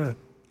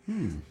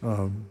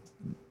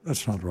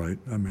not right.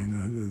 I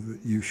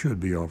mean, you should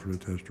be offered a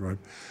test drive.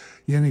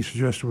 Yenny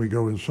suggested we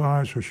go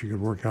inside so she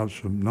could work out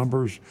some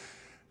numbers.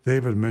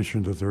 David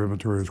mentioned that their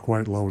inventory was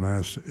quite low and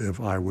asked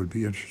if I would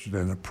be interested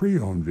in a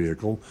pre-owned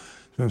vehicle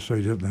since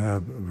they didn't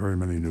have very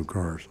many new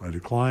cars. I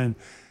declined,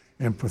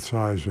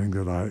 emphasizing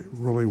that I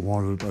really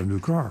wanted a new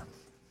car.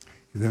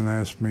 He then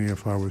asked me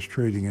if I was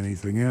trading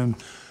anything in,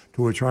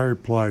 to which I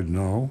replied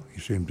no.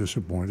 He seemed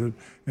disappointed,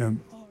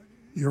 and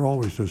you're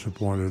always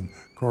disappointed.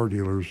 Car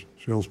dealers,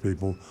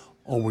 salespeople,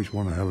 always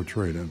want to have a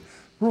trade-in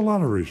for a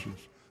lot of reasons.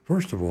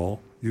 First of all,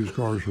 used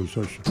cars are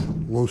such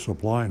low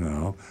supply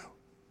now.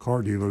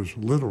 Car dealers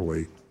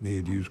literally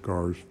need used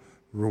cars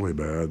really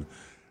bad.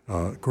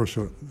 Of course,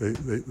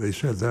 they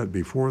said that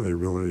before they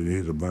really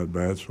needed them that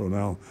bad, so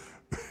now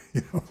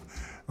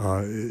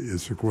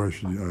it's a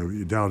question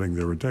of doubting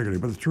their integrity.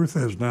 But the truth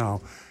is now,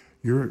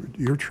 your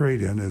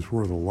trade-in is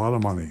worth a lot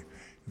of money.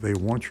 They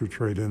want your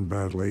trade-in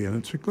badly, and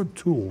it's a good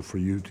tool for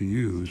you to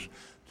use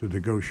to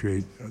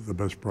negotiate the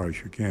best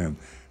price you can.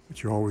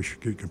 But you always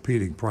should get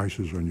competing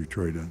prices on your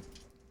trade-in.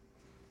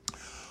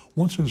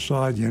 Once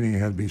inside, Yenny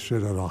had me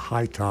sit at a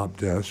high-top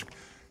desk,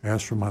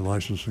 asked for my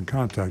license and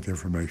contact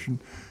information.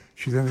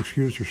 She then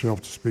excused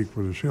herself to speak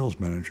with her sales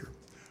manager.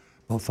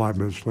 About 5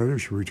 minutes later,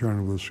 she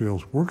returned with a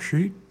sales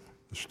worksheet,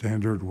 a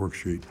standard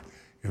worksheet,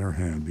 in her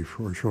hand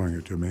before showing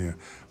it to me. A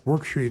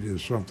worksheet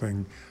is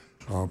something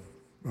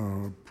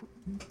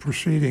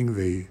preceding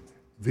the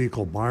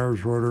vehicle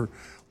buyer's order.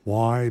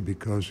 Why?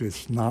 Because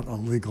it's not a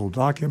legal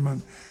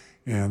document,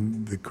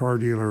 and the car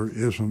dealer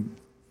isn't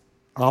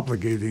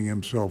obligating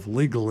himself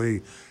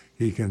legally.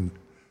 He can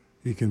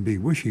be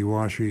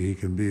wishy-washy. He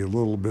can be a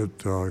little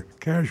bit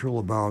casual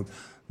about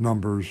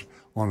numbers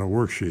on a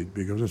worksheet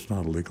because it's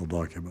not a legal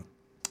document.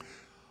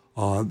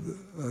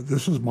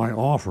 This is my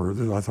offer.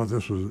 I thought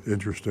this was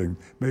interesting.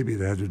 Maybe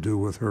it had to do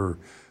with her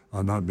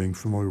not being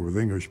familiar with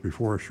English.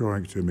 Before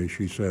showing it to me,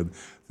 she said,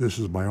 "This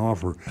is my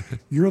offer."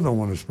 You're the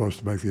one who's supposed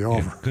to make the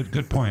offer. Yeah,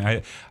 good point.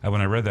 I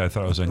when I read that, I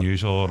thought it was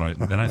unusual, and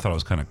then I thought it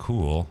was kind of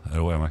cool.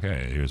 I'm like,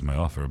 hey, here's my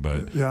offer.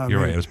 But you're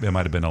right. It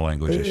might have been a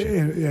language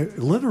issue.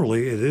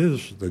 Literally, it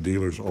is the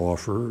dealer's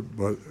offer.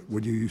 But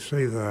when you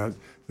say that,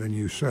 then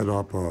you set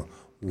up a,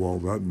 well,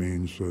 that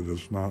means that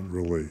it's not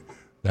really.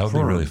 That would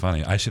be really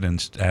funny. I should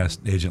ask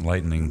Agent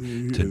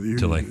Lightning to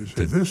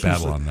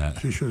battle on that.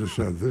 She should have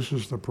said, "This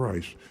is the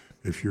price."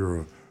 If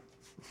you're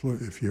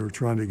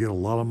trying to get a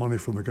lot of money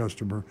from the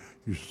customer,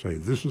 you should say,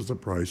 "This is the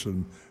price,"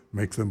 and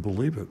make them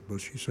believe it. But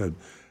she said,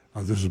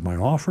 "This is my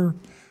offer."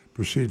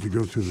 Proceed to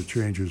go through the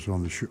changes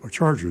on the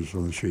charges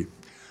on the sheet.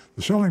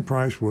 The selling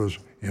price was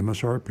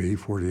MSRP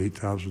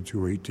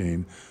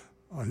 $48,218.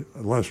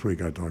 Last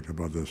week I talked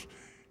about this.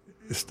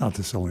 It's not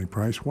the selling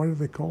price. Why do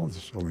they call it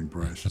the selling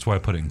price? That's why I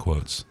put it in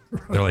quotes.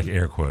 Right. They're like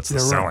air quotes. The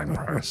selling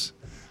price.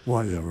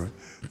 Well, yeah, right.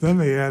 Then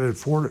they added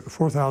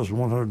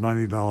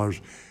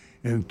 $4,190,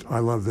 and I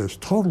love this,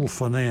 total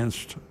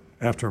financed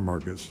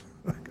aftermarkets.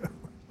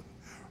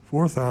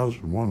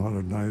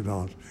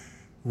 $4,190.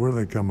 Where do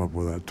they come up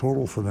with that?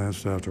 Total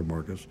financed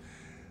aftermarkets.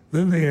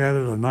 Then they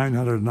added a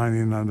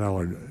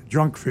 $999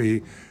 junk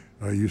fee.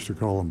 I used to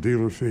call them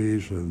dealer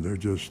fees, and they're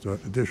just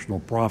additional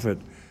profit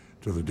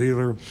to the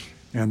dealer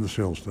and the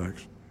sales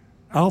tax.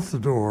 Out the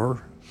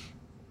door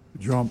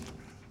jumped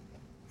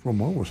from,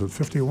 what was it,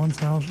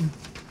 51,000?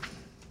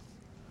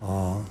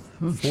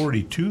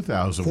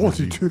 42,000 was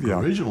the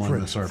original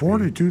MSRP.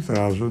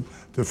 42,000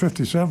 to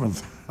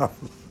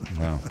 57,000.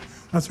 Wow.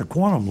 That's a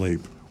quantum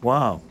leap.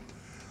 Wow.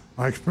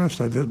 I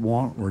expressed I didn't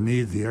want or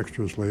need the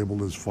extras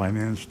labeled as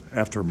financed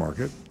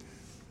aftermarket.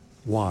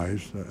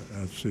 WISE,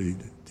 that's the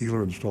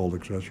dealer installed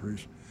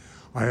accessories.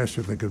 I asked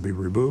if they could be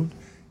removed,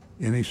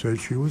 and he said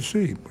she would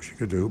see what she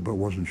could do, but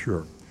wasn't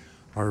sure.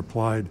 I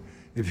replied,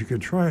 if you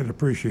could try and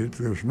appreciate it,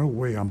 there's no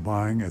way I'm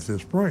buying at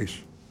this price.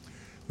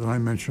 Then I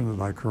mentioned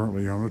that I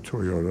currently own a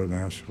Toyota and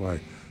asked if I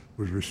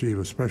would receive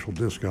a special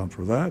discount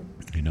for that.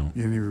 You know.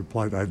 And he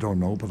replied, I don't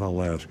know, but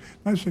I'll ask.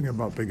 Nice thing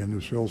about being a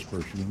new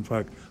salesperson, in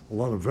fact, a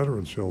lot of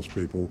veteran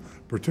salespeople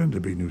pretend to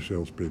be new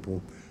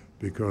salespeople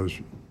because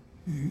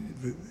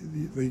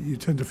you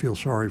tend to feel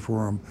sorry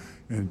for them,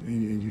 and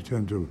you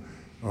tend to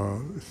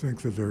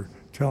think that they're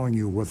telling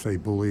you what they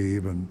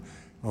believe, and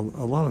a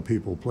lot of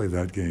people play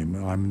that game.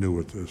 I'm new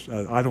at this.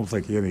 I don't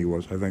think Annie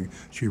was. I think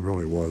she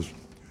really was.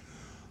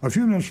 A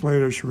few minutes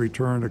later, she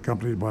returned,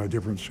 accompanied by a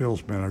different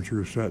sales manager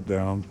who sat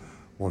down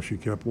while she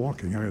kept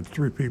walking. I had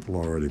 3 people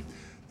already,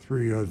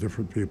 3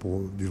 different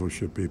people,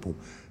 dealership people.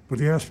 But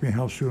he asked me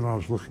how soon I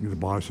was looking to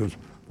buy, since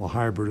the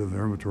hybrid in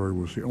their inventory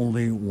was the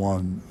only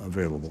one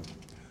available.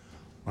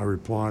 I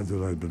replied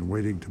that I'd been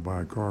waiting to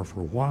buy a car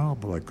for a while,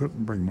 but I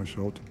couldn't bring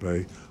myself to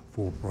pay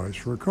full price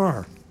for a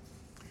car.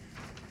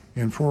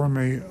 He informed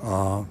me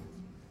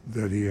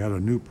that he had a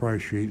new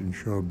price sheet and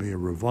showed me a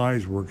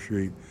revised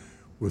worksheet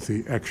with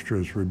the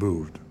extras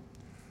removed.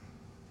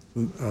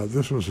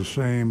 This was the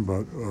same,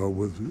 but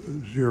with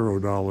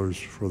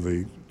 $0 for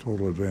the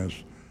total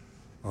advanced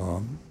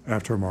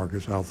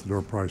aftermarkets, out the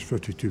door price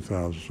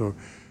 $52,000. So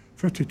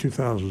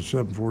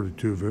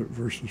 $52,742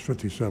 versus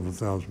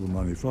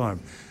 $57,195,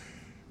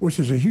 which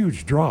is a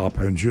huge drop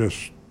in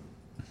just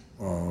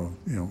 2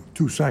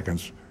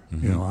 seconds.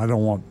 Mm-hmm. You know, I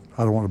don't want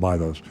to buy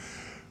those.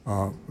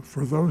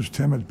 For those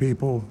timid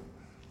people,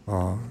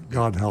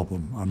 God help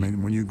them. I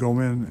mean, when you go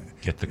in,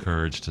 get the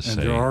courage to say.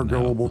 And there are no.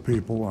 gullible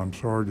people, I'm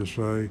sorry to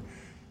say,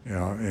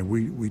 and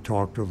we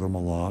talk to them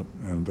a lot,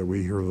 and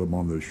we hear them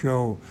on the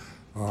show.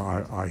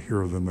 I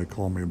hear them, they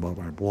call me about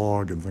my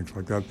blog and things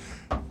like that.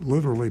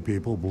 Literally,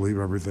 people believe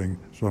everything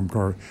some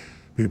car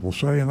people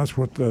say, and that's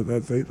what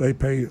they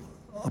pay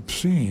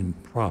obscene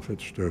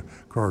profits to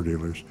car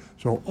dealers.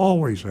 So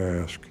always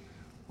ask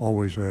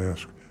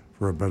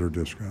for a better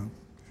discount.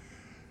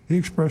 He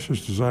expressed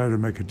his desire to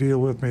make a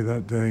deal with me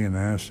that day and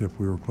asked if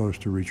we were close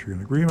to reaching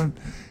an agreement.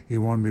 He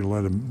wanted me to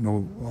let him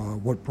know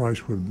what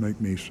price would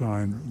make me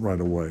sign right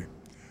away.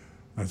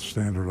 That's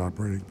standard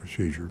operating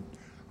procedure.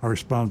 I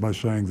responded by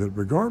saying that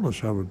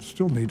regardless, I would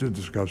still need to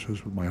discuss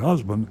this with my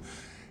husband,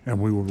 and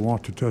we would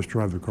want to test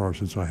drive the car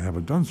since I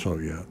haven't done so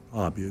yet,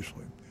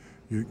 obviously.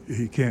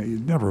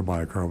 You'd never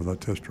buy a car without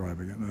test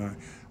driving it.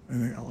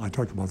 And I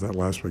talked about that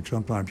last week.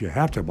 Sometimes you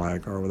have to buy a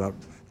car without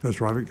test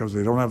driving because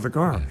they don't have the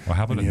car. Well,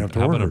 how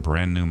about a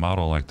brand new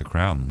model like the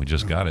Crown? We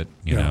just got it.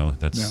 You know,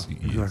 that's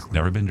exactly.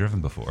 Never been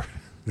driven before.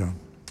 Yeah.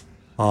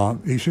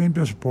 He seemed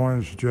disappointed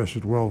and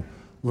suggested, well,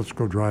 let's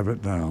go drive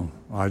it now.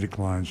 I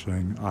declined,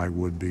 saying I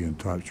would be in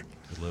touch.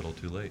 A little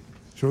too late.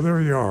 So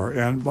there you are.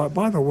 And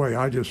by the way,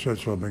 I just said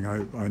something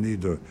I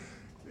need to.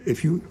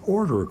 If you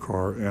order a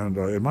car, and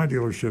in my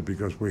dealership,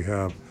 because we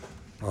have,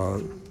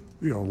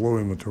 low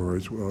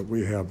inventories,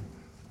 we have,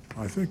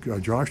 I think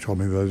Josh told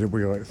me that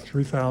we got like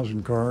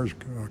 3,000 cars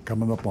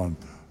coming up on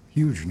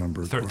huge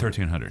numbers.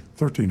 1,300.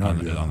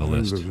 1,300 on the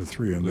list. There's a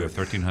 3 in there. We have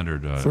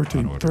 1,300 on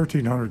order.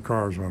 1,300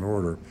 cars on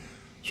order.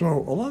 So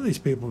a lot of these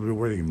people have been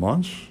waiting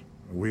months.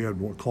 We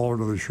had a caller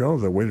to the show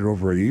that waited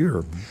over a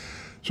year. Mm-hmm.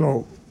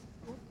 So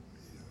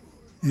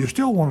you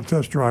still want to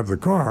test drive the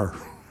car.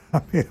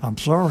 I mean, I'm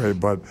sorry,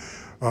 but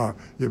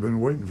you've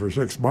been waiting for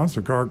 6 months.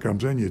 The car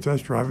comes in, you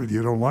test drive it,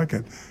 you don't like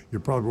it, you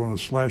probably want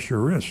to slash your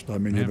wrist. I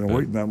mean, you've been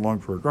waiting that long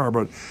for a car,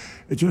 but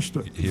it's just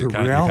the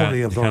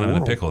reality of the world. You're kind of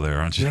in a pickle there,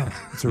 aren't you? Yeah,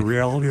 it's the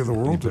reality of the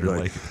world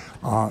today.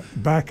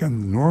 Back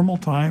in normal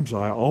times,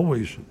 I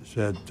always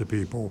said to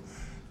people,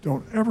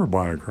 don't ever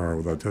buy a car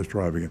without test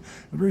driving it.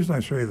 The reason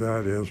I say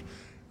that is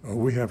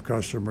we have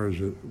customers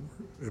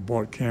that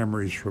bought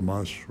Camrys from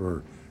us,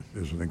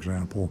 as an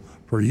example,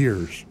 for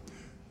years.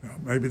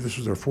 Maybe this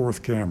is their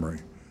 4th Camry.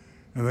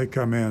 And they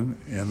come in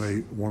and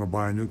they want to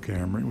buy a new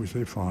Camry. We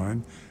say,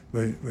 fine.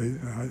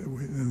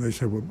 And they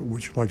say, well,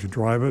 would you like to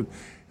drive it?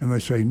 And they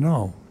say,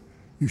 no.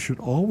 You should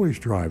always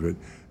drive it.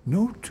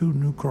 No 2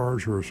 new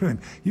cars are the same.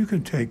 You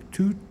can take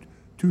 2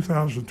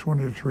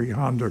 2023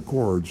 Honda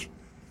Accords,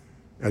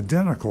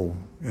 identical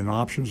in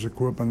options,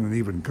 equipment, and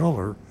even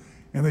color,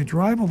 and they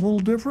drive a little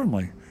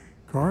differently.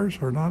 Cars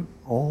are not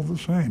all the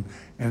same.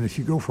 And if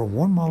you go from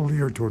one model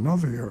year to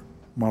another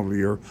model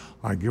year,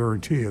 I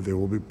guarantee you there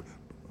will be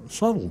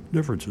subtle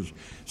differences.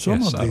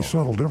 Some of these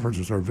subtle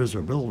differences are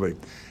visibility.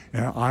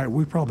 And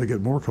we probably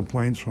get more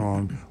complaints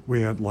on,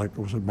 we had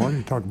was it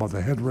Marty talked about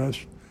the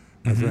headrest,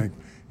 I think,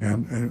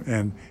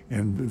 and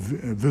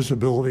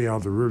visibility out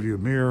of the rearview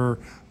mirror.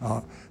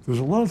 There's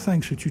a lot of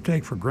things that you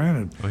take for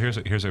granted. Well,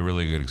 here's a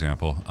really good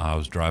example. I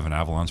was driving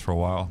Avalons for a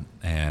while,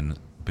 and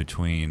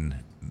between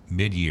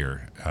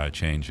mid-year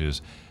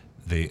changes,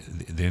 the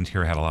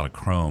interior had a lot of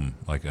chrome,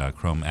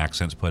 chrome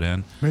accents put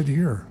in.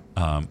 Mid-year.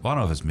 Well, I don't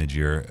know if it's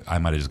mid-year. I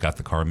might have just got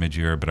the car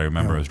mid-year, but I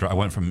remember I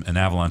went from an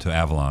Avalon to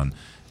Avalon,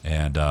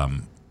 and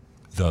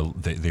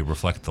they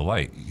reflect the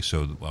light.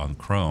 So on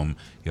chrome,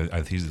 you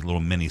have these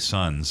little mini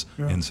suns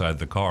inside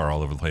the car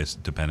all over the place,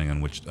 depending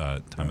on which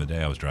time of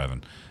day I was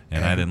driving.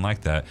 And I didn't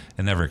like that.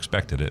 I never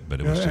expected it, but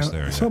it was just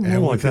there.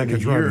 And like that, a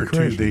year or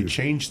two, they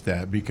changed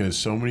that because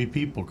so many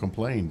people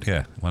complained.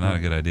 Yeah, well, not a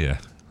good idea.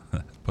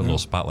 Put little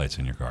spotlights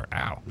in your car.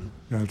 Ow.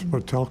 Yeah, it's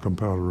put talcum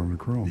powder on the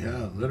chrome.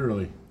 Yeah,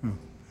 literally. Yeah.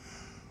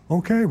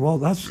 Okay, well,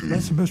 that's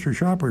the Mystery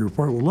Shopper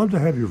Report. We'd love to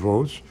have your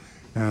votes.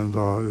 And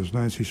as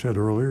Nancy said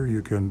earlier,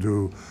 you can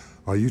do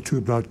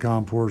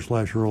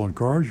youtube.com/Earl and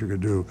Cars. You can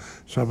do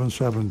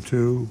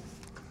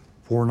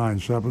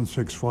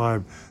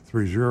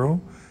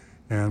 772-497-6530.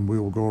 And we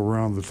will go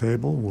around the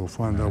table. We'll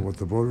find out what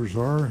the voters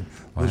are. And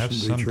I have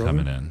some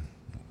coming in.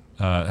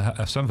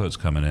 Some votes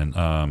coming in.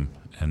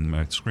 And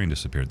my screen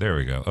disappeared. There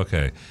we go.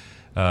 Okay.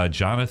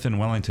 Jonathan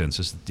Wellington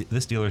says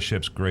this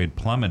dealership's grade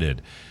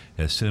plummeted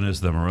as soon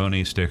as the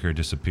Moroni sticker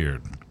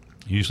disappeared.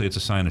 Usually it's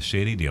a sign of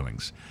shady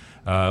dealings.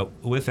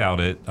 Without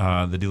it,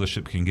 the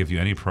dealership can give you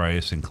any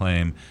price and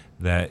claim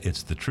that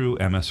it's the true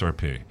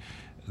MSRP.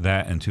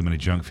 That and too many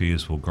junk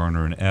fees will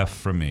garner an F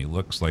from me.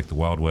 Looks like the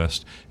Wild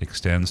West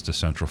extends to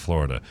Central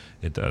Florida.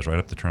 It does, right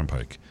up the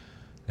turnpike.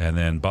 And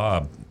then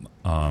Bob,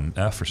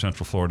 F for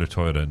Central Florida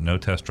Toyota. No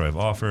test drive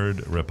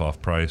offered. Rip-off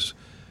price.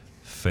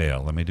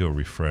 Fail. Let me do a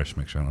refresh.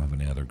 Make sure I don't have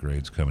any other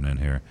grades coming in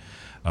here.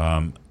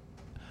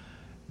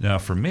 Now,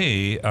 for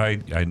me, I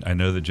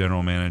know the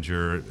general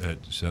manager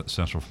at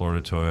Central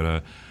Florida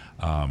Toyota.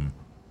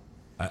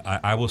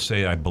 I will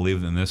say I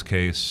believe in this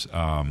case,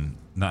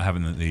 not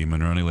having the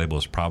Monroney label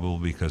is probable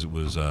because it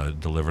was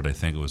delivered. I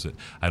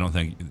don't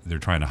think they're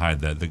trying to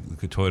hide that. The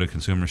Toyota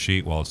consumer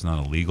sheet, while it's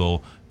not a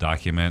legal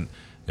document,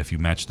 if you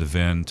match the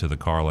VIN to the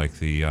car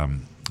like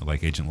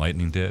Agent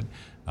Lightning did,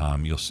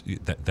 you'll see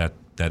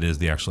that is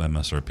the actual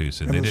MSRP.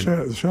 So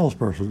the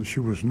salesperson, she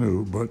was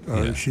new, but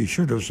she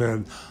should have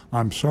said,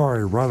 "I'm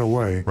sorry" right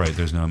away. Right.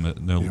 There's no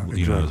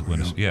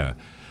exactly,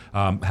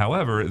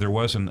 however, there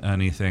wasn't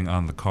anything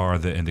on the car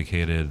that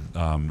indicated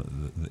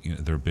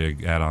their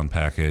big add-on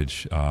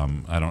package.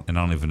 I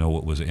don't even know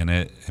what was in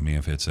it. I mean,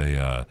 if it's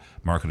a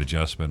market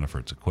adjustment, if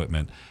it's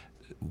equipment,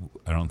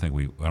 I don't think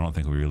we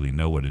really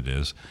know what it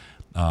is.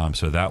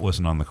 So that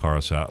wasn't on the car.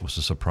 So that was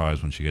a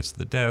surprise when she gets to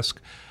the desk.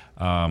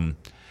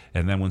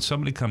 And then when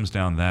somebody comes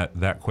down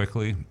that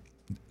quickly,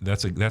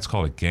 that's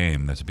called a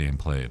game that's being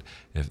played.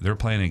 If they're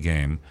playing a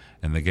game,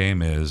 and the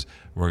game is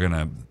we're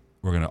gonna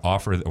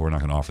offer, or we're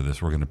not gonna offer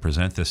this, we're gonna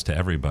present this to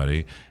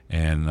everybody,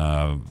 and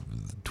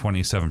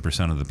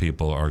 27% of the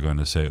people are going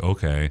to say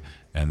okay,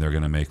 and they're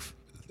gonna make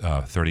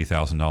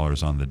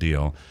 $30,000 on the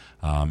deal,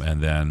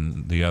 and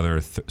then the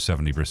other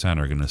 70%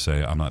 are gonna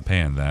say I'm not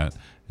paying that.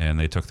 And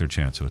they took their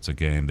chance. So it's a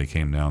game. They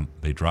came down.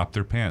 They dropped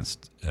their pants,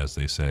 as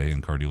they say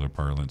in car dealer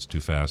parlance,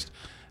 too fast.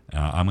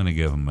 I'm going to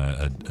give them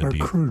a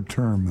crude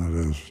term, that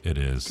is. It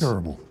is.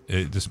 Terrible.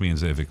 It just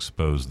means they've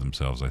exposed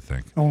themselves, I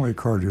think. Only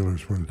car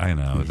dealers would. I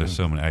know. There's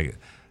so many.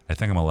 I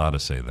think I'm allowed to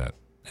say that.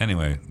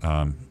 Anyway,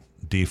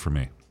 D for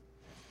me.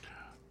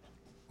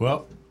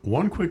 Well,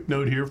 one quick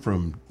note here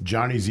from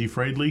Johnny Z.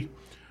 Fradley.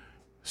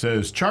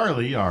 Says,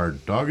 Charlie, our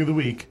dog of the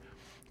week,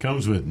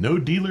 comes with no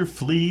dealer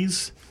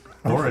fleas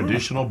or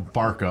additional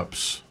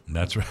bark-ups.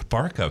 That's right.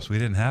 Bark-ups. We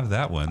didn't have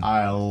that one.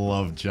 I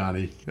love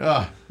Johnny.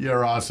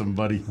 You're awesome,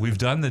 buddy. We've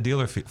done the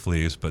dealer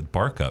fleas, but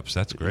bark-ups,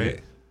 that's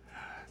great.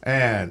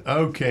 And,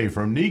 okay,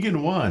 from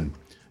Negan 1,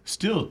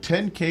 still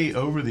 $10K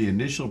over the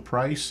initial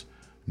price.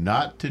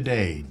 Not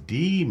today.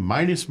 D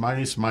minus.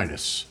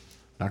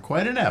 Not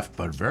quite an F,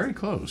 but very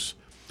close.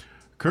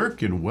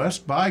 Kirk in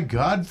West by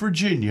God,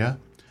 Virginia.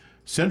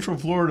 Central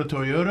Florida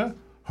Toyota.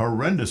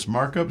 Horrendous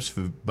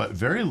markups, but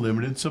very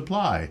limited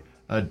supply.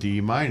 A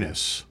D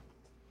minus.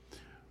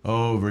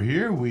 Over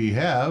here we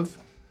have,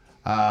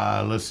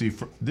 let's see,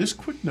 this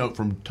quick note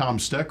from Tom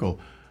Steckel.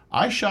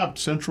 I shopped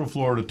Central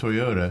Florida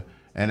Toyota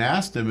and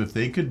asked them if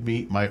they could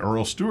meet my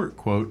Earl Stewart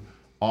quote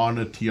on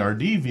a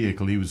TRD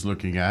vehicle he was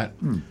looking at.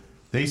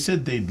 They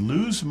said they'd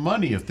lose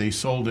money if they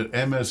sold at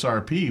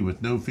MSRP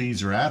with no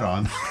fees or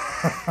add-ons.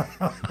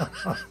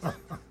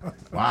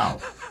 Wow.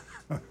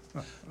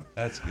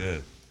 That's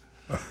good.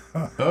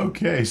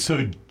 Okay,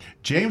 so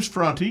James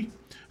Fronte.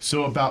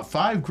 So about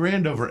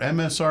 $5,000 over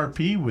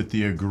MSRP with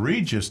the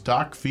egregious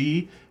dock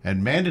fee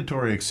and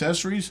mandatory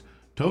accessories.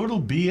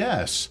 Total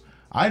BS.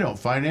 I don't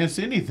finance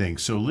anything,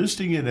 so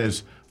listing it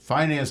as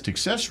Financed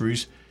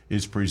accessories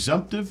is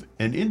presumptive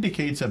and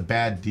indicates a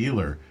bad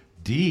dealer.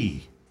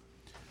 D.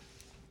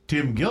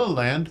 Tim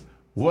Gilliland,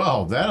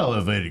 well, that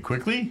elevated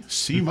quickly.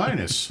 C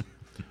minus.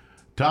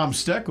 Tom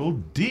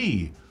Steckel,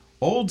 D.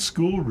 Old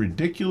school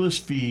ridiculous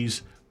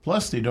fees,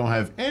 plus they don't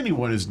have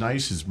anyone as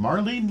nice as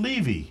Marlene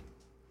Levy.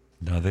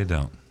 No, they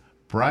don't.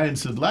 Brian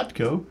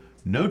Sidlatko,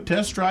 no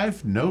test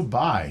drive, no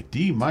buy.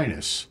 D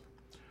minus.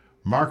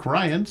 Mark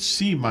Ryan,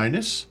 C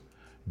minus.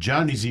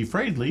 Johnny Z.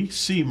 Fradley,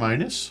 C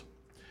minus.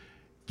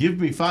 Give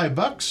me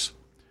 $5.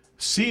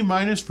 C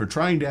minus for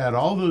trying to add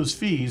all those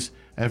fees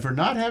and for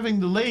not having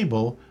the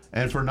label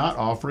and for not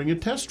offering a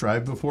test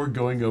drive before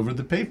going over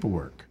the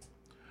paperwork.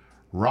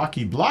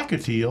 Rocky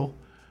Blockatiel,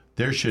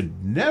 there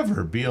should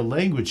never be a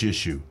language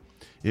issue.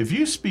 If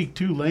you speak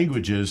 2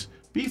 languages,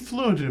 be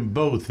fluent in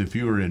both if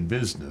you are in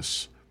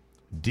business.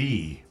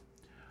 D.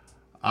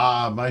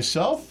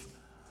 Myself,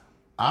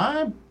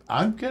 I'm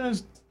gonna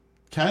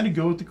kind of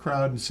go with the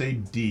crowd and say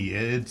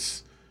D.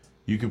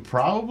 You could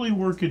probably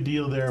work a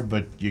deal there,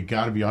 but you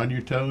got to be on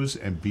your toes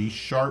and be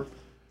sharp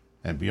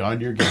and be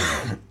on your game.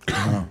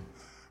 I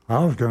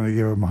was going to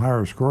give him a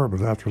higher score,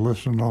 but after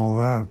listening to all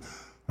that,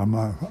 I'm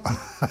not.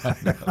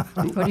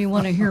 What do you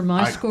want to hear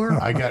my score?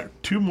 I got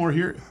 2 more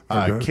here.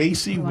 Okay.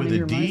 Casey You want with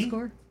to a hear my D.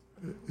 score?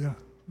 Yeah.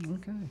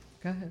 Okay,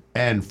 go ahead.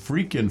 And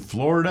freaking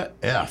Florida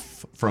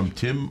F from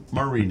Tim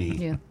Marini.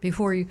 Yeah,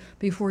 before you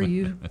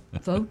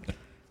vote,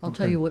 I'll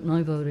tell you what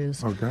my vote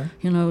is. Okay.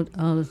 You know,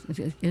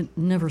 it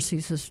never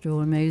ceases to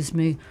amaze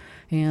me,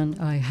 and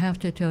I have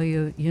to tell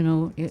you, you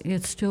know,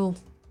 it's still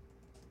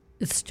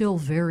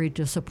very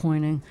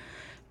disappointing,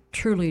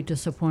 truly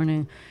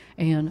disappointing,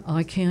 and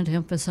I can't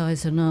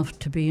emphasize enough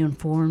to be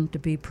informed, to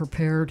be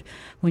prepared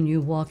when you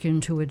walk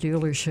into a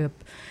dealership.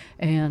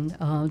 And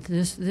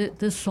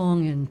this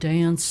song and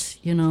dance,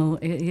 you know,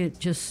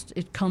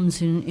 it comes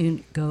in and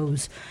it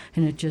goes,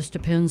 and it just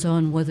depends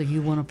on whether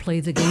you want to play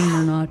the game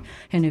or not.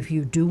 And if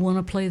you do want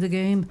to play the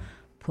game,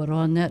 put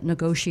on that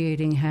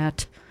negotiating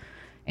hat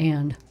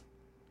and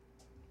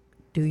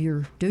do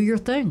your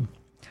thing.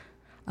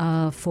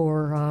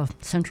 For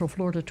Central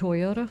Florida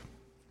Toyota,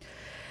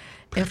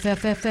 F.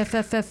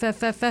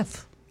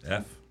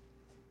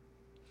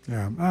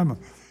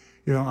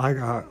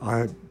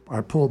 Yeah,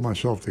 I pulled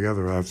myself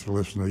together after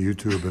listening to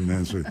YouTube and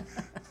Nancy.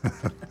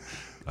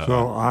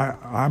 So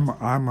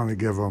I'm going to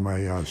give them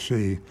a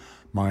C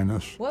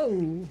minus.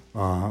 Whoa.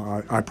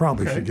 I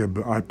probably should give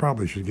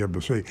them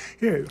a C.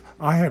 Here,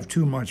 I have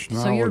too much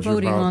knowledge. So you're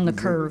voting about on the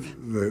curve.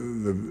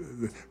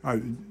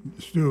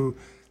 Stu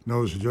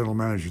knows the general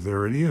manager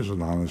there, and he is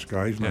an honest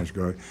guy. He's a nice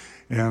guy,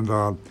 and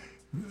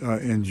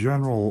in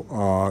general,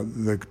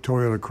 the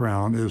Toyota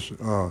Crown is.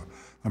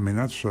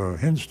 That's a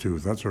hen's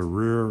tooth. That's a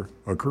rare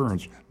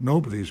occurrence.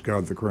 Nobody's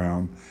got the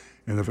Crown.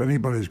 And if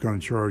anybody's going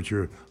to charge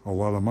you a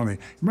lot of money,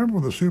 remember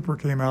when the Super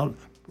came out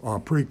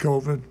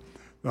pre-COVID?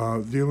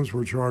 Dealers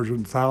were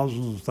charging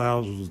thousands and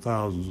thousands and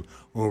thousands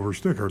over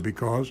sticker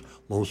because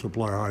low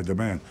supply, high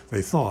demand.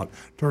 They thought.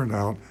 Turned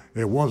out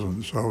it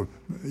wasn't. So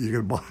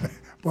you can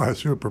buy a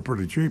Super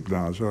pretty cheap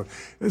now. So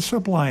it's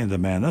supply and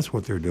demand. That's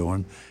what they're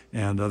doing.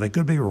 And they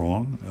could be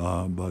wrong,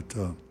 but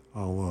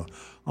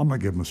I'm going to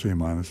give them a C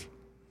minus.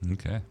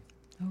 Okay.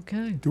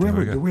 Do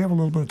we have a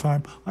little bit of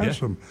time? I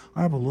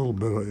have a little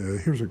bit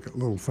of, here's a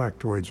little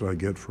factoids I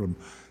get from,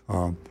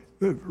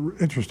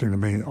 interesting to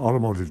me,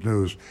 automotive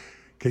news.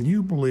 Can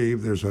you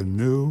believe there's a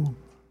new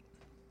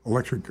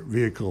electric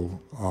vehicle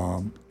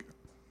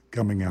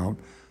coming out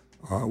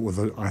with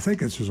I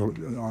think it's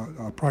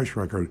a price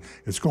record.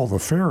 It's called the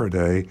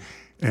Faraday,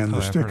 and the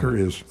sticker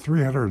is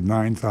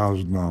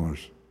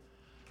 $309,000.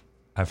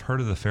 I've heard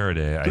of the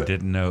Faraday. I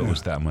didn't know it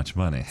was that much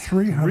money.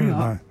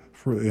 $309,000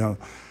 for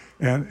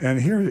and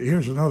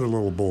here's another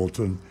little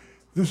bulletin.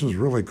 This is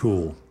really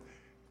cool.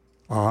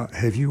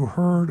 Have you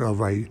heard of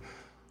we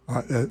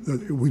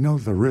know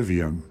the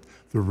Rivian.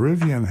 The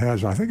Rivian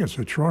has, I think it's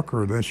a truck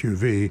or an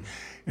SUV,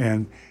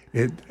 and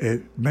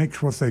it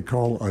makes what they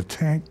call a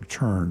tank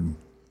turn.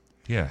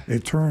 Yeah.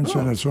 It turns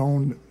in its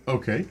own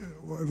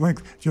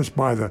length, just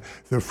by the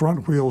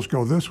front wheels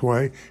go this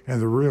way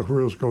and the rear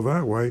wheels go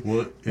that way.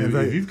 Well,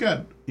 if you've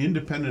got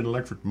independent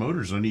electric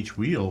motors on each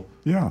wheel,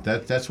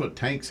 that's what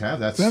tanks have.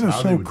 That is how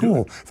so they would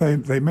cool. Do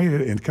it. They made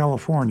it in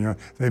California.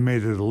 They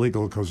made it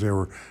illegal because they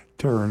were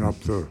tearing up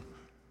the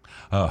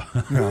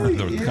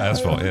the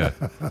asphalt. Yeah.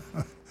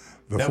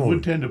 That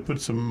would tend to put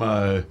some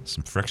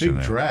friction big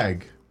there.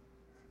 drag.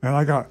 And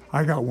I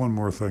got one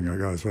more thing I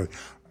got to say.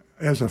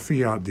 As a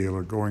Fiat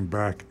dealer going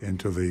back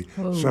into the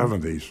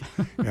 70s,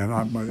 and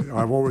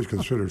I've always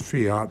considered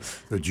Fiat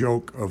the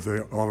joke of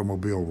the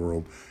automobile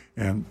world.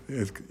 And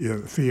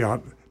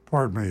Fiat,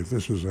 pardon me if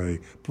this is a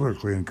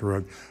politically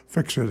incorrect,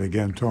 fix it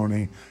again,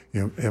 Tony,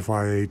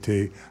 Fiat.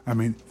 I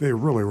mean, they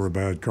really were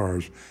bad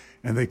cars.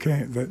 And they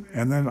came,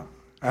 and then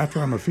after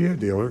I'm a Fiat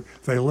dealer,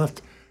 they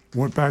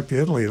went back to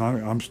Italy, and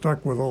I'm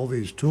stuck with all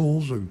these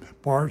tools and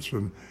parts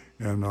and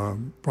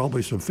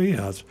probably some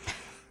Fiats.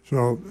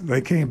 So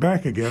they came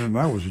back again, and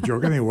that was a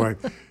joke. Anyway,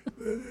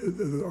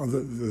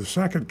 the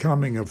second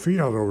coming of Fiat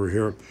over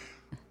here,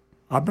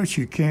 I bet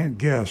you can't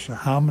guess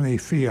how many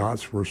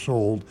Fiats were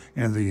sold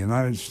in the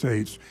United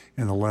States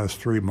in the last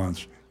 3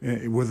 months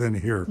within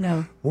here.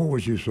 No. What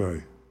would you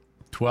say?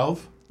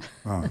 12?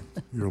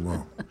 You're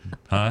low.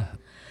 Huh?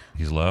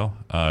 He's low?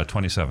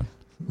 27.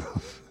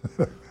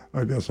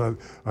 I guess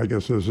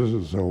this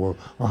isn't so low.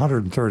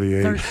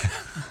 138.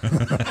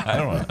 I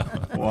don't know.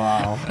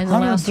 Wow. In the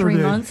last 3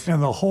 months? In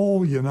the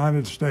whole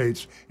United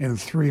States in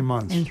 3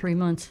 months. In 3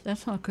 months.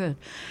 That's not good.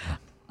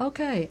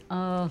 Okay.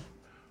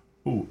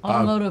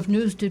 Automotive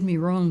News did me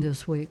wrong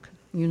this week.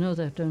 You know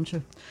that, don't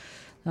you?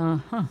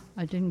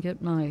 I didn't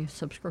get my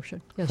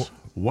subscription. Yes.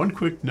 One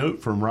quick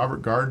note from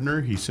Robert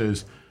Gardner. He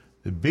says,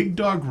 the Big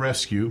Dog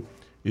Rescue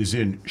is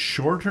in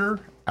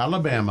Shorter,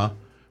 Alabama,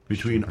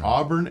 between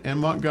Auburn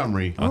and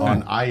Montgomery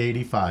on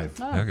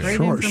I-85. Oh,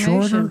 great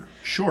information.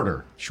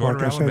 Shorter,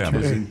 like Alabama.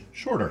 Is in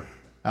Shorter,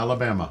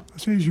 Alabama.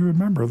 It's easy to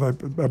remember,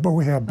 but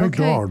we have big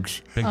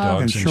dogs. Big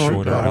dogs in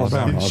Shorter,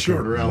 Alabama. In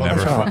Shorter,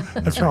 Alabama.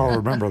 That's how I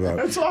remember that.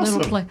 That's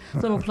awesome.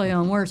 Little play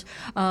on words.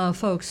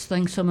 Folks,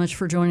 thanks so much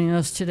for joining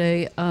us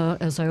today.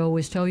 As I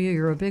always tell you,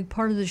 you're a big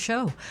part of the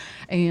show.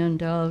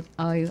 And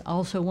I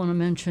also want to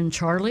mention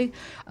Charlie.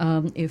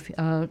 If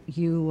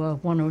you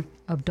want to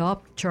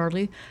adopt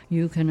Charlie,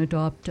 you can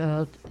adopt,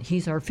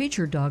 he's our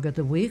featured dog of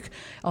the week.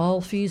 All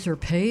fees are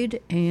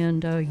paid,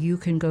 and you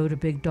can go to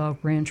Big Dog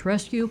Ranch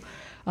Rescue,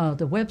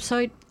 the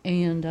website,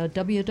 and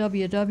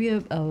www.bdrr.org.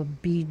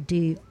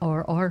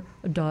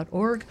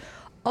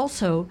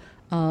 Also,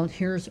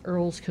 here's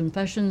Earl's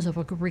Confessions of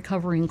a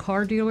Recovering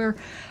Car Dealer.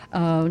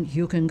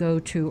 You can go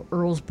to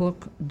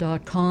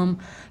earlsbook.com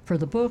for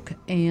the book.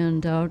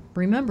 And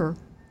remember,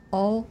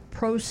 all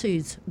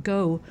proceeds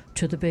go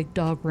to the Big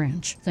Dog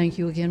Ranch. Thank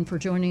you again for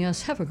joining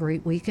us. Have a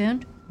great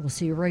weekend. We'll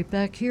see you right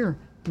back here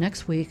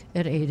next week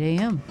at 8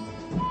 a.m.